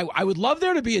 like, I would love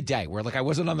there to be a day where, like, I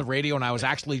wasn't on the radio and I was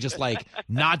actually just, like,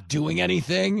 not doing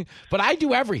anything. But I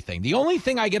do everything. The only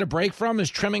thing I get a break from is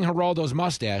trimming Geraldo's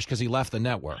mustache because he left the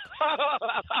network.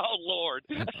 Oh, Lord.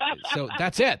 So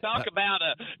that's it. Talk about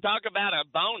a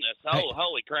bonus. Oh, Hey,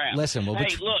 holy crap. Listen, well,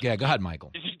 look. Yeah, go ahead,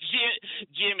 Michael.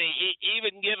 Jimmy,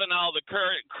 even given all the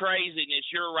current craziness,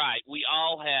 you're right. We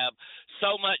all have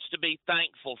so much to be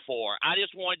thankful for. I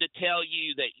just wanted to tell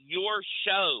you that your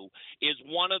show is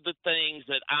one of the things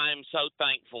that I'm so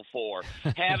thankful for.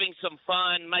 Having some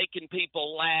fun, making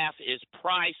people laugh is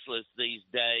priceless these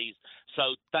days.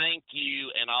 So thank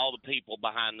you and all the people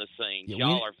behind the scenes. Yeah,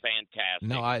 Y'all are fantastic.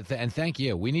 No, and thank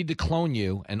you. We need to clone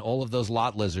you and all of those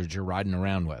lot lizards you're riding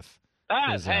around with.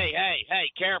 Hey,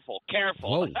 careful.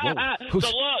 Whoa. So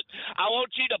look, I want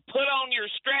you to put on your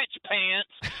stretch pants,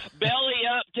 belly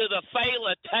up to the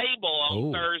Fela table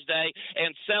on Thursday,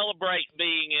 and celebrate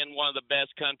being in one of the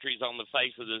best countries on the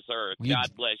face of this earth.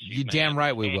 God bless you, You man. damn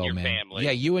right we and will, your man. family.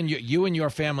 Yeah, you and your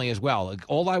family as well.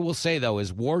 All I will say, though,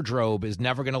 is Wardrobe is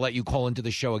never going to let you call into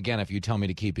the show again if you tell me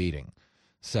to keep eating.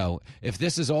 So if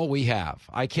this is all we have,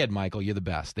 I kid, Michael, you're the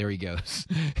best. There he goes.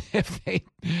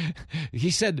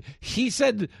 He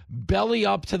said belly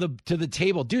up to the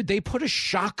table. Dude, they put a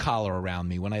shock collar around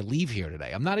me when I leave here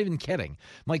today. I'm not even kidding.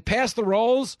 I'm like, pass the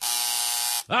rolls.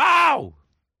 Ow!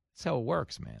 That's how it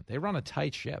works, man. They run a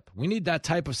tight ship. We need that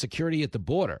type of security at the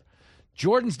border.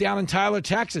 Jordan's down in Tyler,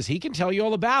 Texas. He can tell you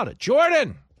all about it.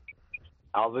 Jordan!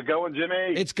 How's it going,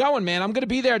 Jimmy? It's going, man. I'm going to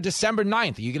be there December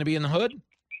 9th. Are you going to be in the hood?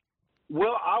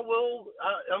 Well, I will.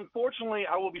 Unfortunately,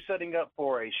 I will be setting up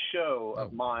for a show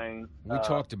of mine. We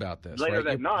talked about this. Later right?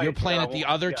 that night. You're playing at the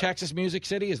other yeah. Texas Music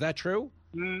City. Is that true?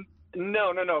 No.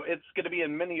 It's going to be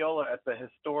in Mineola at the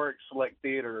Historic Select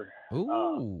Theater.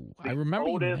 Ooh, I remember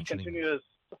you mentioning.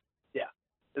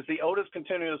 It's the oldest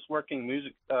continuous working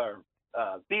music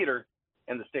theater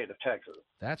in the state of Texas.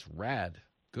 That's rad.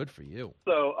 Good for you.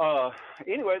 So,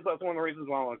 anyways, that's one of the reasons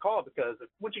why I want to call, because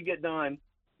once you get done,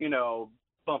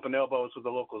 bumping elbows with the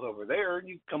locals over there,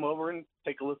 you come over and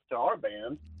take a listen to our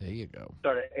band. There you go.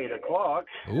 Start at 8 o'clock.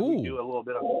 Ooh. We do a little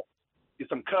bit of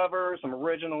some covers, some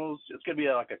originals. It's going to be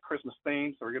like a Christmas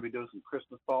theme, so we're going to be doing some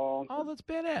Christmas songs. Oh, that's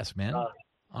badass, man.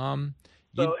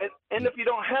 So, and if you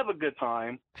don't have a good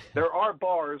time, there are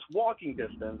bars walking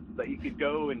distance that you could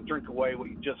go and drink away what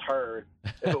you just heard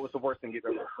if it was the worst thing you've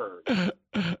ever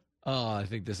heard. Oh, I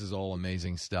think this is all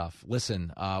amazing stuff.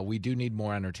 Listen, we do need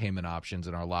more entertainment options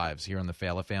in our lives here in the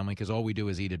Fela family because all we do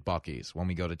is eat at Buc-ee's when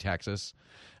we go to Texas.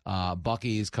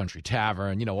 Buc-ee's, Country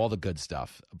Tavern, all the good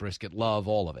stuff. Brisket Love,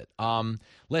 all of it.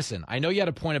 Listen, I know you had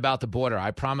a point about the border.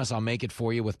 I promise I'll make it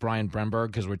for you with Brian Brenberg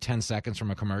because we're 10 seconds from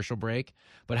a commercial break.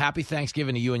 But happy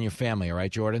Thanksgiving to you and your family, all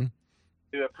right, Jordan?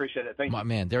 I appreciate it. Thank you.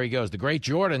 Man, there he goes. The great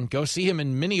Jordan. Go see him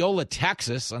in Mineola,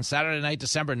 Texas on Saturday night,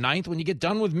 December 9th when you get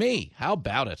done with me. How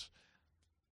about it?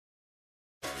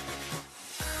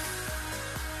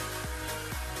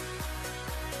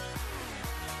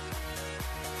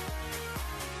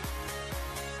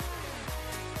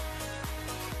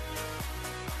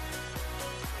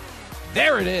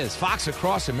 There it is, Fox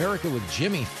Across America with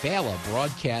Jimmy Fallon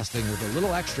broadcasting with a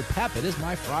little extra pep. It is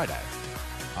my Friday.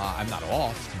 I'm not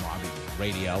off tomorrow. I mean,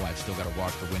 radio. I've still got to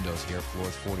wash the windows here,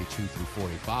 floors 42 through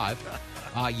 45.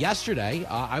 Yesterday,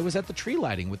 I was at the tree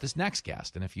lighting with this next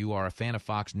guest. And if you are a fan of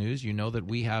Fox News, you know that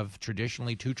we have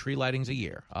traditionally 2 tree lightings a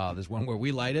year. There's one where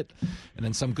we light it, and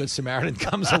then some good Samaritan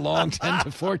comes along 10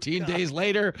 to 14 days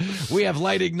later. We have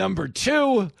lighting number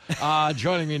 2.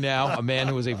 Joining me now, a man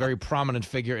who is a very prominent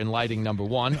figure in lighting number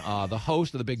 1, the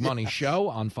host of the Big Money Show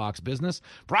on Fox Business,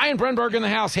 Brian Brenberg in the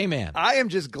house. Hey, man. I am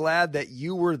just glad that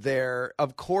you were there.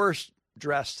 Of course,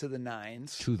 dressed to the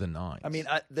nines. To the nines. I mean,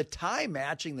 the tie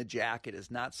matching the jacket is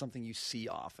not something you see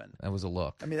often. That was a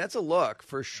look. I mean, that's a look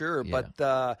for sure. Yeah.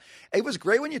 But it was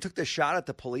great when you took the shot at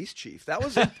the police chief. That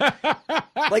was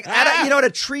like, at a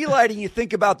tree lighting, you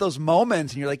think about those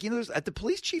moments, and you're like, at the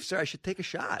police chief, sir, I should take a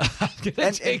shot.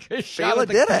 Take a shot. Fela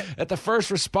did it at the first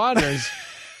responders.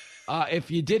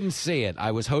 If you didn't see it,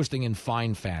 I was hosting in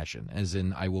fine fashion, as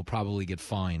in I will probably get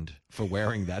fined for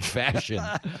wearing that fashion.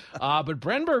 But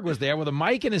Brenberg was there with a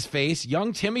mic in his face,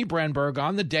 young Timmy Brenberg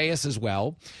on the dais as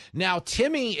well. Now,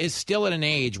 Timmy is still at an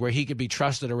age where he could be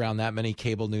trusted around that many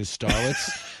cable news starlets.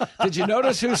 Did you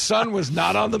notice whose son was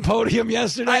not on the podium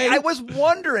yesterday? I was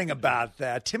wondering about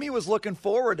that. Timmy was looking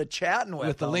forward to chatting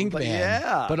with the him, Link but Man.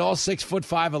 Yeah. But all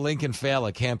 6'5" of Lincoln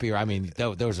Fela can't be. I mean,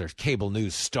 those are cable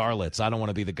news starlets. I don't want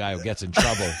to be the guy who gets in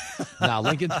trouble. Now,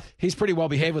 Lincoln, he's pretty well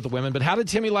behaved with the women. But how did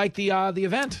Timmy like the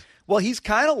event? Well, he's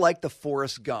kind of like the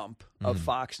Forrest Gump of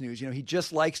Fox News. He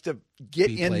just likes to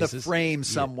get in the frame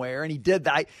somewhere, and he did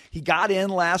that. He got in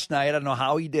last night. I don't know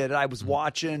how he did it. I was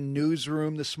watching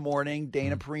Newsroom this morning.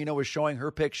 Dana Perino was showing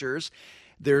her pictures.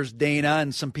 There's Dana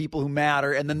and some people who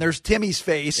matter, and then there's Timmy's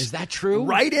face. Is that true?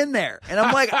 Right in there. And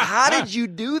I'm like, how did you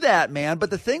do that, man? But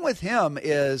the thing with him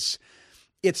is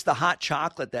it's the hot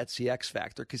chocolate that's the X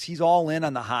factor, because he's all in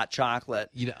on the hot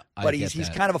chocolate. But he's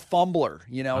kind of a fumbler.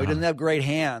 He doesn't have great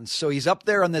hands. So he's up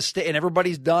there on this stage, and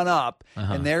everybody's done up,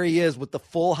 and there he is with the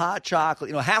full hot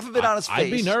chocolate. Half of it on his face.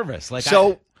 I'd be nervous.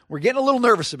 We're getting a little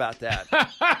nervous about that.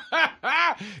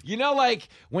 Like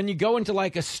when you go into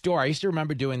like a store, I used to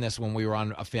remember doing this when we were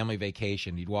on a family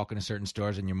vacation. You'd walk into certain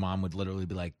stores and your mom would literally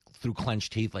be like, through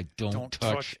clenched teeth, like, don't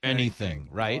touch anything,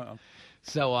 right? Wow.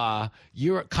 So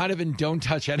you're kind of in don't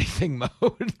touch anything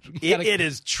mode. It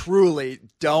is truly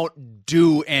don't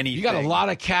do anything. You got a lot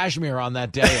of cashmere on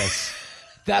that dais.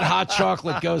 That hot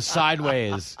chocolate goes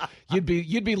sideways. You'd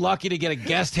be lucky to get a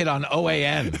guest hit on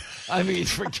OAN. I mean,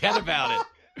 forget about it.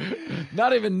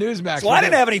 Not even Newsmax. So I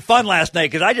didn't have any fun last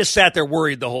night because I just sat there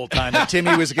worried the whole time that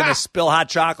Timmy was going to spill hot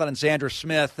chocolate on Sandra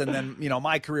Smith, and then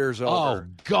my career's over.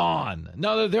 Oh, gone.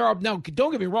 No,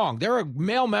 don't get me wrong. There are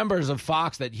male members of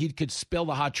Fox that he could spill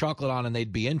the hot chocolate on, and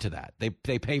they'd be into that. They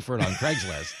pay for it on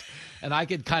Craigslist. And I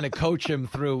could kind of coach him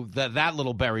through that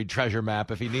little buried treasure map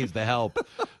if he needs the help.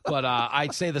 But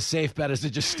I'd say the safe bet is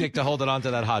to just stick to holding on to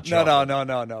that hot chocolate.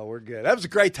 No. We're good. That was a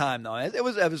great time, though. It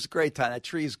was a great time. That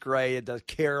tree's great. You had the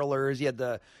carolers. You had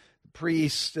the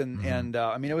priests. And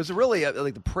I mean, it was really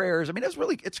like the prayers. I mean, it's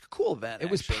a cool event.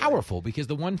 It was powerful because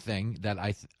the one thing that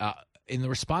in the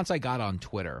response I got on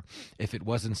Twitter, if it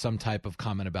wasn't some type of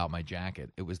comment about my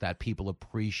jacket, it was that people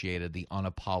appreciated the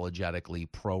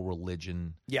unapologetically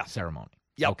pro-religion ceremony.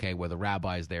 Yep. Okay, where the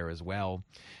rabbi's there as well.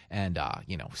 And,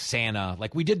 Santa.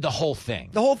 Like, we did the whole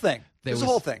thing. The whole thing. It was the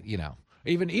whole thing.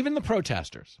 Even the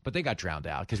protesters. But they got drowned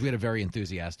out because we had a very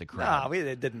enthusiastic crowd. No,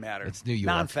 it didn't matter. It's New York.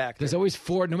 Non-factor. There's always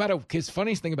four, no matter, because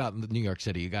funniest thing about New York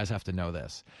City, you guys have to know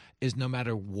this, is no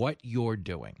matter what you're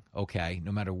doing, okay,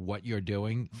 no matter what you're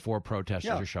doing, 4 protesters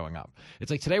are showing up.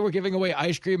 It's like, today we're giving away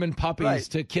ice cream and puppies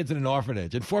to kids in an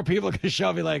orphanage, and 4 people are going to show up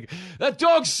and be like, that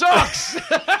dog sucks!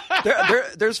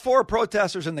 There's 4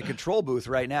 protesters in the control booth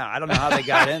right now. I don't know how they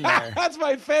got in there. That's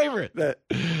my favorite.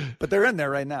 But they're in there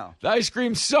right now. The ice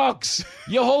cream sucks.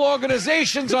 Your whole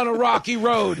organization's on a rocky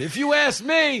road. If you ask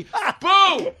me,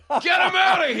 boo, get them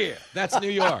out of here. That's New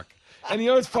York. And you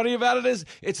know what's funny about it is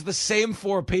it's the same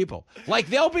 4 people. Like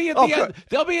they'll be at the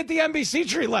NBC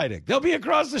tree lighting. They'll be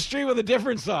across the street with a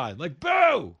different sign. Like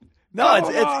boo. No,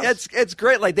 it's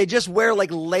great. Like they just wear like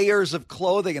layers of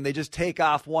clothing and they just take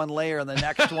off one layer and the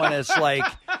next one is like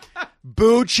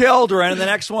boo children and the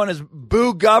next one is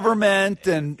boo government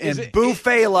and boo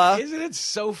Fela. Isn't it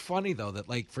so funny though that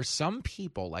like for some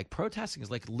people like protesting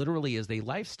is like literally is a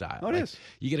lifestyle. Oh, it is.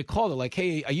 You get a call, they're like,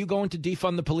 hey, are you going to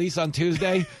defund the police on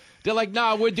Tuesday? They're like,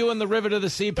 nah, we're doing the River to the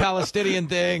Sea Palestinian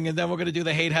thing, and then we're going to do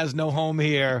the hate has no home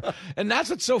here. And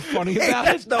that's what's so funny about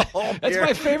it. That's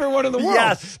my favorite one in the world.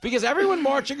 Yes. Because everyone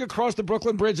marching across the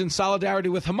Brooklyn Bridge in solidarity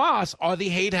with Hamas are the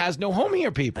hate has no home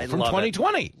here people from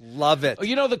 2020. Love it.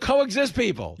 You know, the coexist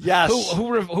people. Yes. Who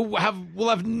will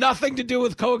have nothing to do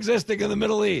with coexisting in the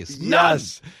Middle East.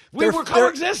 Yes. None. We were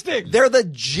coexisting. They're the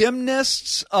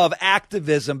gymnasts of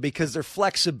activism because their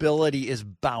flexibility is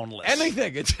boundless.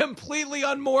 Anything. It's completely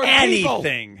unmoored people.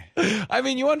 Anything. I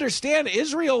mean, you understand,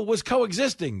 Israel was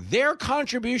coexisting. Their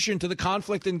contribution to the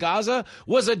conflict in Gaza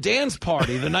was a dance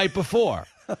party the night before.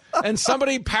 And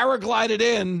somebody paraglided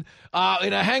in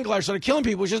a hang glider, started killing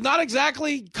people, which is not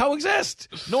exactly coexist,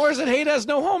 nor is it hate has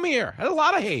no home here. And a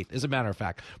lot of hate, as a matter of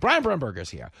fact. Brian Brunberger's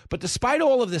here. But despite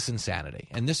all of this insanity,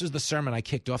 and this is the sermon I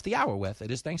kicked off the hour with, it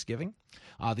is Thanksgiving.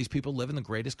 These people live in the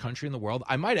greatest country in the world.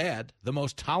 I might add, the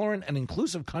most tolerant and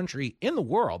inclusive country in the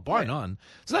world, bar none.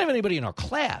 It's not even anybody in our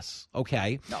class,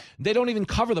 okay? No. They don't even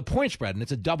cover the point spread, and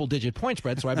it's a double-digit point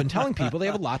spread, so I've been telling people they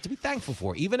have a lot to be thankful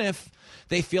for. Even if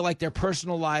they feel like their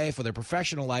personal life or their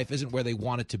professional life isn't where they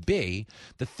want it to be,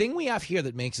 the thing we have here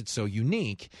that makes it so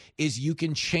unique is you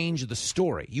can change the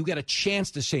story. You get a chance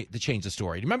to change the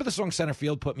story. Do you remember the song Center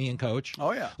Field, Put Me in Coach?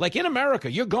 Oh, yeah. Like in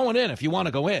America, you're going in if you want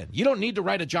to go in. You don't need to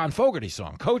write a John Fogerty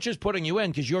song. Coach is putting you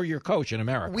in because you're your coach in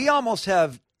America. We almost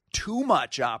have too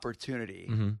much opportunity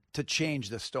to change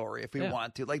the story if we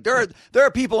want to. Like there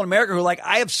are people in America who are like,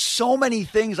 I have so many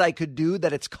things I could do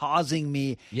that it's causing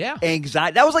me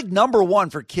anxiety. That was like number one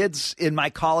for kids in my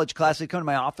college class. They come to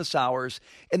my office hours,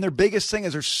 and their biggest thing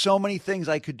is there's so many things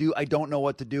I could do. I don't know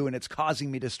what to do, and it's causing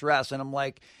me distress. And I'm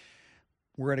like,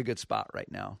 we're in a good spot right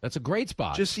now. That's a great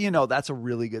spot. Just so you know, that's a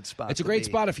really good spot. It's a great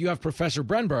spot if you have Professor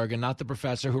Brenberg and not the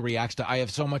professor who reacts to, I have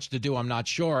so much to do, I'm not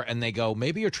sure. And they go,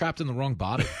 maybe you're trapped in the wrong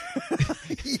body.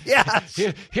 Yes.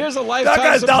 Here's a lifetime that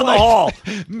guy's down the hall.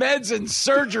 Meds and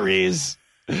surgeries.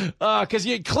 Because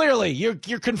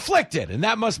you're conflicted, and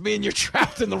that must mean you're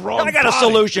trapped in the wrong I got a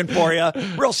solution for you.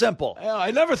 Real simple.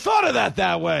 I never thought of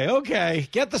that way. Okay,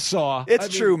 get the saw. It's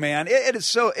true, man. It is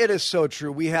so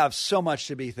true. We have so much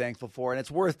to be thankful for, and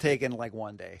it's worth taking like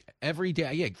one day. Every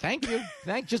day. Yeah, thank you.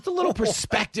 Just a little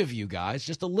perspective, you guys.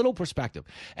 Just a little perspective.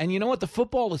 And you know what? The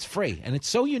football is free, and it's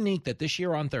so unique that this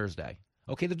year on Thursday,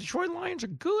 okay, the Detroit Lions are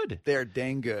good. They're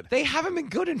dang good. They haven't been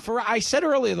good I said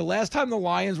earlier, the last time the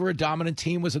Lions were a dominant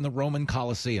team was in the Roman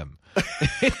Coliseum.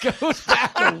 It goes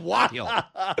back a while.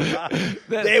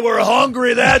 They were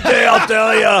hungry that day, I'll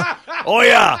tell you. Oh,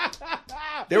 yeah.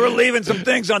 They were leaving some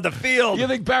things on the field. You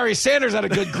think Barry Sanders had a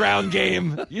good ground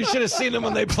game? You should have seen them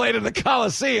when they played in the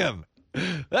Coliseum.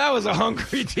 That was a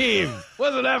hungry team.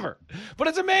 Wasn't ever. But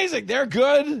it's amazing. They're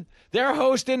good. They're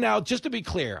hosting. Now, just to be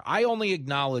clear, I only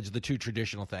acknowledge the 2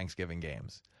 traditional Thanksgiving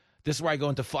games. This is where I go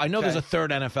into I know there's a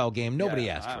third NFL game. Nobody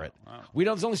asked for it.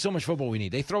 There's only so much football we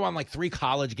need. They throw on like 3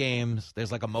 college games. There's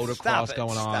like a motocross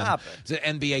going on. Stop it. It's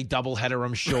an NBA doubleheader,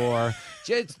 I'm sure.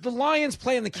 It's the Lions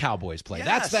play and the Cowboys play. Yes,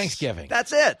 that's Thanksgiving.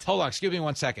 That's it. Hold on. Excuse me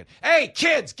 1 second. Hey,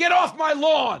 kids, get off my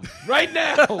lawn right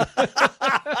now.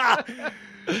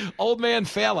 Old man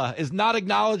Fela is not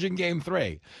acknowledging Game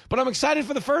 3. But I'm excited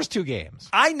for the first 2 games.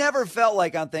 I never felt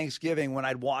like on Thanksgiving when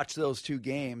I'd watch those 2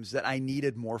 games that I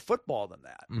needed more football than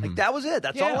that. Like that was it.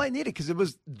 That's all I needed because it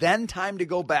was then time to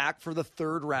go back for the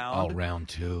 3rd round. Oh, round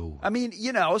 2. I mean,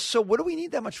 so what do we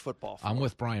need that much football for? I'm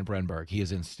with Brian Brenberg. He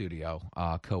is in studio,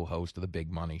 co-host of the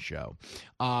Big Money Show.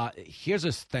 Here's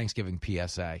a Thanksgiving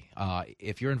PSA.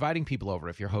 If you're inviting people over,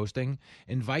 if you're hosting,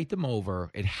 invite them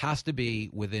over. It has to be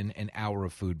within an hour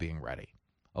of food being ready.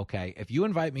 Okay? If you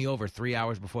invite me over 3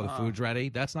 hours before the food's ready,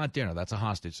 that's not dinner. That's a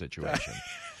hostage situation.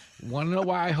 Want to know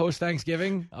why I host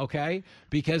Thanksgiving? Okay?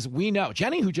 Because we know.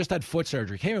 Jenny, who just had foot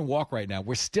surgery, can't even walk right now.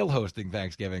 We're still hosting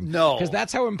Thanksgiving. No. Because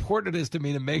that's how important it is to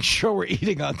me to make sure we're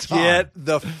eating on time. Get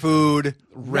the food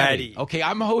ready. Okay,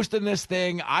 I'm hosting this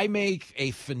thing. I make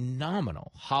a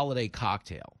phenomenal holiday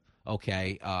cocktail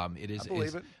Okay, it is. I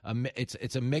believe it.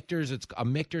 It's a Michter's. It's a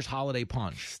Michter's holiday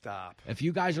punch. Stop. If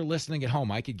you guys are listening at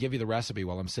home, I could give you the recipe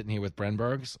while I'm sitting here with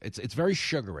Brenberg's. It's very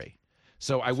sugary,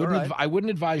 so I wouldn't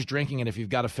advise drinking it if you've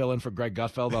got to fill in for Greg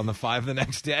Gutfeld on the 5 the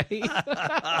next day.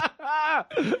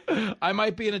 I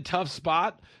might be in a tough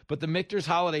spot, but the Michter's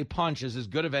holiday punch is as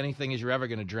good of anything as you're ever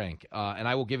going to drink, and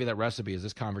I will give you that recipe as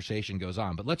this conversation goes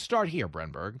on. But let's start here,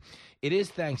 Brenberg. It is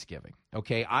Thanksgiving.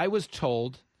 Okay, I was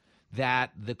told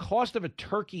that the cost of a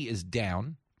turkey is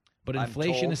down, but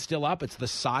inflation is still up. It's the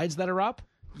sides that are up.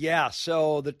 Yeah,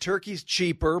 so the turkey's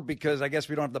cheaper because I guess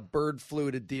we don't have the bird flu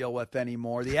to deal with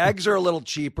anymore. The eggs are a little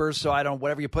cheaper, so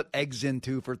whatever you put eggs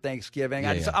into for Thanksgiving.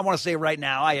 I want to say right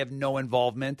now, I have no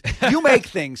involvement. You make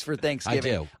things for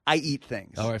Thanksgiving. I do. I eat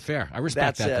things. All right, fair. I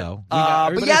respect that, though.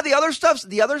 But yeah, the other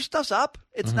stuff's up.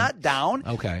 It's not down.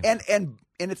 Okay.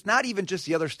 And it's not even just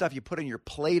the other stuff you put in your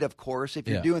plate, of course. If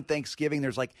you're doing Thanksgiving,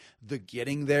 there's like the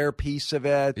getting there piece of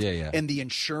it and the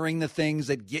insuring the things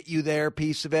that get you there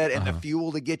piece of it and the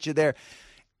fuel to get you there.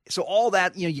 So all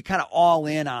that, you kind of all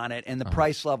in on it, and the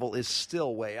price level is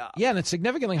still way up. Yeah, and it's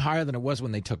significantly higher than it was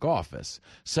when they took office.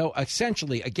 So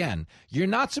essentially, again, you're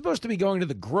not supposed to be going to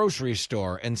the grocery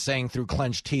store and saying through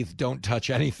clenched teeth, don't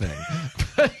touch anything.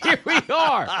 But here we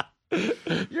are.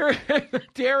 You're in the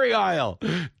dairy aisle.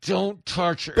 Don't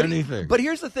touch anything. But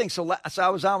here's the thing. So I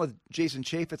was on with Jason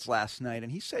Chaffetz last night,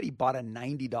 and he said he bought a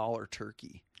 $90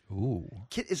 turkey. Ooh.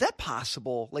 Is that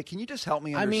possible? Like, can you just help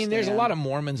me understand? I mean, there's a lot of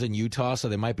Mormons in Utah, so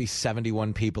there might be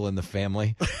 71 people in the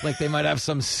family. Like, they might have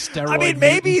some steroid. I mean,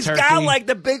 maybe he's turkey. got like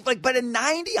the big, but a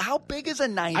 90. How big is a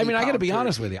 90? I mean, I got to be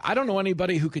honest with you. I don't know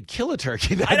anybody who could kill a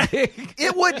turkey that big.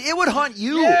 It would hunt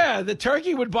you. Yeah, the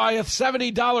turkey would buy a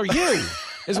 $70 ewe.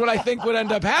 Is what I think would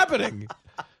end up happening.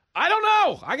 I don't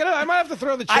know. I might have to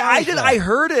throw the challenge. I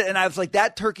heard it, and I was like,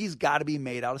 that turkey's got to be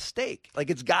made out of steak.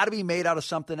 Like, it's got to be made out of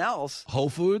something else. Whole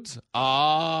Foods?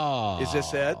 Oh. Is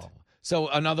this it? So,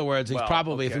 in other words,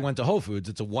 if he went to Whole Foods,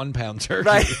 it's a 1 pound turkey.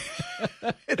 Right.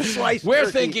 It's sliced We're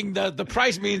turkey. thinking the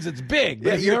price means it's big.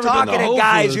 But you're talking to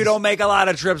guys who don't make a lot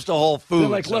of trips to Whole Foods. They're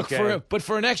like, look,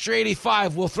 for an extra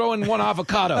 $85, we'll throw in 1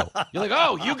 avocado. You're like,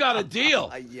 oh, you got a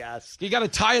deal. Yes. You got to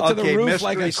tie it to the roof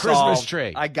like a Christmas solved.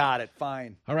 tree. I got it.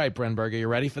 Fine. All right, Brenberg, are you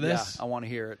ready for this? Yeah, I want to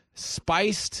hear it.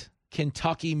 Spiced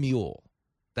Kentucky Mule.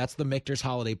 That's the Michter's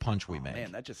holiday punch we make.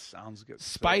 Man, that just sounds good.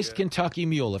 Spiced so good. Kentucky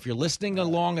Mule. If you're listening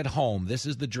along at home, this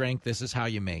is the drink. This is how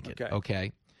you make it.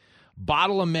 Okay.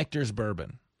 Bottle of Michter's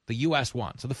bourbon, the U.S.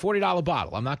 one. So the $40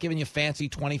 bottle. I'm not giving you fancy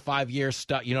 25-year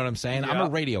stuff. You know what I'm saying? Yeah. I'm a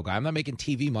radio guy. I'm not making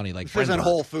TV money like this isn't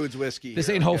Whole Foods whiskey. This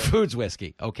ain't Whole Foods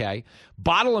whiskey. Okay.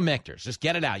 Bottle of Michter's. Just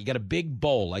get it out. You got a big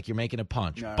bowl like you're making a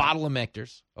punch. Right. Bottle of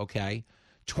Michter's. Okay.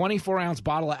 24-ounce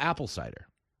bottle of apple cider.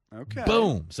 Okay.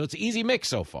 Boom. So it's easy mix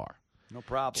so far. No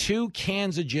problem. 2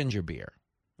 cans of ginger beer.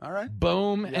 All right.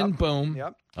 Boom and boom.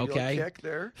 Yep. Okay. Kick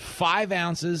there. 5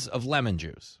 ounces of lemon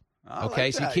juice. Okay,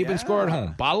 like so you're that. keeping score at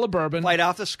home. Bottle of bourbon. Fight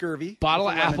off the scurvy. Bottle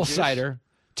of apple cider.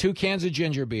 2 cans of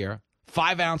ginger beer.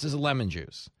 5 ounces of lemon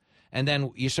juice. And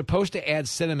then you're supposed to add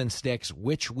cinnamon sticks,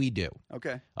 which we do.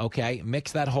 Okay. Okay,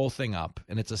 mix that whole thing up.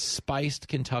 And it's a spiced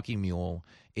Kentucky Mule.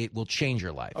 It will change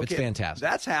your life. Okay. It's fantastic.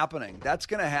 That's happening. That's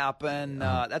going to happen.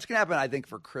 That's going to happen, I think,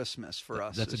 for Christmas for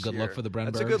us. That's a good year. look for the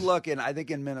Brenbergs. That's a good look, and I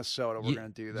think in Minnesota we're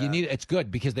going to do that. It's good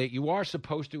because you are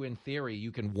supposed to, in theory,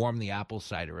 you can warm the apple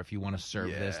cider if you want to serve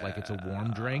this like it's a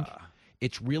warm drink.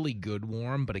 It's really good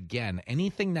warm, but again,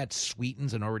 anything that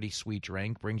sweetens an already sweet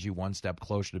drink brings you one step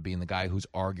closer to being the guy who's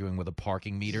arguing with a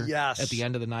parking meter at the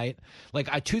end of the night.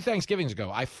 Like 2 Thanksgivings ago,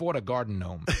 I fought a garden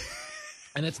gnome.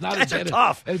 And it's not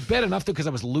tough. It's bad enough because I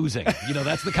was losing.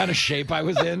 That's the kind of shape I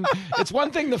was in. It's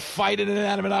one thing to fight an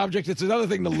inanimate object. It's another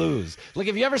thing to lose. Like,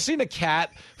 have you ever seen a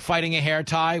cat fighting a hair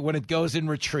tie when it goes in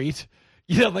retreat?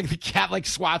 Like the cat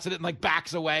swats at it and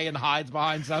backs away and hides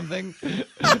behind something.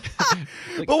 But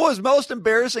what was most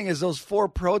embarrassing is those 4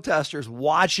 protesters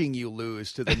watching you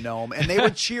lose to the gnome, and they were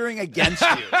cheering against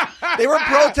you. They were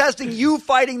protesting you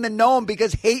fighting the gnome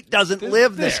because hate doesn't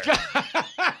live there.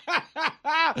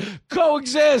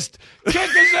 Coexist. Kick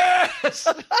his ass.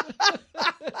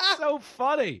 So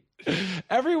funny.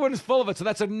 Everyone's full of it. So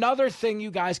that's another thing you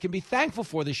guys can be thankful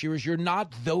for this year is you're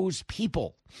not those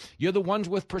people. You're the ones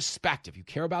with perspective. You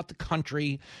care about the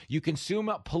country. You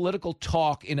consume political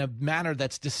talk in a manner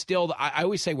that's distilled. I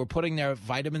always say we're putting their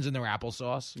vitamins in their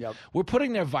applesauce. Yep. We're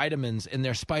putting their vitamins in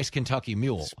their spiced Kentucky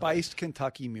Mule. Spiced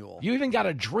Kentucky Mule. You even got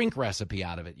a drink recipe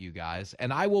out of it, you guys.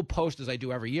 And I will post, as I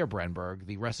do every year, Brenberg,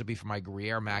 the recipe for my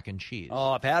Gruyere mac and cheese.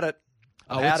 Oh, I've had it.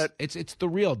 It's the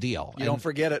real deal. You don't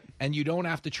forget it. And you don't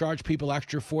have to charge people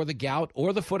extra for the gout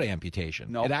or the foot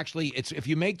amputation. Nope. It actually, if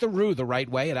you make the roux the right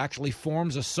way, it actually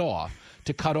forms a saw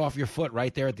to cut off your foot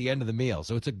right there at the end of the meal.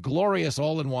 So it's a glorious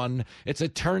all-in-one. It's a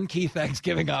turnkey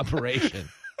Thanksgiving operation.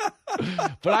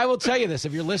 But I will tell you this,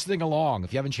 if you're listening along,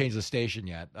 if you haven't changed the station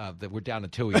yet, that we're down to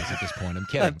 2 years at this point. I'm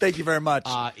kidding. Thank you very much.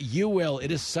 You will. It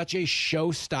is such a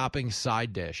show-stopping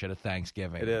side dish at a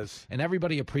Thanksgiving. It is. And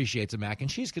everybody appreciates a mac and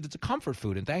cheese because it's a comfort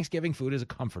food, and Thanksgiving food is a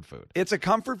comfort food. It's a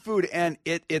comfort food, and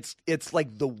it's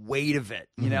like the weight of it.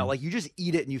 You know, like you just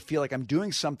eat it and you feel like I'm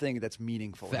doing something that's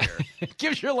meaningful here. It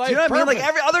gives your life Do you know what I mean? purpose. Like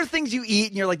every other things you eat,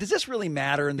 and you're like, does this really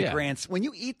matter in the grand? When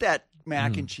you eat that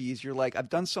mac and cheese, you're like, I've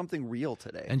done something real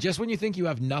today. And just when you think you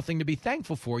have nothing to be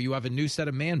thankful for, you have a new set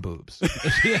of man boobs. At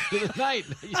the end of the night,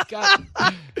 you've got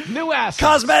new assets.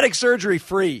 Cosmetic surgery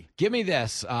free. Give me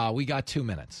this. We got 2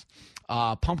 minutes.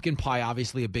 Pumpkin pie,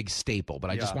 obviously a big staple, but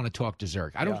I just want to talk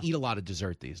dessert. I don't eat a lot of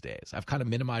dessert these days. I've kind of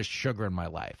minimized sugar in my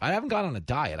life. I haven't gone on a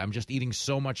diet. I'm just eating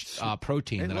so much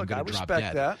protein that I'm going to drop dead. I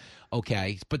respect that.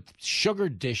 Okay, but sugar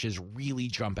dishes really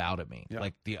jump out at me.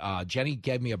 Like the Jenny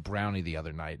gave me a brownie the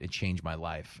other night. It changed my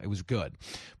life. It was good.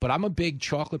 But I'm a big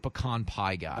chocolate pecan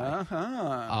pie guy.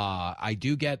 I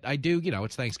do,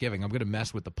 it's Thanksgiving. I'm going to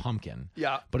mess with the pumpkin.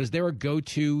 Yeah. But is there a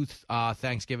go-to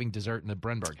Thanksgiving dessert in the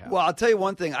Brenberg house? Well, I'll tell you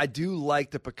one thing. I do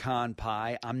like the pecan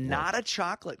pie. I'm not a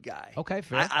chocolate guy. Okay,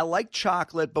 fair. I like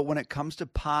chocolate, but when it comes to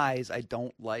pies, I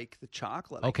don't like the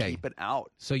chocolate. Okay. I keep it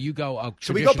out. So you go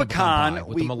So we go pecan pie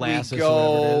with the molasses.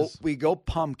 We go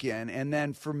pumpkin, and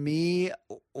then for me,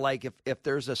 like if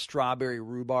there's a strawberry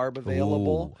rhubarb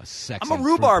available, I'm a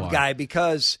rhubarb guy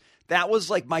because that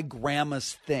was like my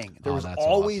grandma's thing. There was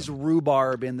always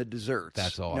rhubarb in the desserts.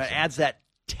 That's awesome. It adds that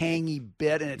tangy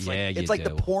bit, and it's like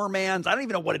the poor man's. I don't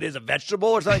even know what it is, a vegetable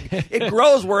or something. It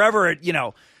grows wherever it,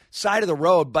 side of the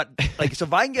road. But like, so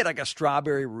if I can get like a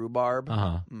strawberry rhubarb.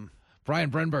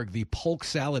 Brian Brenberg, the Polk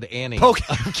Salad Annie of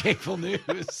Cable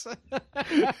News.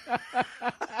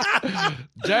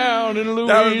 Down in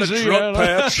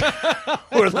Louisiana.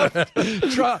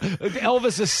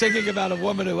 Elvis is singing about a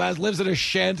woman who lives in a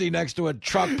shanty next to a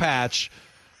truck patch,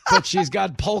 but she's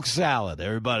got polk salad.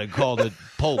 Everybody called it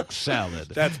polk salad.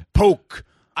 That's poke.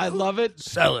 I love it.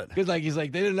 Salad. Because he's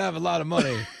like, they didn't have a lot of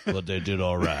money, but they did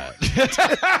all right.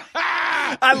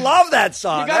 I love that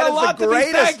song. You got a lot to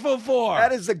be thankful for.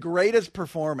 That is the greatest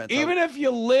performance. Even if you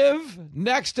live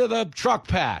next to the truck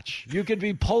patch, you could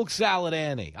be Polk Salad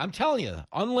Annie. I'm telling you,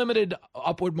 unlimited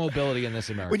upward mobility in this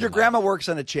American When your grandma works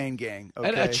on a chain gang. Okay?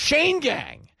 And a chain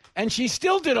gang. And she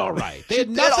still did all right. They had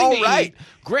nothing to eat.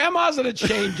 Grandma's in a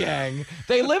chain gang.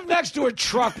 They lived next to a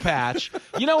truck patch.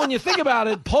 When you think about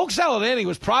it, Polk Salad Annie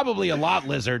was probably a lot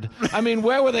lizard. I mean,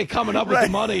 where were they coming up with the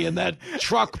money in that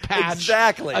truck patch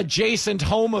adjacent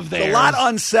home of theirs? There's a lot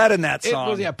unsaid in that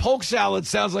song. Polk salad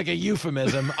sounds like a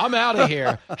euphemism. I'm out of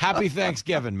here. Happy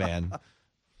Thanksgiving, man.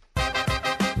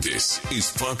 This is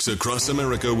Fox Across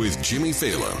America with Jimmy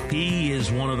Fallon. He is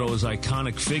one of those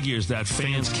iconic figures that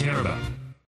fans care about.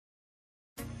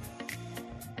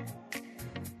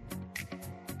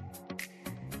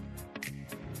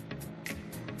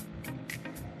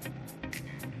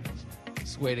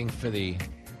 Waiting for the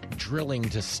drilling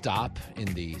to stop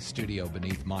in the studio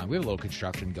beneath mine. We have a little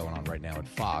construction going on right now at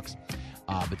Fox,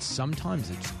 but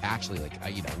sometimes it's actually like,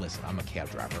 listen, I'm a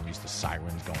cab driver. I'm used to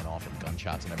sirens going off and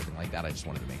gunshots and everything like that. I just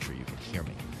wanted to make sure you could hear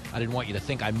me. I didn't want you to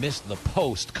think I missed the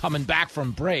post coming back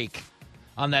from break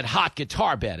on that hot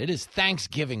guitar bed. It is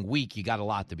Thanksgiving week. You got a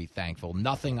lot to be thankful.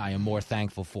 Nothing I am more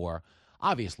thankful for,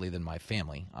 obviously, than my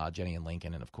family, Jenny and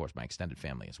Lincoln, and, of course, my extended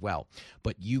family as well.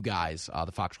 But you guys,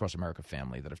 the Fox Across America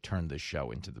family, that have turned this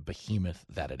show into the behemoth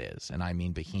that it is. And I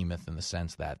mean behemoth in the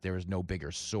sense that there is no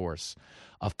bigger source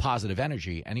of positive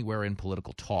energy anywhere in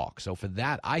political talk. So for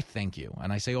that, I thank you.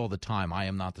 And I say all the time, I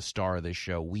am not the star of this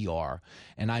show. We are.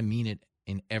 And I mean it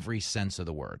in every sense of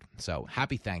the word. So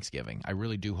happy Thanksgiving. I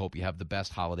really do hope you have the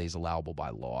best holidays allowable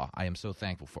by law. I am so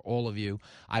thankful for all of you.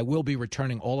 I will be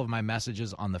returning all of my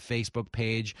messages on the Facebook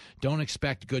page. Don't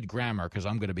expect good grammar because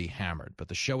I'm going to be hammered. But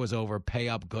the show is over. Pay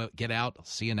up. Go, get out. I'll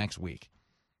see you next week.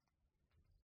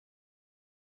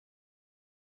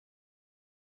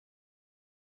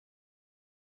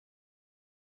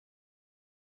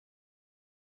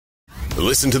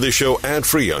 Listen to the show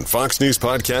ad-free on Fox News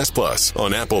Podcast Plus,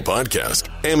 on Apple Podcast,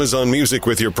 Amazon Music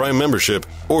with your Prime membership,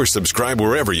 or subscribe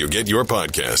wherever you get your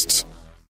podcasts.